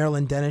working on the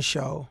Marilyn Dennis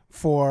show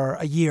for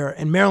a year,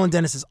 and Marilyn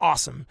Dennis is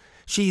awesome.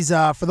 She's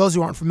for those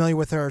who aren't familiar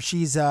with her,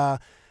 she's a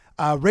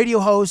radio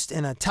host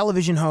and a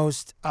television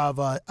host of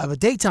a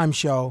daytime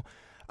show,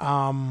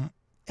 and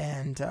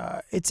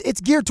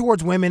it's geared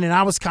towards women. And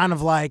I was kind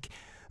of like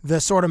the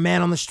sort of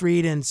man on the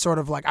street, and sort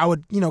of like I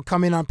would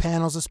come in on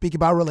panels to speak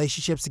about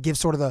relationships to give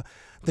sort of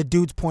the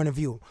dude's point of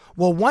view.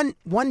 Well,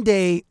 one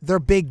day their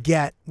big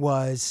get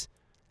was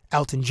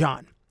Elton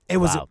John. It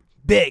was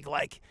big,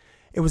 like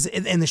it was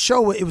in the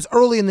show. It was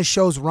early in the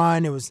show's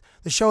run.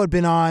 The show had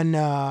been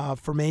on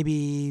for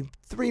maybe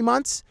 3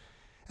 months,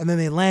 and then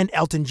they land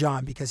Elton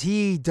John because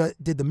he did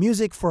the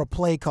music for a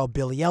play called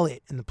Billy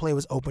Elliot, and the play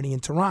was opening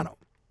in Toronto.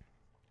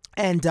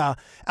 And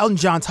Elton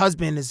John's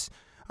husband is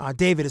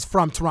David is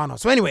from Toronto.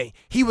 So anyway,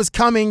 he was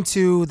coming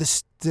to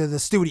the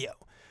studio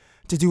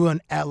to do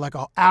an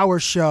hour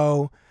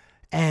show,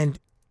 and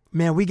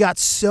man, we got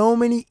so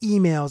many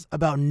emails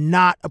about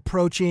not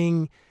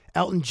approaching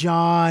Elton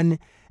John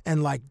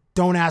and like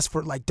don't ask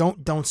for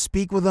don't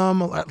speak with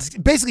him.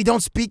 Basically,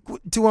 don't speak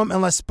to him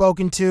unless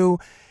spoken to.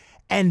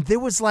 And there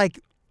was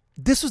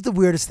this was the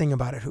weirdest thing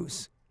about it,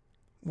 Huse,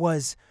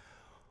 was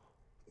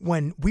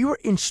when we were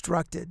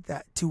instructed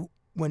that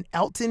when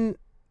Elton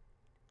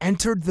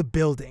entered the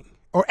building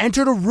or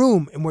entered a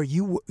room and where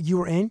you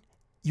were in,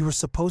 you were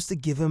supposed to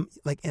give him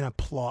like an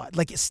applaud,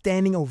 like a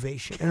standing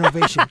ovation, an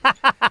ovation.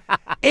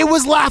 It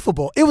was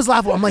laughable.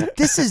 I'm like,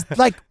 this is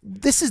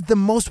the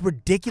most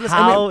ridiculous.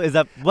 Is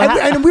that?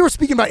 And we were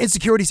speaking about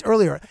insecurities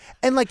earlier,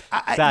 and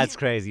that's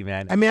crazy,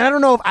 man. I mean, I don't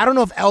know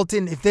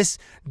if this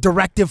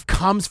directive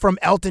comes from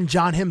Elton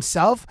John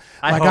himself.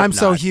 I'm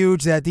so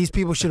huge that these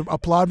people should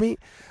applaud me,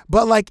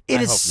 but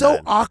it is so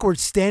awkward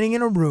standing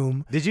in a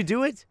room. Did you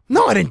do it?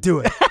 No, I didn't do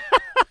it.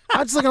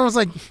 I was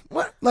like,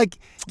 what?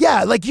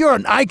 Yeah, you're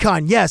an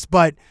icon, yes,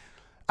 but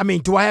I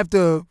mean, do I have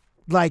to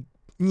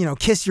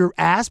kiss your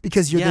ass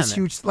because you're this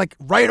huge,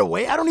 right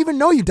away? I don't even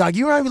know you, dog.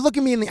 You're not even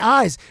looking me in the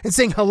eyes and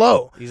saying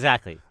hello.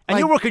 Exactly. And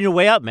you're working your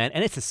way up, man,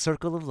 and it's a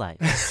circle of life.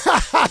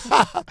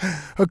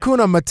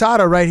 Hakuna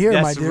Matata right here,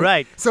 That's my dude.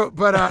 right. So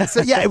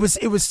yeah,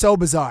 it was so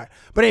bizarre.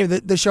 But anyway,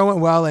 the show went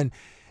well, and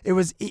he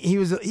was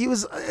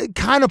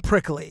kind of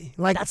prickly.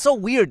 That's so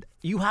weird.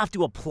 You have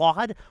to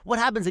applaud. What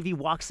happens if he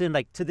walks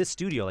in to this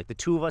studio? The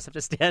two of us have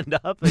to stand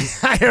up.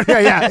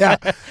 Yeah.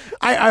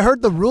 I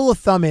heard the rule of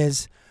thumb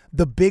is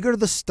the bigger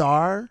the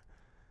star,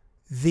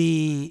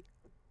 the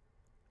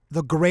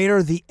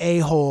greater the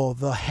a-hole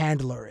the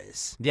handler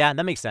is. Yeah,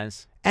 that makes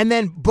sense. And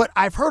then, but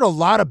I've heard a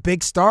lot of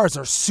big stars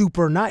are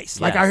super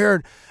nice. Yeah.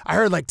 I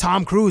heard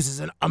Tom Cruise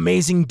is an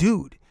amazing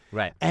dude.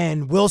 Right.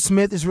 And Will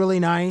Smith is really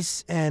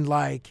nice, and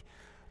I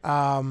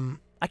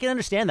can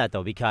understand that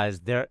though, because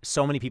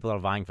so many people are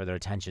vying for their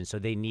attention, so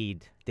they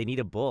need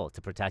a bull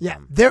to protect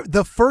them. Yeah,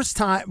 the first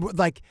time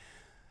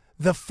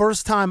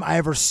I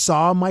ever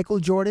saw Michael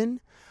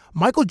Jordan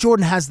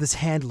has this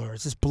handler.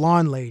 It's this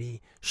blonde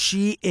lady.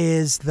 She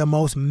is the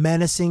most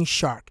menacing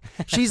shark.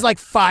 She's like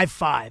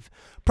 5'5",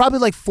 probably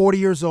like 40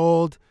 years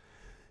old.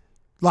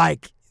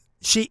 Like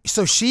she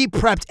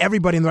prepped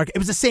everybody in the record. It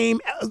was the same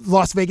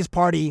Las Vegas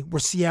party where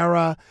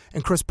Ciara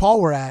and Chris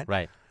Paul were at.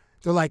 Right.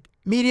 They're like,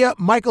 media,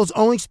 Michael's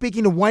only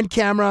speaking to one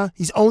camera.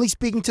 He's only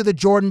speaking to the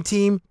Jordan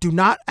team. Do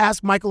not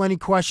ask Michael any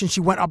questions. She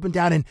went up and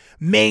down and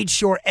made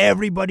sure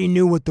everybody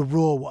knew what the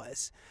rule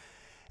was.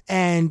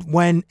 And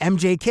when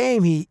MJ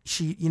came,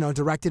 she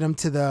directed him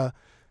to the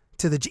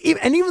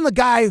and even the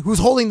guy who's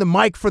holding the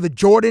mic for the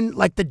Jordan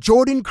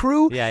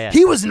crew,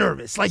 he was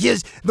nervous. Like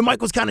the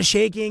mic was kind of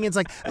shaking. It's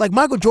like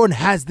Michael Jordan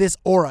has this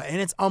aura, and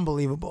it's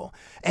unbelievable.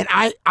 And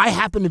I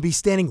happened to be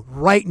standing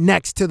right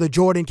next to the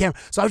Jordan camera,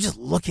 so I was just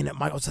looking at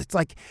Michael. It's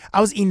like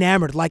I was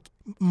enamored. Like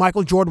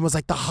Michael Jordan was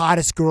like the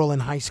hottest girl in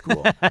high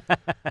school. I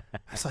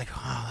was like,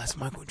 oh, that's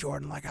Michael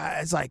Jordan.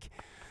 It's like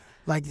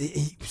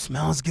he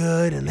smells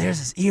good, and there's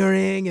his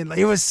earring, and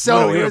it was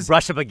so. You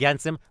brush up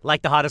against him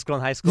like the hottest girl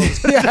in high school.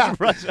 Yeah,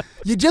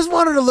 you just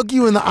want her to look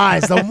you in the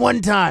eyes the one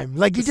time,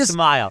 like you just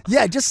smile.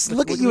 Yeah, just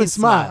look at you and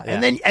smile,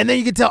 yeah. and then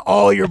you can tell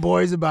all your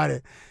boys about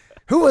it.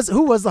 Who was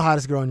the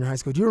hottest girl in your high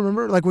school? Do you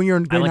remember? Like when you were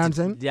in grade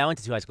 9? Yeah, I went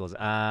to 2 high schools.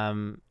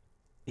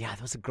 There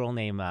was a girl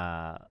named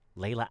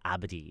Layla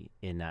Abedi.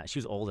 She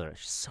was older.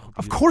 She's so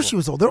beautiful. Of course, she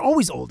was older. They're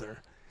always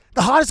older.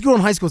 The hottest girl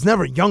in high school is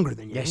never younger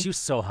than you. Yeah, she was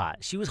so hot.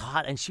 She was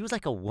hot, and she was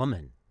like a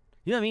woman.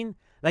 You know what I mean?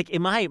 Like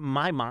in my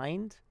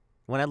mind,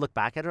 when I look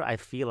back at her, I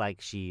feel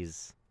like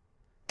she's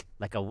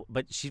like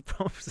but she's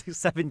probably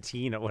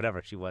 17 or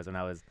whatever she was when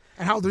I was.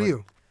 And how old are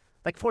you?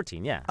 Like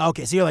 14, yeah.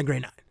 Okay, so you're like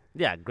grade 9.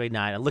 Yeah, grade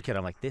 9. I look at her,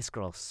 I'm like, this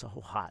girl's so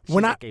hot. She's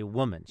When like a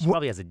woman. She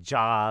probably has a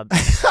job,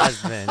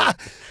 husband.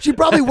 She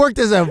probably worked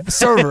as a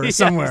server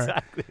somewhere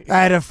exactly.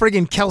 at a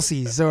friggin'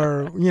 Kelsey's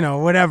or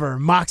whatever,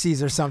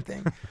 Moxie's or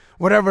something.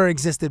 Whatever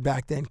existed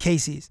back then,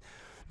 Casey's.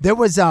 There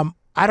was, I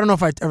don't know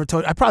if I ever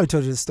told, I probably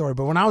told you this story,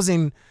 but when I was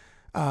in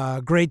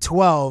grade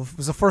 12, it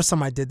was the first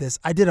time I did this.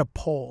 I did a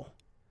poll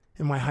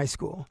in my high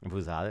school.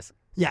 Who's the hottest?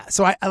 Yeah,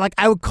 so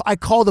I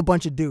called a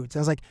bunch of dudes. I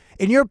was like,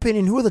 in your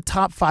opinion, who are the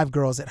top 5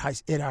 girls at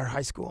our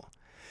high school?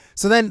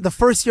 So then the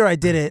first year I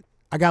did it,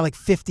 I got like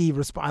 50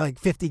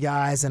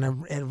 guys, and I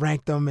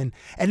ranked them, and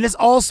this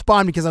all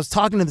spawned because I was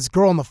talking to this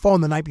girl on the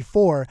phone the night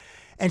before,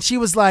 and she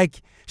was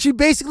like. She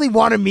basically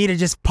wanted me to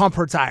just pump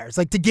her tires,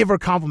 like to give her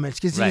compliments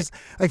because she's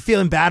like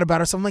feeling bad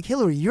about herself. I'm like,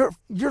 Hillary, you're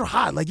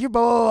hot, like you're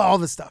blah, blah, blah, all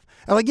this stuff.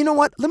 I'm like, you know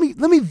what? Let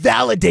me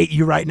validate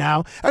you right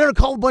now. I'm gonna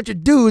call a bunch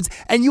of dudes,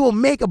 and you will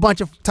make a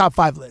bunch of top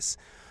 5 lists.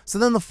 So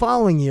then the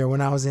following year,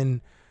 when I was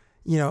in,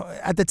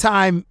 at the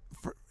time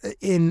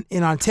in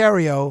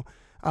Ontario,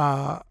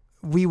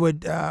 we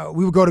would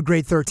go to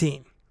grade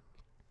 13,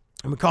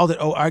 and we called it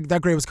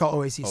that grade was called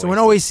OAC. So in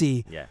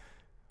OAC, yeah.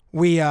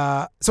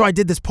 So I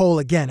did this poll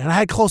again, and I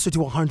had closer to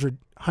 100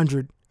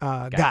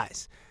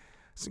 guys.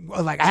 So,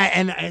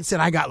 I said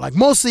I got like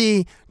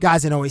mostly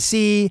guys in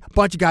OAC, a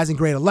bunch of guys in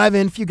grade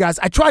 11, a few guys.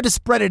 I tried to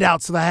spread it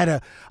out so that I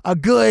had a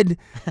good,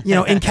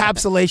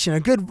 encapsulation, a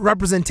good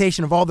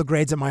representation of all the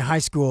grades at my high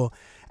school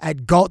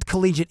at Galt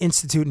Collegiate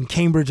Institute in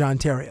Cambridge,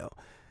 Ontario.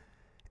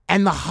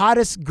 And the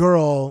hottest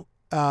girl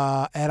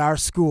at our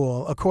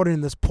school, according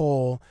to this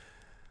poll,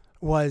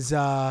 was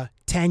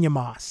Tanya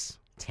Moss.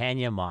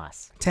 Tanya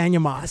Moss. Tanya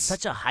Moss. That's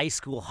such a high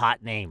school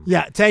hot name.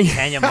 Yeah,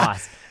 Tanya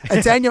Moss.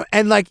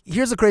 And like,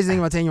 here's the crazy thing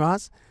about Tanya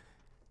Moss.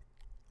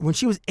 When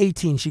she was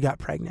 18, she got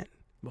pregnant.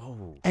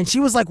 Whoa. And she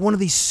was like one of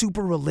these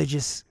super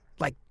religious,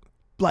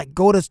 like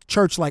go to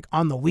church like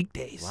on the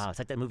weekdays. Wow, it's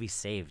like that movie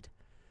Saved.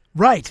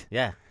 Right.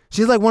 Yeah.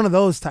 She's like one of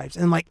those types.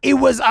 And like, it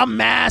was a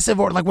massive,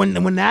 or like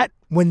when that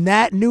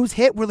news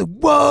hit, we're like,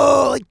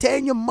 whoa, like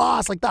Tanya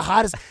Moss, like the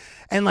hottest.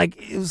 And like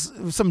it was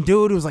some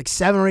dude who was like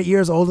 7 or 8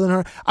 years older than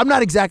her. I'm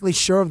not exactly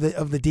sure of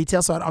the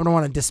details, so I don't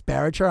want to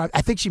disparage her.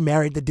 I think she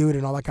married the dude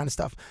and all that kind of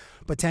stuff.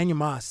 But Tanya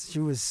Moss, she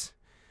was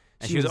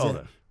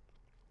older.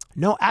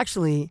 No,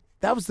 actually,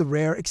 that was the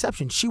rare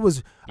exception. She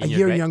was a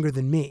year younger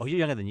than me. Oh, you're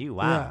younger than you.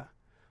 Wow. Yeah.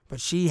 But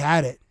she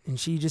had it, and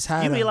she just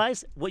had it. You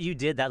realize what you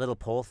did, that little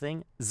poll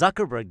thing?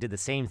 Zuckerberg did the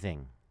same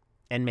thing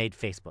and made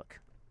Facebook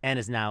and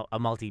is now a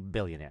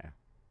multi-billionaire.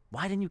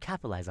 Why didn't you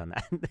capitalize on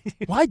that?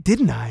 Why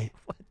didn't I?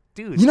 What?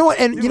 Dude, you know what?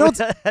 And you know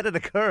what's ahead of the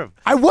curve.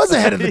 I was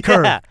ahead of the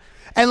curve. Yeah.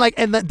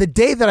 And the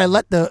day that I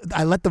let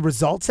the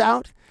results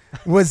out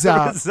was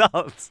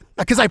results,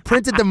 because I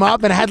printed them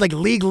up and I had like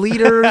league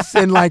leaders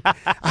and like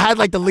I had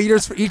like the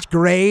leaders for each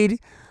grade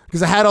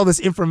because I had all this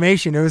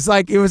information. It was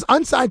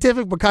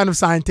unscientific but kind of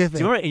scientific. Do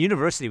you remember in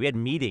university we had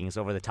meetings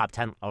over the top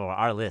 10 or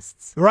our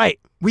lists?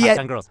 Right. We top had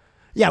 10 girls.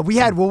 Yeah, we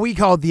had what we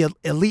called the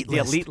elite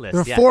list. The elite list.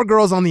 There were 4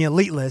 girls on the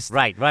elite list.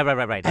 Right.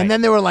 And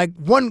then there were like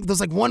one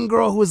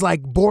girl who was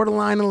like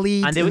borderline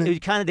elite. And they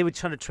would try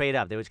to trade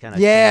up. They would kind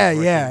of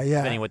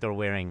depending on what they were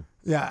wearing.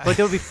 Yeah. But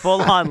there would be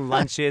full on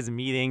lunches,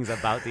 meetings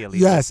about the elite.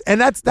 Yes, and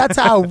that's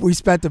how we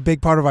spent a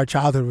big part of our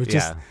childhood was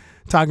just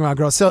talking about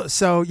girls. So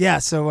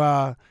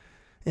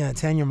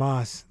Tanya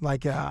Moss,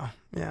 like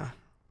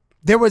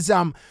There was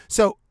the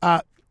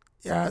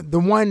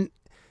one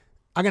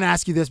I'm gonna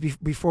ask you this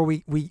before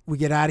we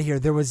get out of here.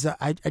 There was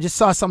I just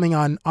saw something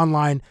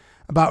online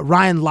about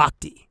Ryan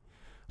Lochte,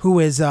 who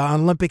is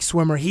an Olympic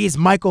swimmer. He's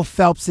Michael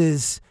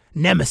Phelps's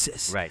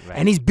nemesis. Right.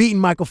 And he's beaten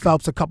Michael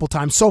Phelps a couple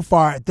times so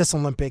far at this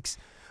Olympics.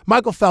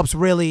 Michael Phelps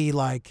really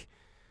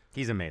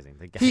he's amazing.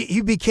 The guy.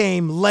 He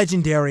became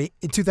legendary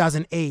in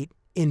 2008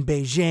 in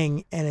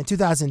Beijing, and in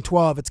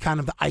 2012 it's kind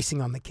of the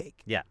icing on the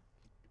cake. Yeah.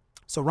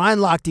 So Ryan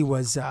Lochte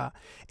was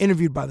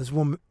interviewed by this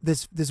woman,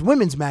 this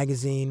women's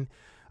magazine,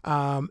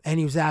 and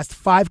he was asked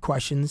 5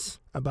 questions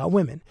about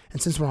women.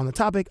 And since we're on the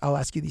topic, I'll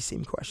ask you these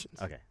same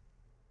questions. Okay.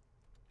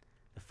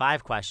 The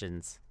 5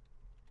 questions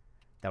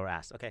that were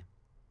asked. Okay.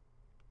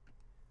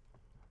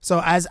 So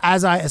as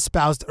I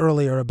espoused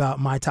earlier about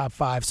my top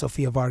 5,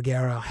 Sofia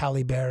Vergara,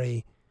 Halle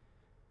Berry,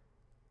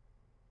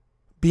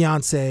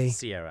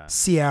 Beyonce,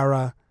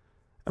 Ciara,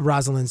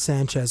 Rosalind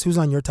Sanchez. Who's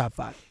on your top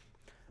 5?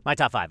 My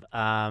top 5.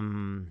 I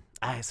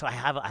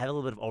have a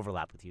little bit of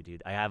overlap with you,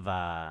 dude. I have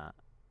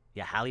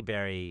Halle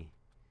Berry,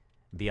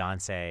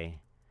 Beyonce,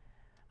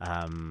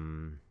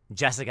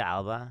 Jessica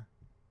Alba,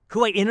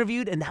 who I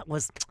interviewed, and that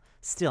was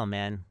still,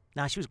 man.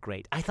 Nah, she was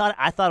great. I thought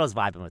I was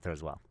vibing with her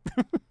as well.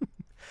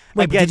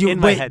 Wait, Again, did you in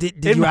my head.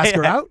 did you ask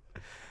her out?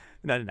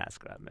 No, I didn't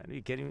ask her out, man. Are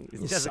you kidding me?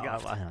 It's You're Jessica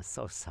soft. Alba. I know,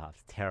 so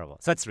soft. Terrible.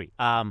 So that's 3.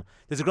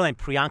 There's a girl named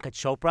Priyanka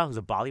Chopra, who's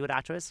a Bollywood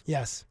actress.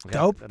 Yes. Okay,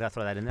 Dope. Did I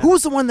throw that in there? Who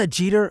was the one that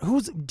Jeter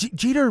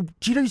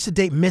used to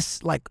date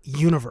Miss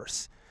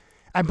Universe?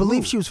 I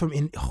believe she was from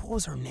what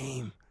was her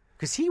name?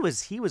 Because he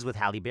was with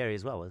Halle Berry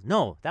as well.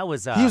 No, that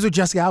was He was with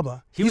Jessica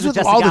Alba. he was with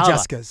with all the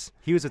Jessica Jessicas.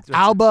 he was with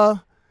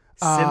Alba.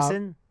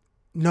 Simpson.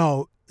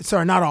 No,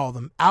 sorry, not all of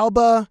them.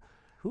 Alba.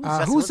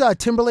 Who's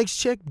Timberlake's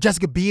chick?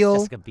 Jessica Biel.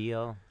 Jessica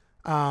Biel.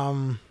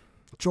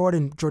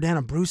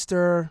 Jordana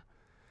Brewster.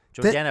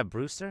 Jordana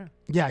Brewster.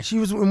 Yeah, she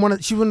was in one of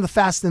the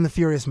Fast and the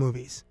Furious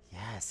movies.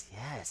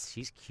 Yes,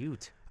 she's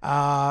cute.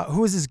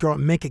 Who is this girl?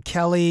 Minka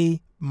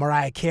Kelly,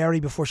 Mariah Carey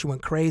before she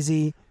went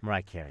crazy.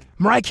 Mariah Carey.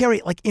 Mariah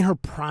Carey, like in her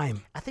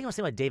prime. I think I was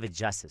thinking about David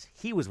Justice.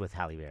 He was with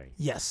Halle Berry.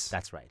 Yes,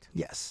 That's right.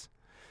 yes.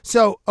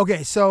 So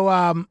okay,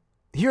 so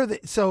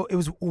so it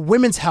was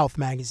Women's Health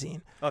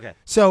magazine. Okay.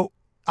 So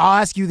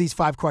I'll ask you these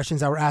 5 questions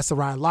that were asked to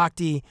Ryan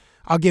Lochte.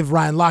 I'll give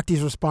Ryan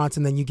Lochte's response,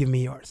 and then you give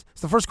me yours.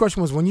 So the first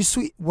question was, when you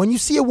see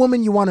a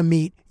woman you want to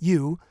meet,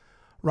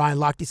 Ryan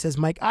Lochte says,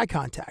 make eye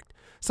contact.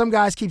 Some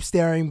guys keep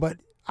staring, but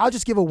I'll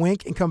just give a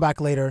wink and come back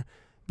later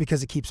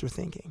because it keeps her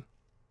thinking.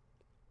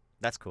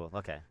 That's cool.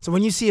 Okay. So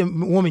when you see a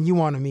woman you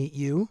want to meet,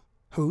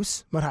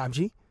 Huse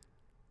Madhavji.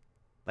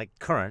 Like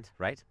current,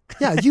 right?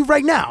 Yeah, you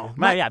right now.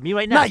 Me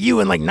right now. Not you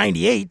in like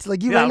 98,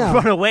 like you right now.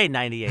 Run away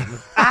 98.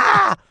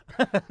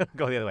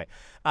 Go the other way.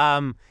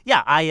 I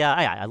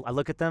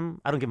look at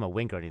them. I don't give them a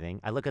wink or anything.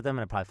 I look at them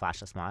and I probably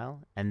flash a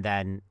smile, and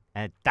then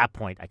at that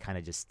point I kind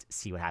of just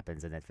see what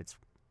happens, and if it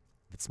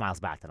smiles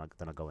back, then I'll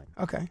go in.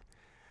 Okay.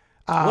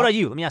 What about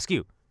you? Let me ask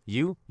you.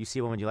 You see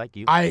a woman you like?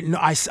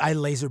 I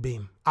laser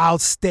beam. I'll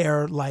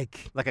stare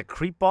like a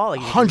creep ball?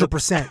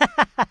 100%.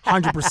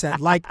 100%.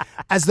 Like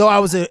as though I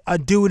was a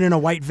dude in a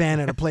white van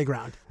at a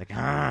playground.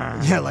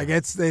 Yeah, like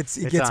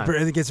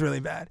it gets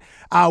really bad.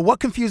 What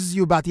confuses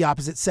you about the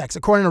opposite sex?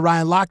 According to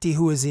Ryan Lochte,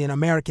 who is an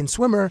American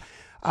swimmer,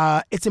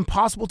 it's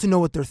impossible to know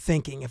what they're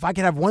thinking. If I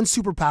could have one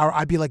superpower,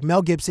 I'd be like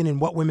Mel Gibson in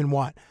What Women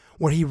Want,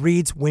 where he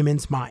reads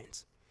women's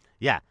minds.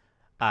 Yeah.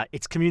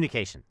 It's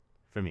communication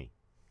for me.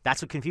 That's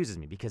what confuses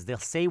me, because they'll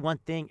say one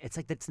thing. It's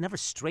like it's never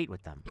straight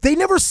with them. They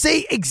never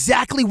say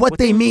exactly what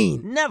they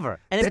mean. Never.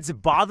 And if it's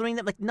bothering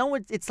them, like no,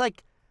 it's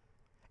like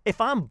if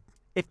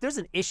there's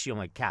an issue, I'm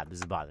like, Cab, this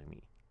is bothering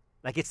me.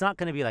 Like it's not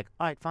going to be like,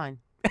 all right, fine.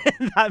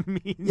 That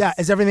means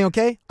is everything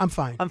okay? I'm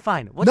fine. I'm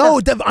fine.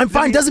 I'm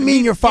fine doesn't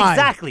mean you're fine.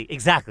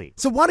 Exactly.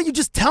 So why don't you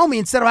just tell me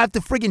instead of I have to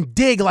friggin'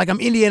 dig like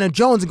I'm Indiana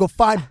Jones and go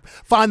find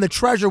the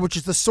treasure, which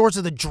is the source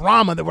of the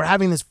drama that we're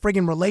having this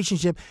friggin'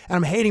 relationship, and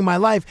I'm hating my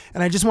life,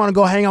 and I just want to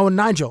go hang out with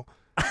Nigel.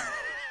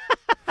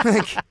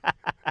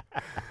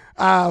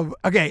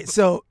 Okay,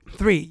 so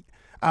 3.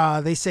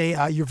 They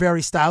say you're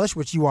very stylish,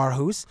 which you are,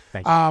 Huse.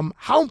 Thank you.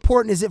 How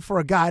important is it for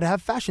a guy to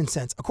have fashion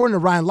sense? According to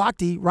Ryan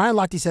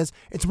Lochte says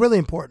it's really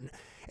important.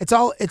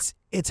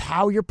 It's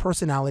how your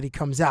personality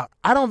comes out.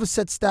 I don't have a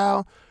set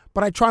style,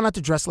 but I try not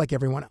to dress like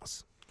everyone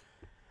else.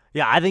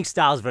 Yeah, I think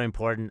style is very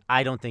important.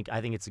 I think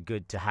it's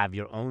good to have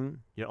your own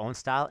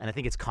style, and I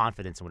think it's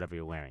confidence in whatever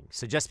you're wearing.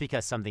 So just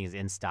because something is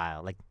in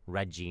style, like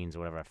red jeans or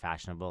whatever are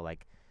fashionable,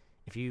 like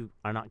if you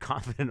are not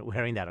confident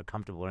wearing that or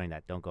comfortable wearing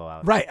that, don't go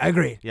out. Right, I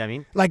agree. You know what I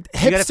mean? Like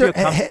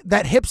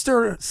that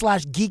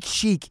hipster/geek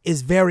chic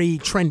is very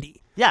trendy.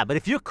 Yeah, but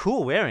if you're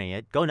cool wearing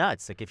it, go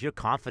nuts. Like if you're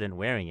confident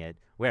wearing it,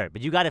 wear it.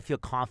 But you got to feel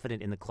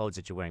confident in the clothes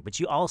that you're wearing.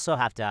 But you also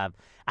have to have,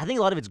 I think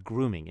a lot of it's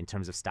grooming in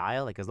terms of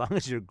style. Like as long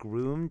as you're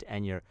groomed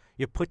and you're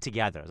put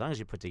together,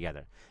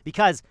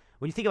 Because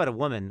when you think about a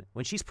woman,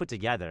 when she's put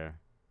together,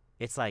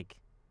 it's like,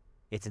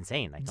 it's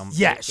insane. Like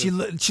she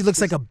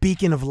looks like a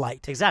beacon of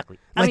light. Exactly.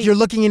 I mean, you're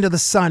looking into the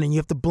sun and you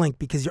have to blink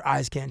because your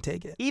eyes can't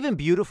take it. Even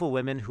beautiful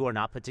women who are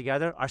not put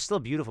together are still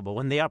beautiful, but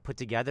when they are put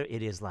together,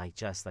 it is like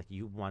just like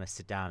you want to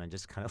sit down and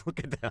just kind of look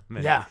at them.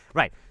 Yeah.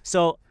 Right.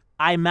 So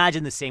I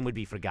imagine the same would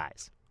be for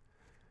guys.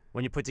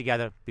 When you put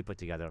together, be put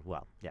together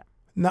well. Yeah.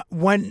 Now,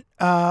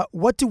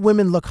 what do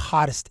women look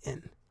hottest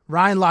in?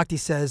 Ryan Lochte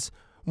says,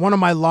 one of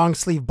my long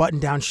sleeve button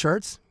down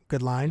shirts.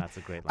 Good line. That's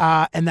a great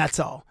line. And that's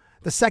all.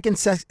 The second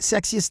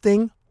sexiest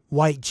thing,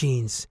 white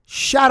jeans.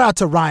 Shout out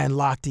to Ryan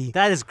Lochte.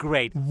 That is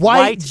great.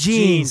 White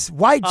jeans.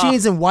 White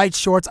jeans and white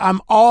shorts.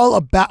 I'm all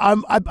about.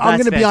 I'm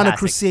going to be on a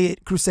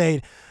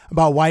crusade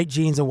about white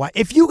jeans and white.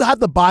 If you have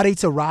the body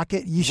to rock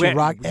it, you should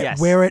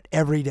wear it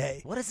every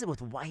day. What is it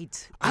with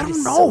white? I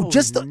don't know. So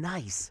just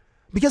nice.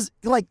 Because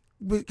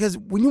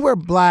when you wear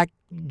black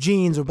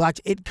jeans or black,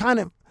 it kind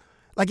of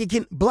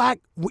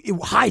it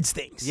hides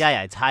things.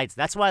 Yeah, it hides.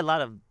 That's why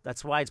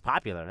it's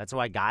popular. That's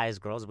why guys,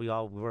 girls, we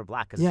wear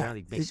black because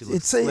apparently it makes you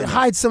look slimmer. It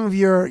hides some of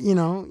your,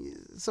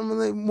 some of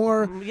the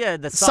more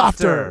the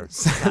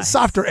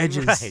softer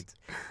edges.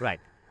 Right.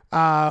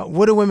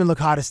 What do women look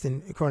hottest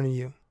in, according to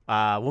you?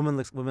 Women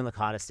look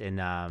hottest in.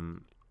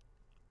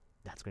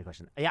 That's a great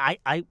question. Yeah,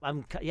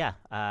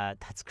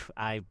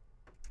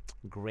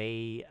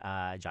 gray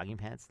jogging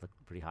pants look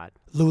pretty hot.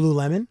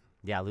 Lululemon.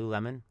 Yeah,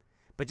 Lululemon,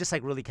 but just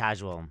like really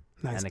casual.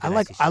 Nice.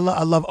 I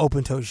love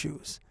open toe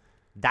shoes.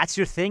 That's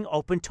your thing?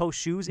 Open toe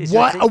shoes is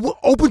what? Your thing?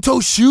 Open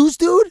toe shoes,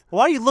 dude?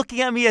 Why are you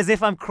looking at me as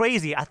if I'm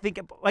crazy? I think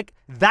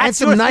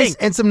that's your thing.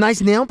 And some nice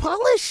nail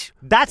polish?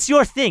 That's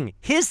your thing.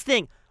 His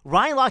thing,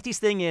 Ryan Lochte's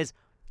thing is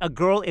a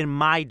girl in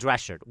my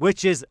dress shirt,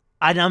 which is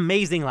an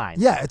amazing line.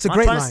 Yeah, it's a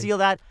great line. I'm trying to steal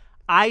that.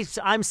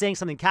 I'm saying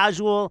something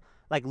casual,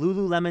 like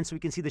Lululemon, so we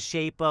can see the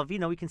shape of,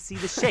 we can see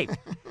the shape.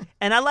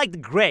 And I like the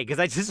gray because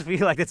I just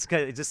feel like it's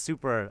just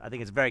super, I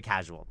think it's very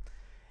casual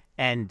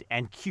and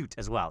cute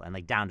as well and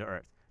like down to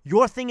earth.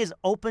 Your thing is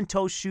open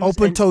toe shoes.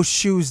 Open toe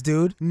shoes,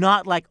 dude.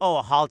 Not like,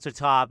 a halter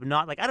top,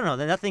 not like, I don't know,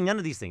 none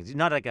of these things.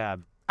 Not like a...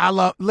 I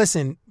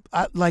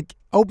like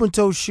open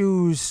toe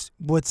shoes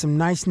with some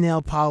nice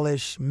nail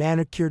polish,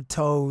 manicured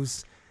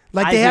toes.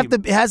 Like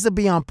it has to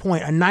be on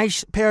point. A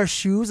nice pair of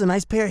shoes, a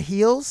nice pair of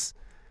heels.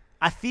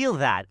 I feel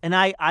that, and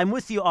I'm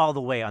with you all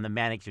the way on the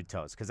manicured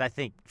toes because I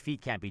think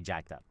feet can't be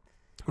jacked up.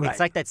 Right.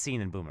 It's like that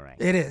scene in Boomerang.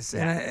 It is,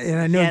 yeah.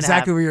 and I know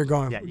exactly where you're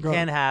going. Yeah, you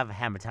can't have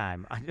hammer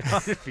time on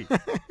your feet.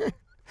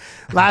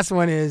 Last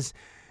one is,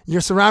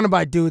 you're surrounded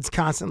by dudes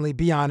constantly.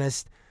 Be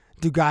honest.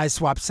 Do guys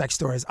swap sex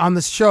stories? On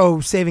the show,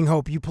 Saving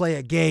Hope, you play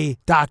a gay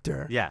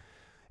doctor. Yeah.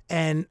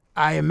 And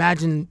I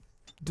imagine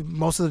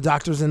most of the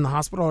doctors in the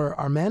hospital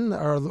are men,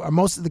 or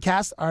most of the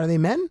cast, are they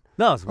men?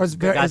 No, or it's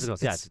guys and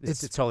girls. Yeah,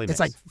 it's totally mixed.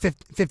 It's like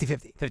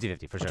 50-50.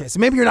 50-50 for sure. Okay, so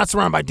maybe you're not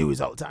surrounded by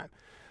dudes all the time.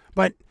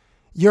 But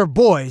your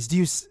boys, do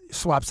you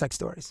swap sex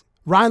stories?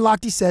 Ryan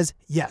Lochte says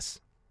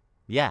yes.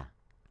 Yeah.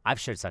 I've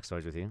shared sex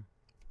stories with you.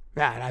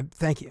 Yeah, and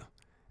thank you.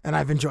 And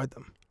I've enjoyed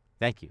them.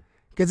 Thank you.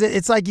 Because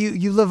it's like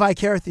you live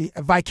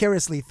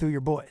vicariously through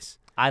your boys.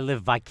 I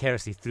live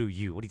vicariously through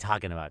you. What are you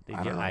talking about?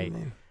 I don't know,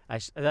 man.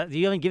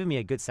 You haven't given me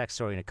a good sex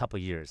story in a couple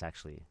of years,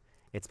 actually.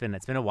 It's been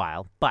a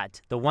while, but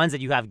the ones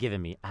that you have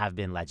given me have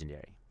been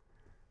legendary.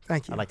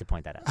 Thank you. I'd like to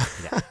point that out.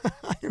 Yeah.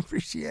 I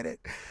appreciate it.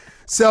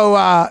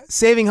 So,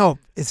 Saving Hope,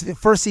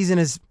 first season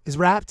is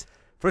wrapped?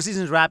 First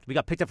season is wrapped. We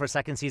got picked up for a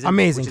second season.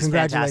 Amazing. Which is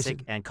Congratulations.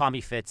 fantastic. And Call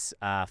Me Fitz,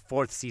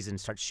 fourth season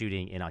starts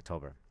shooting in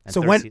October. And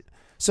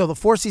so the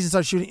fourth season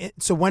starts shooting.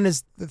 So when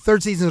is the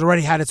third season has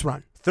already had its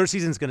run? Third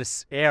season is going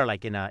to air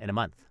like in a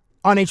month.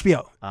 On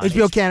HBO.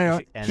 HBO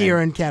Canada,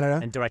 in Canada.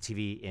 And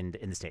DirecTV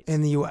in the States.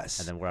 In the U.S.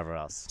 And then wherever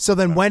else. So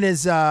then when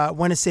is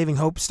Saving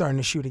Hope starting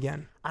to shoot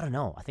again? I don't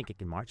know. I think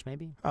in March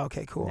maybe.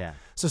 Okay, cool. Yeah.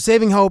 So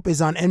Saving Hope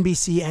is on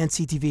NBC and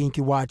CTV. You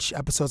can watch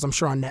episodes, I'm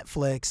sure, on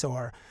Netflix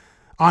or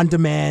on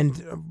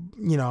demand.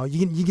 You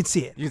can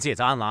see it. You can see it.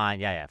 It's online.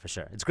 Yeah, for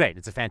sure. It's great.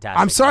 It's a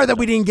fantastic. I'm sorry that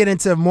we didn't get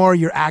into more of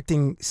your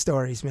acting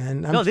stories,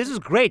 man. No, this was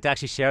great to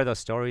actually share those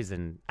stories.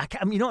 And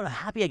I'm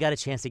happy I got a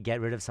chance to get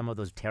rid of some of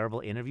those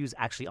terrible interviews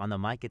actually on the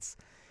mic. It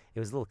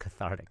was a little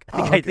cathartic.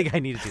 I think I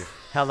needed to.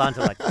 Held on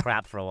to like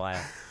crap for a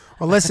while.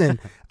 Well, listen,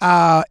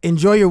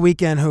 enjoy your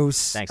weekend,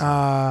 Huse. Thanks.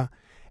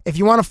 If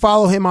you want to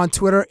follow him on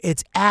Twitter,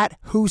 it's at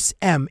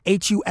HuseM,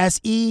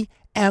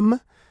 HUSEM.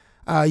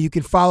 You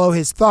can follow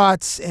his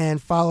thoughts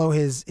and follow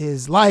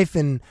his life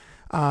and,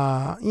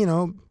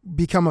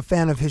 become a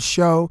fan of his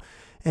show.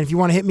 And if you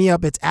want to hit me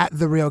up, it's at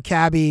The Real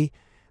Cabbie.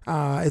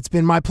 It's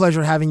been my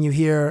pleasure having you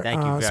here,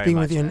 Thank you very speaking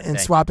much, with you man. and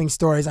swapping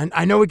stories.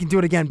 I know we can do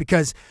it again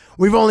because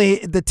we've only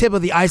the tip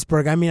of the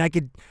iceberg. I mean, I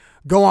could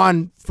go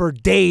on for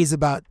days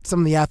about some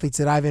of the athletes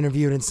that I've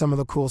interviewed and some of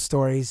the cool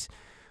stories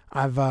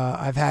I've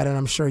had, and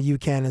I'm sure you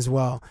can as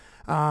well.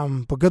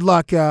 But good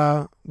luck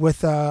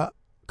with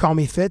Call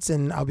Me Fitz,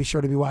 and I'll be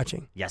sure to be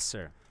watching. Yes,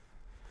 sir.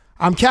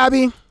 I'm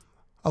Cabbie,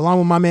 along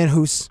with my man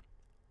Huse,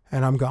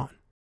 and I'm gone.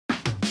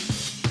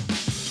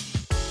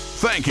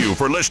 Thank you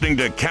for listening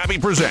to Cabbie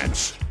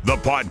Presents, the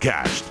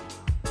podcast.